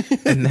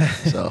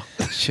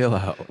 chill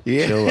out.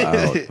 Yeah. Chill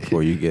out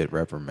before you get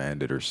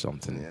reprimanded or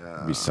something.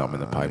 Yeah, be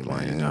something in the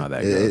pipeline. You know how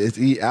that goes.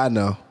 I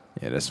know.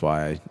 Yeah, that's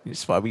why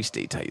we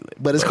stay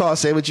tight-lipped. But it's called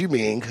say what you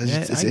mean.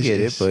 Cause I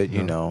get it, but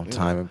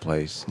time and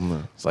place.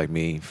 It's like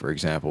me, for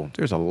example.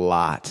 There's a whole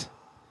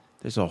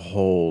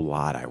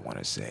lot I want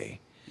to say.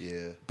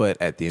 Yeah.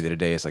 But at the end of the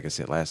day, it's like I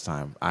said last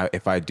time.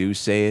 If I do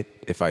say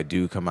it, if I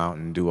do come out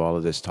and do all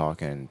of this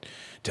talk and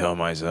tell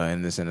my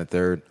son this and the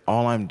third,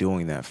 all I'm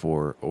doing that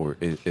for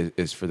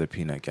is for the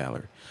peanut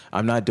gallery.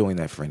 I'm not doing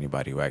that for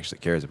anybody who actually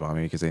cares about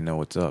me because they know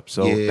what's up.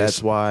 So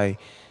that's why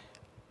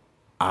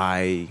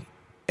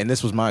and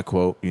this was my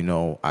quote,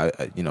 and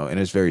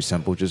it's very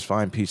simple. Just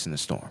find peace in the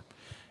storm.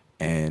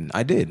 And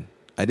I did.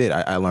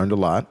 I learned a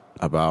lot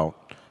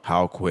about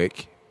how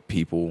quick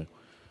people.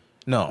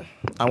 No,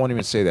 I won't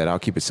even say that. I'll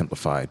keep it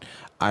simplified.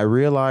 I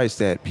realized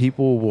that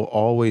people will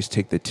always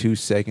take the 2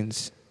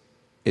 seconds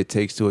it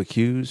takes to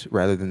accuse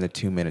rather than the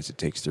 2 minutes it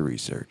takes to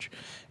research.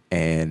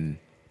 And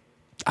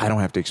I don't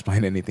have to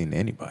explain anything to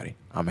anybody.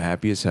 I'm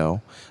happy as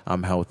hell.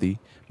 I'm healthy.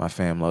 My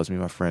fam loves me.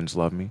 My friends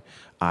love me.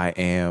 I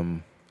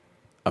am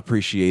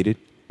appreciated.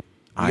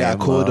 We got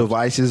cool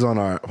devices on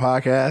our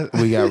podcast.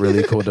 We got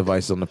really cool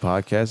devices on the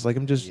podcast. Like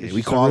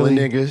we calling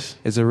niggas.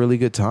 It's a really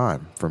good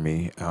time for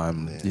me.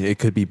 It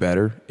could be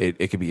better.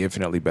 It could be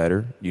infinitely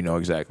better. You know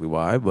exactly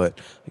why.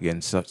 But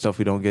again, stuff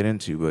we don't get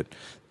into. But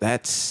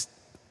that's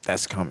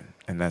coming,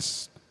 and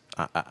that's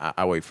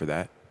I wait for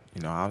that.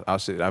 I'll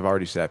sit. I've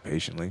already sat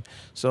patiently,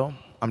 so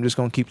I'm just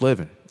gonna keep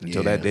living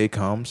until that day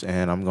comes,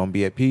 and I'm gonna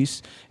be at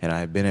peace. And I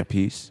have been at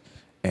peace.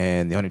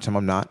 And the only time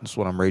I'm not is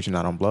when I'm raging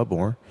out on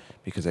Bloodborne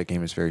because that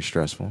game is very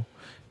stressful.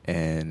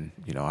 And,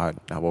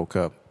 I woke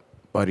up,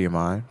 buddy of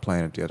mine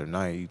playing it the other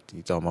night.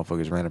 He thought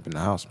motherfuckers ran up in the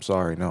house. I'm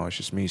sorry. No, it's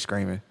just me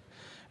screaming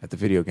at the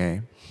video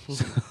game.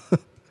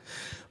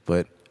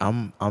 But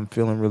I'm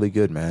feeling really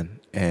good, man.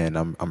 And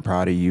I'm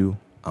proud of you.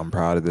 I'm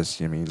proud of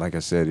this. I mean, like I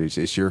said,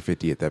 it's your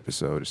 50th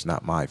episode. It's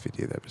not my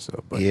 50th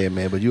episode. But yeah,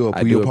 man. But you're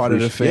a part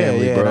of the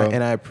family, bro.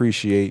 And I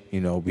appreciate,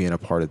 being a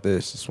part of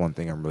this. It's one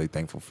thing I'm really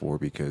thankful for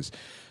because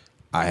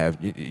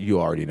you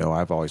already know,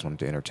 I've always wanted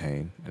to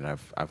entertain, and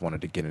I've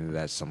wanted to get into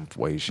that some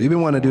way. We've been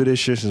wanting to do this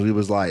shit since we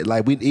was like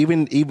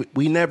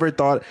we never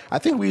thought. I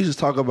think we used to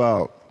talk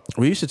about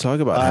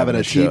having a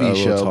TV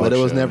show, but it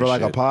was never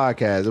like a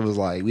podcast. It was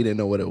like we didn't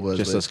know what it was.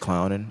 Just us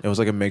clowning. It was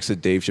like a mix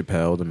of Dave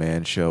Chappelle, The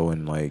Man Show,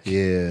 and like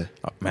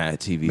Mad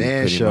TV.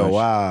 Man Show, much.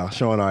 Wow,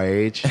 showing our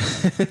age.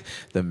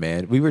 The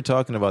Man. We were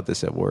talking about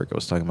this at work. I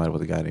was talking about it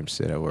with a guy named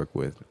Sid I work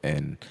with,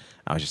 and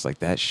I was just like,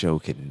 that show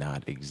could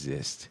not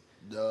exist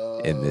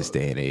in this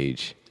day and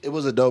age. It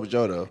was a dope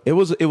show though. It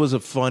was a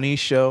funny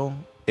show.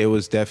 It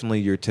was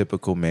definitely your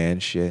typical man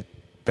shit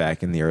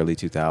back in the early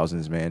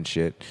 2000s, man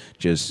shit.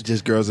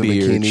 Just girls in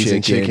beard, bikinis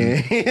and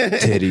chicken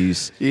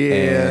titties,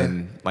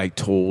 and like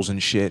tools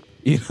and shit.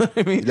 You know what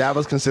I mean? That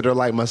was considered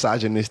like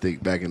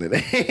misogynistic back in the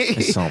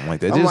day. Something like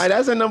that. I'm like,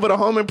 that's a number of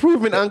Home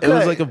Improvement uncut. It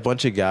was like a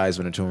bunch of guys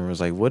went into a room and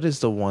was like, what is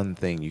the one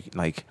thing you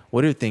like?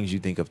 What are things you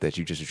think of that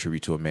you just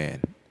attribute to a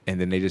man? And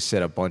then they just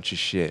said a bunch of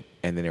shit,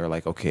 and then they were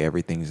like, "Okay,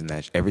 everything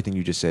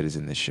you just said is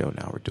in this show.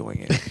 Now we're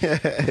doing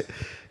it."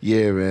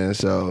 Yeah, man.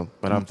 So,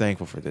 but I'm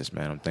thankful for this,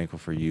 man. I'm thankful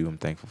for you. I'm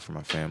thankful for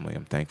my family.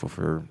 I'm thankful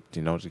for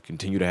to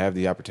continue to have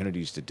the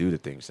opportunities to do the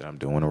things that I'm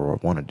doing or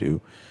want to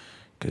do.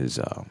 because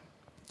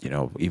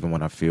even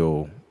when I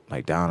feel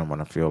like down and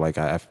when I feel like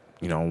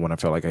when I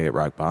felt like I hit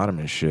rock bottom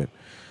and shit,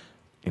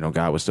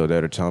 God was still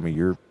there to tell me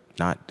you're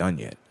not done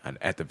yet. And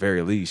at the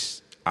very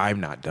least, I'm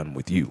not done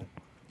with you.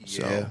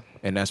 So, Yeah.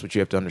 and that's what you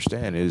have to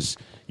understand is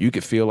you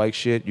could feel like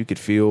shit. You could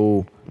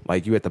feel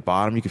like you at the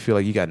bottom. You could feel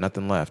like you got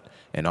nothing left.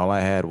 And all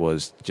I had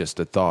was just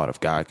the thought of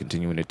God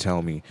continuing to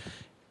tell me,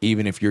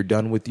 even if you're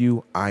done with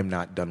you, I'm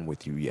not done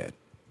with you yet.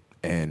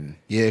 And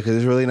Yeah, because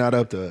it's really not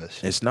up to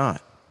us. it's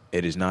not.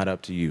 It is not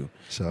up to you.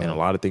 So- And a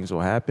lot of things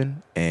will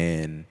happen,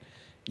 and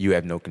you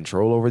have no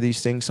control over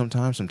these things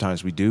sometimes.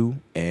 Sometimes we do,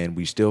 and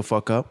we still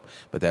fuck up.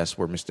 But that's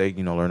where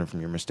learning from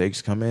your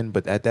mistakes come in.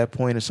 But at that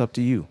point, it's up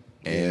to you.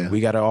 And Yeah.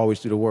 we got to always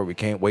do the work. We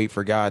can't wait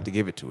for God to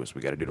give it to us.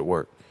 We got to do the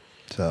work.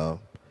 So,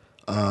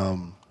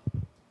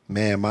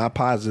 man, my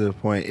positive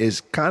point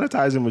is kind of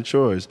ties in with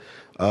yours.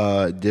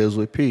 Deals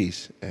with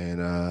peace,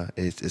 and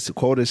it's a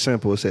quote is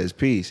simple. It says,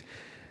 "Peace.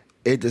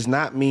 It does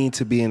not mean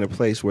to be in a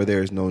place where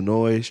there is no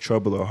noise,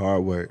 trouble, or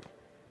hard work.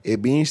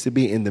 It means to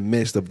be in the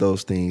midst of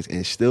those things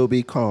and still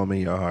be calm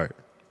in your heart."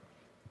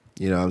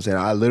 You know what I'm saying?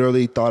 I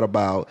literally thought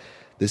about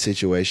the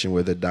situation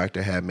where the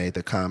doctor had made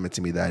the comment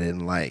to me that I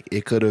didn't like.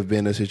 It could have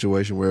been a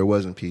situation where it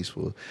wasn't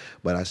peaceful,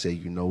 but I said,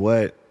 you know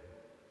what?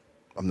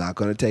 I'm not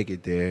going to take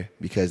it there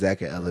because that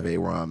could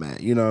elevate where I'm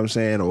at. You know what I'm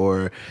saying?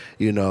 Or,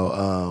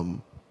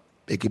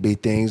 it could be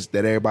things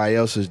that everybody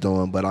else is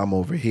doing, but I'm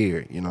over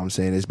here. You know what I'm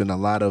saying? There's been a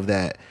lot of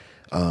that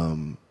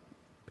in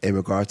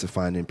regards to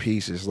finding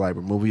peace. It's like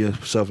removing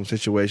yourself from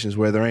situations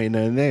where there ain't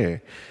nothing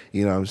there.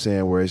 You know what I'm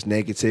saying? Where it's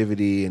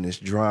negativity and it's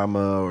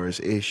drama or it's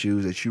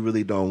issues that you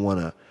really don't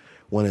want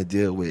to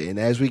deal with. And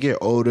as we get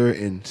older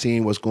and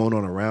seeing what's going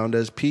on around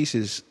us, peace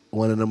is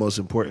one of the most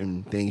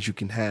important things you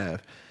can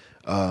have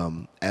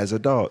as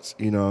adults.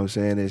 You know what I'm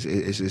saying?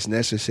 It's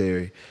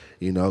necessary,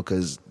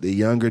 because the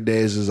younger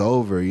days is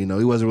over.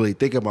 We wasn't really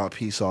thinking about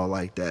peace all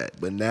like that.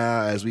 But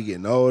now as we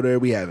getting older,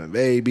 we having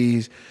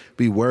babies,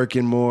 we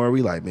working more,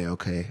 we like, man,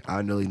 okay,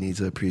 I really need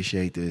to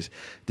appreciate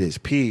this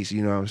peace,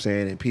 you know what I'm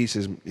saying? And peace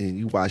is and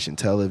you watching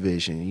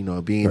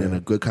television, being in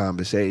a good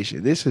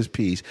conversation. This is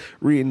peace.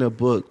 Reading a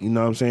book, you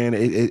know what I'm saying?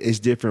 It's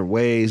different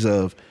ways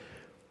of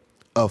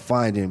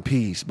finding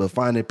peace, but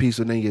finding peace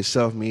within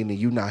yourself, meaning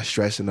you not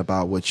stressing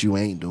about what you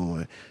ain't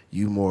doing.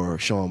 You more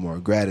showing more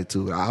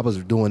gratitude. I was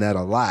doing that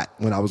a lot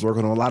when I was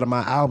working on a lot of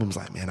my albums.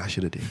 Like, man, I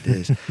should have did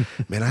this.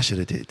 Man, I should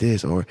have did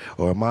this. Or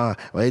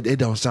it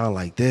don't sound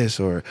like this.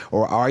 Or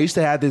I used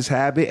to have this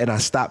habit, and I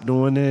stopped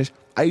doing this.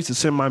 I used to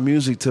send my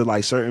music to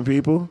like certain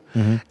people,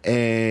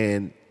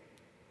 and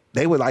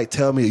they would like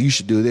tell me you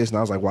should do this, and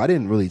I was like, well, I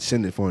didn't really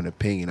send it for an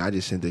opinion. I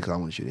just sent it because I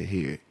want you to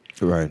hear it.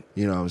 Right.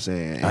 You know what I'm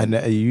saying?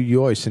 You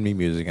always send me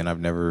music, and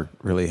I've never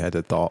really had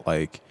the thought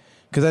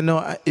because I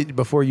know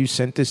before you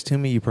sent this to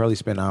me, you probably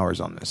spent hours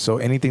on this. So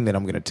anything that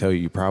I'm going to tell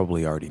you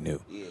probably already knew.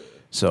 Yeah.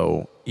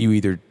 So you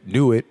either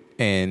knew it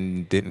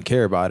and didn't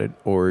care about it,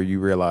 or you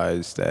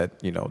realized that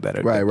it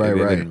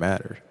didn't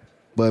matter.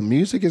 But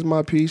music is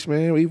my piece,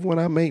 man. Even when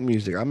I make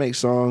music, I make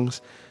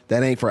songs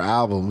that ain't for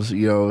albums.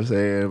 You know what I'm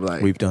saying?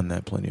 Like, we've done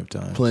that plenty of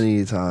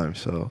times.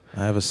 So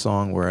I have a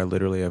song where I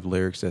literally have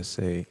lyrics that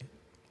say,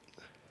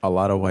 "A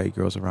lot of white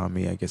girls around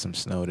me, I guess I'm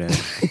snowed in."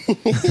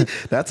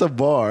 That's a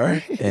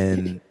bar.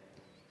 And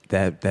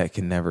that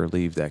can never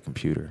leave that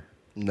computer.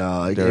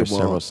 No, there are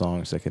several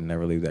songs that can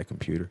never leave that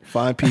computer.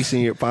 Find peace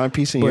in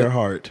your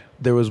heart.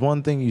 There was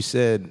one thing you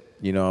said,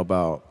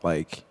 about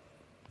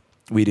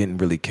we didn't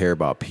really care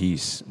about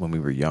peace when we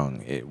were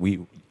young.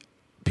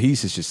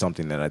 Peace is just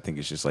something that I think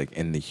is just like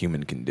in the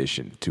human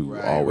condition to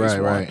always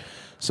want. Right.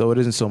 So it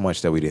isn't so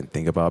much that we didn't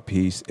think about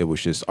peace. It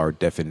was just our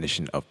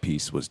definition of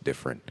peace was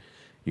different.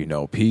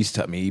 Peace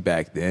to me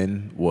back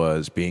then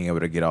was being able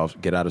to get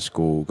out of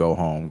school, go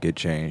home, get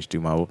changed, do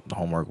my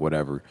homework,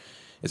 whatever.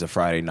 It's a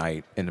Friday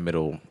night in the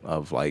middle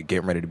of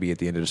getting ready to be at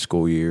the end of the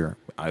school year.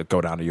 I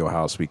go down to your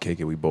house, we kick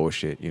it, we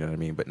bullshit, you know what I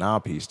mean? But now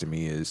peace to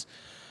me is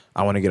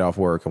I want to get off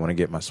work, I want to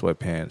get my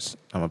sweatpants,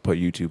 I'm going to put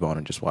YouTube on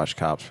and just watch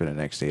Cops for the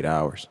next 8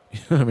 hours. You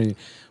know what I mean?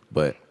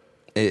 But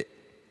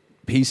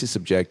peace is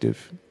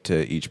subjective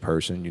to each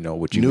person,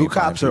 what you New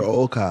cops or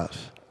old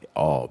cops?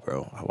 All,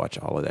 bro. I watch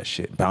all of that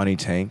shit. Bounty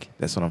Tank.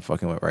 That's what I'm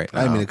fucking with right now.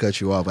 I didn't mean to cut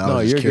you off. But I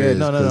was just curious.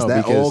 No.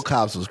 That old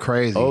cops was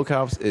crazy. Old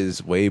Cops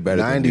is way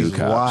better than new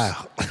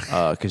cops.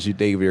 Wild. Because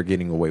they were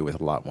getting away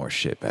with a lot more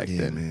shit back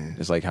then. Man.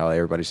 It's like how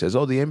everybody says,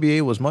 "Oh, the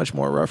NBA was much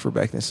more rougher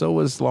back then." So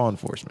was law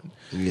enforcement.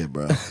 Yeah,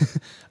 bro.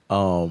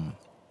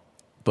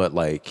 But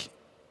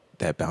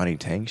that Bounty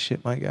Tank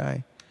shit, my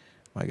guy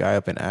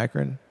up in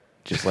Akron.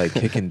 Just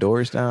kicking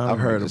doors down. I've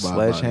heard about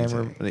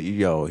sledgehammer.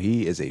 Yo,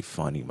 he is a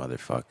funny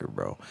motherfucker,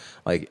 bro.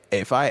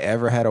 If I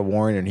ever had a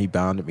warrant and he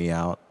bounded me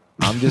out,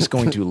 I'm just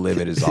going to live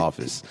at his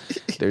office.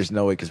 There's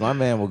no way, because my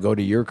man will go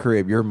to your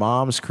crib, your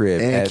mom's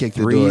crib, and at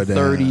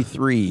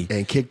 3:33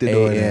 and kick the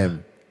door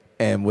down.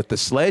 And with the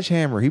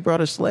sledgehammer, he brought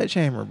a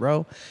sledgehammer,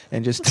 bro,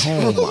 and just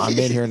told him, I'm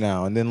in here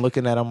now. And then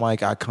looking at him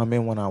like, I come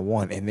in when I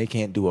want, and they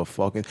can't do a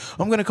fucking,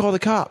 I'm going to call the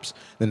cops.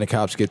 Then the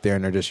cops get there,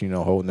 and they're just,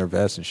 holding their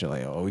vests and shit,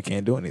 oh, we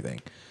can't do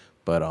anything.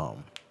 But,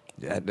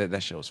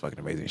 that show was fucking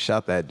amazing.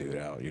 Shout that dude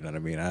out. You know what I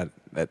mean?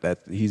 That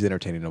he's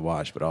entertaining to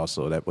watch, but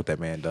also that what that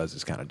man does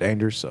is kind of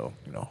dangerous. So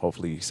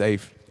hopefully he's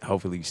safe.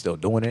 Hopefully he's still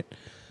doing it.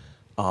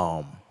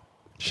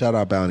 Shout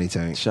out Bounty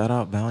Tank. Shout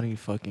out Bounty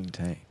fucking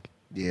Tank.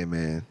 Yeah,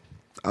 man.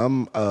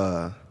 I'm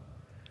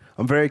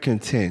very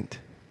content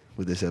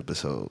with this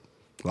episode.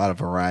 A lot of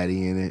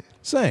variety in it.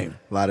 Same.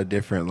 A lot of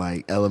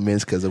different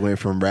elements because it went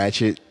from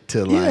ratchet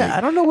to I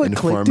don't know what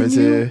clicked in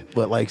you,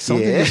 but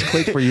something just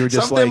clicked where you were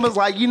just something was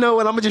like, you know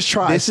what? I'm gonna just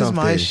try this something. Is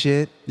my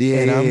shit. Yeah,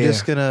 and yeah.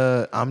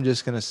 I'm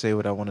just gonna say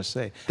what I want to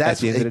say.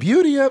 That's the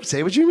beauty of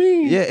say what you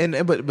mean.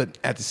 Yeah, but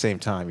at the same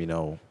time,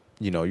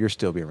 you're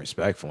still being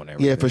respectful and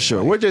everything. Yeah, for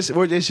sure. We're just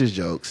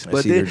jokes.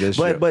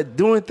 But but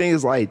doing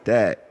things like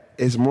that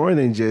is more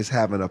than just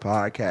having a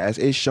podcast.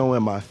 It's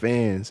showing my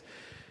fans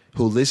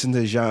who listen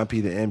to John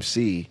P. the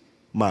MC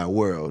my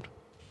world.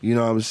 You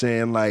know what I'm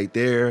saying? Like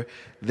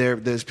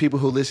there's people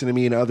who listen to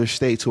me in other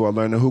states who are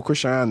learning who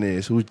Krishan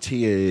is, who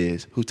Tia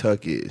is, who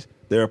Tuck is.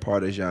 They're a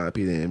part of John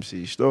P. the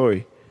MC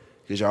story.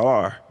 Because y'all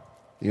are.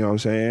 You know what I'm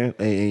saying?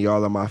 And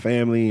y'all are my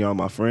family, y'all are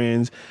my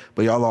friends,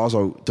 but y'all are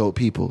also dope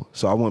people.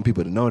 So I want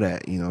people to know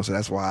that, so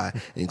that's why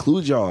I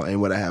include y'all in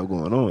what I have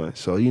going on.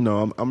 So,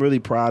 I'm really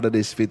proud of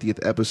this 50th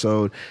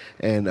episode.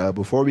 And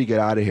before we get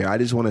out of here, I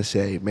just want to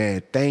say,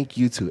 man, thank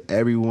you to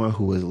everyone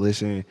who was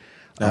listening.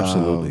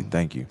 Absolutely.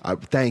 Thank you.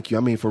 Thank you. I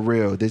mean, for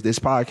real, this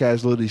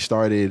podcast literally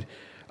started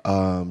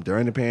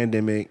during the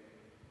pandemic.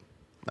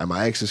 At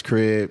my ex's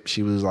crib,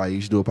 she was like, you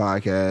should do a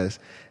podcast.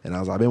 And I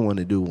was like, I've been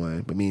wanting to do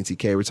one. But me and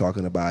TK were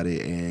talking about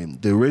it.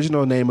 And the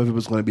original name of it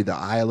was going to be the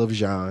Isle of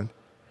Jean.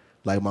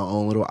 Like my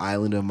own little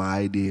island of my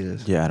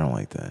ideas. Yeah, I don't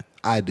like that.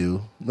 I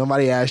do.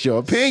 Nobody asked your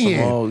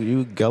opinion. Oh,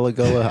 you Gullah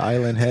Gullah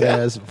Island head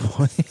ass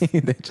boy.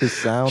 That just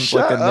sounds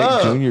like a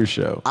up. Nick Jr.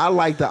 show. I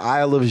like the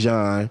Isle of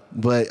Jean,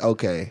 but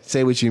okay.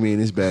 Say what you mean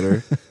is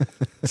better.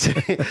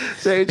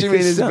 say what you mean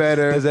is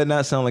better. Does that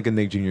not sound like a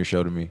Nick Jr.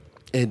 show to me?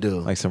 It do.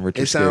 Like some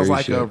Richard It sounds Scarry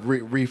like shit. a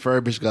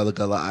refurbished Gullah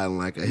Gullah Island,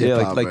 like a hip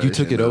hop. Yeah, like you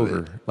took it version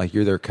of over. Like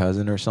you're their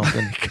cousin or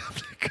something.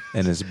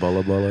 And it's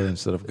Bulla Bulla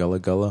instead of Gullah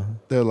Gullah.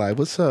 They're like,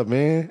 "What's up,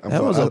 man?"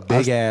 That was a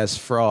big ass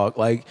frog.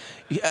 Like,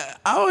 I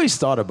always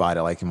thought about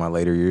it. Like in my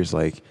later years,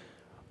 like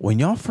when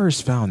y'all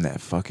first found that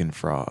fucking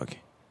frog,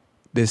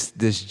 this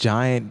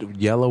giant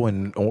yellow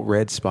and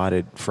red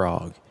spotted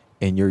frog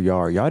in your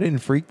yard, y'all didn't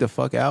freak the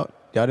fuck out.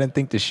 Y'all didn't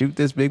think to shoot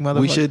this big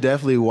motherfucker. We should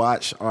definitely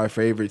watch our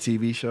favorite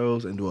TV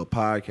shows and do a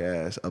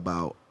podcast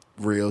about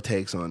real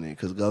takes on it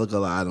because Gullah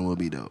Gullah Island will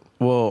be dope.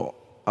 Well,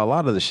 a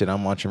lot of the shit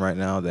I'm watching right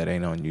now that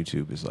ain't on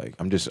YouTube is like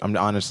I'm just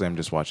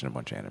watching a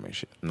bunch of anime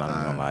shit. I'm not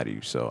even gonna lie to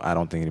you. So I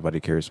don't think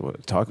anybody cares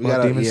what talk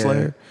about Demon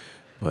Slayer.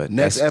 But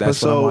next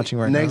that's what I'm watching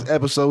right now. Next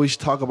episode, we should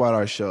talk about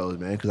our shows,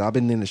 man. Because I've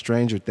been into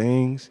Stranger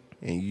Things,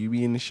 and you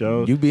be in the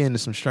show. You be into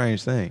some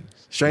strange things.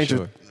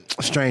 Stranger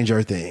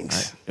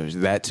Things. It was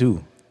that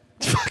too.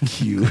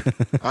 Fuck you.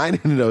 I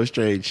ain't into no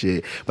strange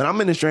shit, but I'm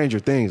into Stranger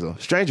Things though.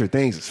 Stranger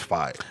Things is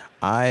fire.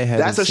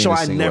 That's a show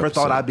I never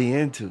thought I'd be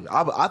into.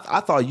 I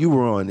thought you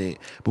were on it,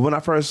 but when I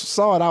first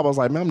saw it, I was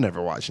like, man, I'm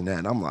never watching that.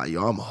 And I'm like,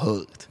 yo, I'm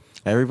hooked.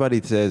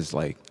 Everybody says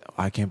like,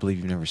 I can't believe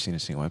you've never seen a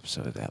single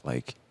episode of that.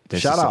 Like,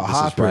 shout out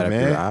Hopper,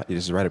 man.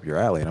 This is right up your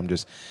alley, and I'm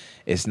just.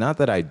 It's not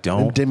that I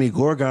don't. Them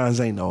Demigorgons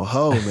ain't no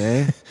hoe,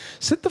 man.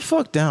 Sit the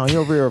fuck down.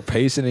 You're over here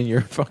pacing in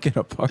your fucking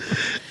apartment.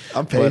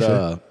 I'm pacing.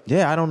 But,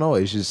 yeah, I don't know.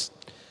 It's just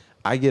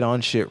I get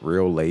on shit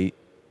real late,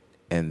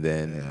 and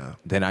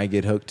then I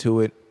get hooked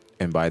to it,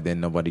 and by then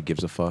nobody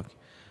gives a fuck.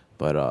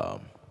 But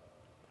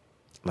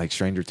like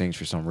Stranger Things,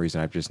 for some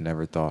reason, I've just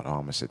never thought,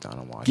 I'm gonna sit down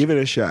and watch. Give it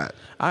a shot.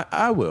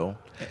 I will.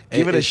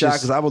 Give it a shot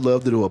because I would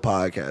love to do a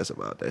podcast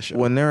about that show.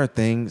 When there are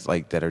things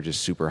like that are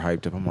just super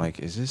hyped up, I'm like,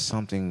 is this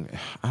something?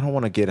 I don't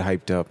want to get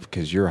hyped up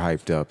because you're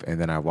hyped up,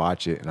 and then I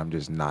watch it and I'm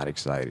just not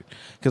excited.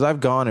 Because I've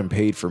gone and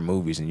paid for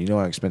movies, and you know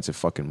how expensive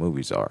fucking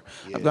movies are.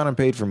 Yeah. I've gone and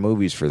paid for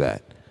movies for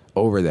that.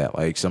 Over that,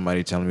 like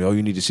somebody telling me, oh,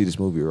 you need to see this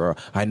movie, or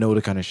I know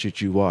the kind of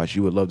shit you watch.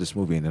 You would love this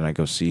movie, and then I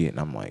go see it, and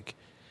I'm like,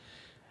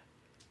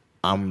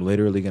 I'm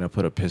literally gonna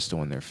put a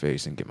pistol in their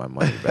face and get my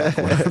money back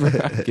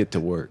whenever I get to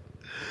work.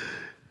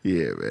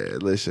 Yeah, man.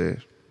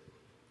 Listen,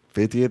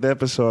 50th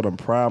episode. I'm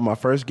proud. My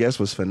first guest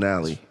was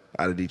Finale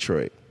out of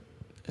Detroit.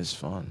 It's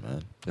fun,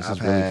 man. This is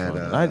really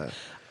fun.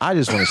 I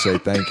just want to say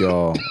thank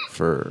y'all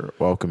for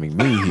welcoming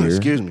me here.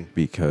 Excuse me.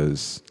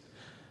 Because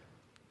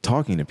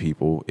talking to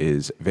people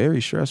is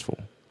very stressful.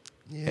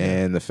 Yeah.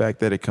 And the fact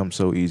that it comes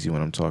so easy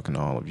when I'm talking to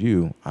all of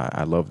you,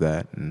 I love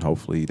that. And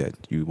hopefully that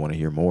you want to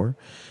hear more.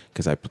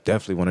 Because I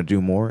definitely want to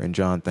do more. And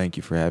John, thank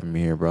you for having me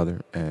here,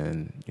 brother.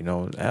 And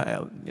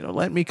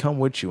let me come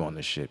with you on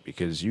this shit,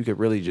 because you could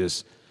really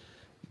just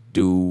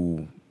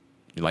do,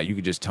 like, you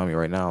could just tell me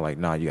right now, like,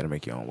 nah, you got to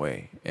make your own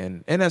way,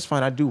 and that's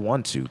fine. I do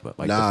want to, but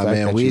like, nah, the fact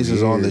man, that Weez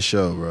is here, on the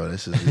show, bro.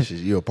 This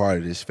is you're a part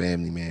of this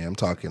family, man. I'm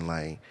talking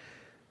like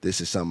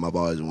this is something I've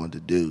always wanted to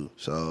do.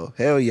 So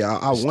hell yeah,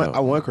 I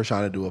want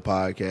Krishan to do a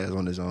podcast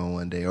on his own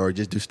one day, or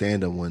just do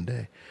stand up one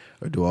day.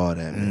 Or do all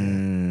that,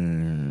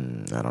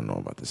 man. I don't know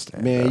about the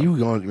stand. Man,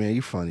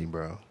 you funny,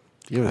 bro.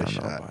 Give it a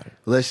shot.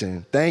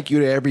 Listen, thank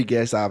you to every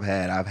guest I've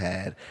had. I've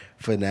had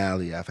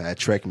Finale. I've had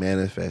Trek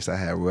Manifest. I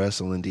had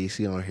Russell and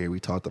DC on here. We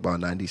talked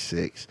about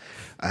 96.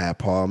 I had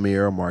Paul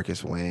Mira,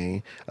 Marcus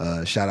Wayne.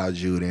 Shout out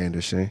Jude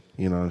Anderson.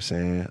 You know what I'm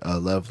saying?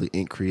 Lovely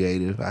Ink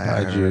Creative. I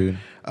had her. Jude.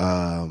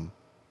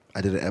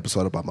 I did an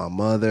episode about my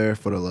mother,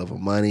 For the Love of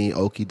Money,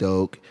 Okie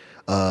Doke.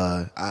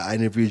 I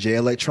interviewed Jay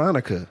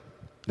Electronica.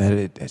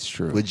 That's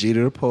true. With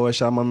Jeter the Poet.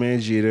 Shout out my man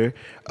Jeter.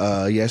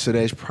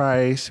 Yesterday's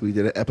Price. We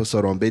did an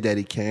episode on Big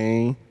Daddy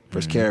Kane.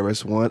 First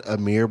KRS-One.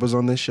 Amir was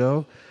on the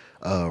show.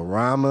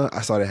 Rama.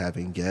 I started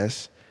having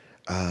guests.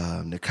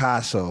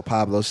 Nicasso,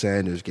 Pablo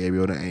Sanders,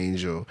 Gabriel the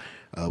Angel.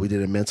 We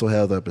did a mental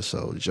health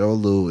episode. Joe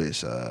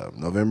Lewis,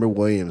 November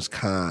Williams,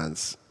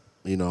 Cons.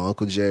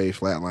 Uncle Jerry,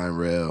 Flatline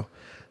Rail.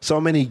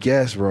 So many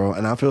guests, bro.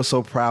 And I feel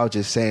so proud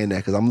just saying that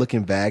because I'm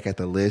looking back at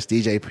the list.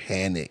 DJ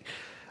Panic.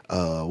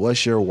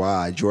 What's Your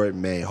Why?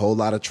 Jordan May. Whole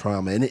Lot of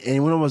Trauma.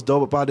 And what was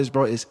dope about this,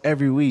 bro, is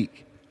every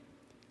week.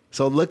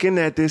 So looking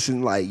at this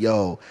and like,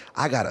 yo,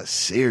 I got a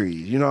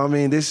series. You know what I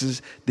mean?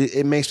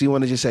 It makes me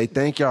want to just say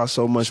thank y'all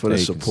so much for the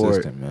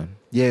support. Man.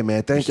 Yeah,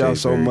 man. Thank y'all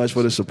so much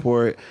for the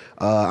support.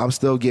 I'm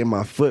still getting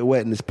my foot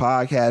wet in this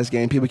podcast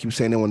game. People keep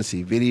saying they want to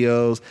see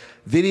videos.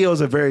 Videos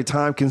are very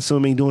time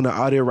consuming. Doing the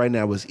audio right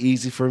now was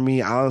easy for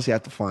me. I honestly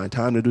have to find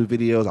time to do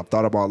videos. I've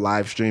thought about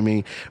live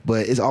streaming,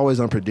 but it's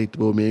always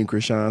unpredictable, me and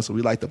Krishan, so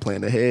we like to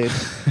plan ahead.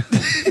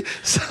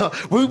 So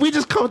we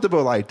just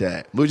comfortable like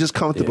that. We're just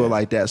comfortable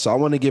like that. So I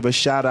want to give a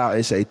shout out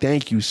and say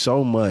thank you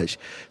so much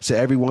to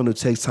everyone who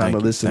takes time to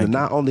listen to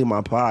not only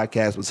my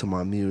podcast, but to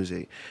my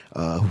music,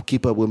 who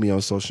keep up with me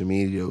on social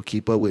media, who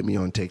keep up with me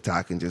on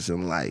TikTok and just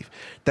in life.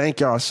 Thank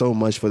y'all so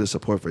much for the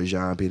support for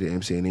Jean P. the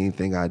MC and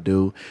anything I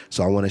do.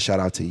 So I want to shout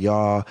out to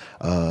y'all.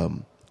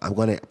 I'm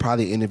going to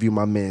probably interview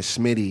my man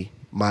Smitty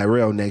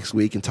Myrell next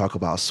week and talk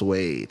about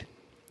Suede.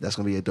 That's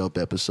going to be a dope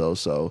episode.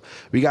 So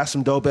we got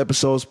some dope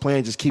episodes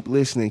planned. Just keep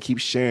listening. Keep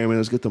sharing. Man.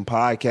 Let's get them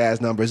podcast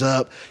numbers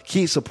up.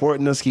 Keep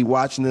supporting us. Keep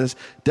watching us.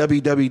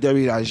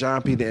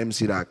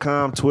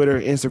 www.jeanpthemc.com.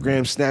 Twitter,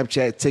 Instagram,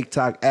 Snapchat,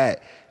 TikTok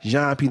at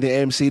Jean P. the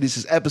MC. This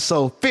is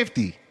episode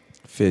 50.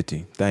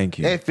 50. Thank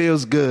you. It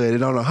feels good.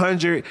 And on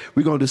 100,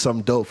 we're going to do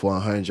something dope for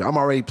 100. I'm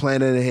already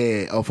planning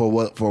ahead for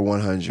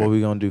 100. What we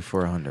going to do for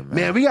 100, man?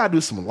 Man, we got to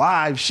do some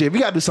live shit. We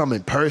got to do something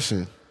in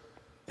person.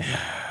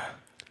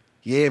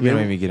 Yeah, man. You don't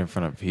make me get in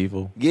front of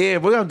people. Yeah,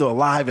 we're going to do a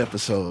live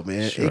episode,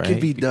 man. Sure, it can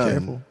be done.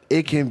 Careful.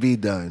 It can be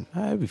done.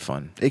 It'd be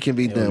fun. It can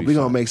be done. We're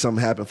going to make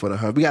something happen for the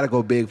 100. We got to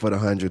go big for the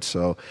 100.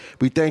 So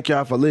we thank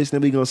y'all for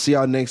listening. We're going to see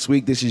y'all next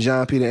week. This is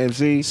Jean P. the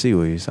MC. See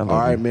you, All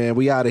right, man.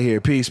 We out of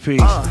here. Peace,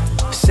 peace.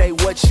 Say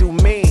what you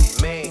mean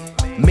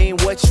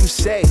what you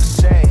say.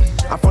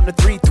 I'm from the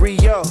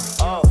 330,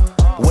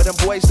 where them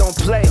boys don't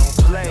play.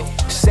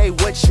 Say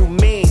what you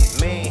mean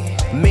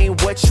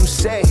what you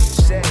say.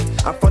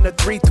 I'm from the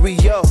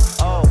 330,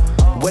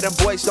 where them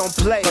boys don't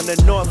play. From the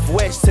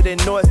northwest to the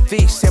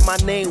northeast, say my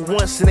name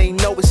once and they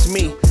know it's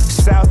me.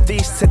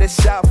 Southeast to the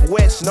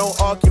southwest, no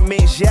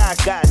arguments. Yeah, I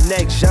got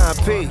next, Jean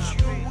P.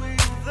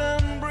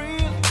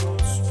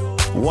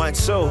 1,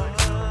 2.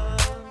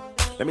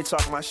 Let me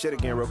talk my shit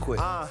again real quick.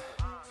 I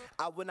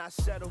will not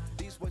settle.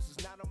 These voices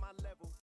not on my level.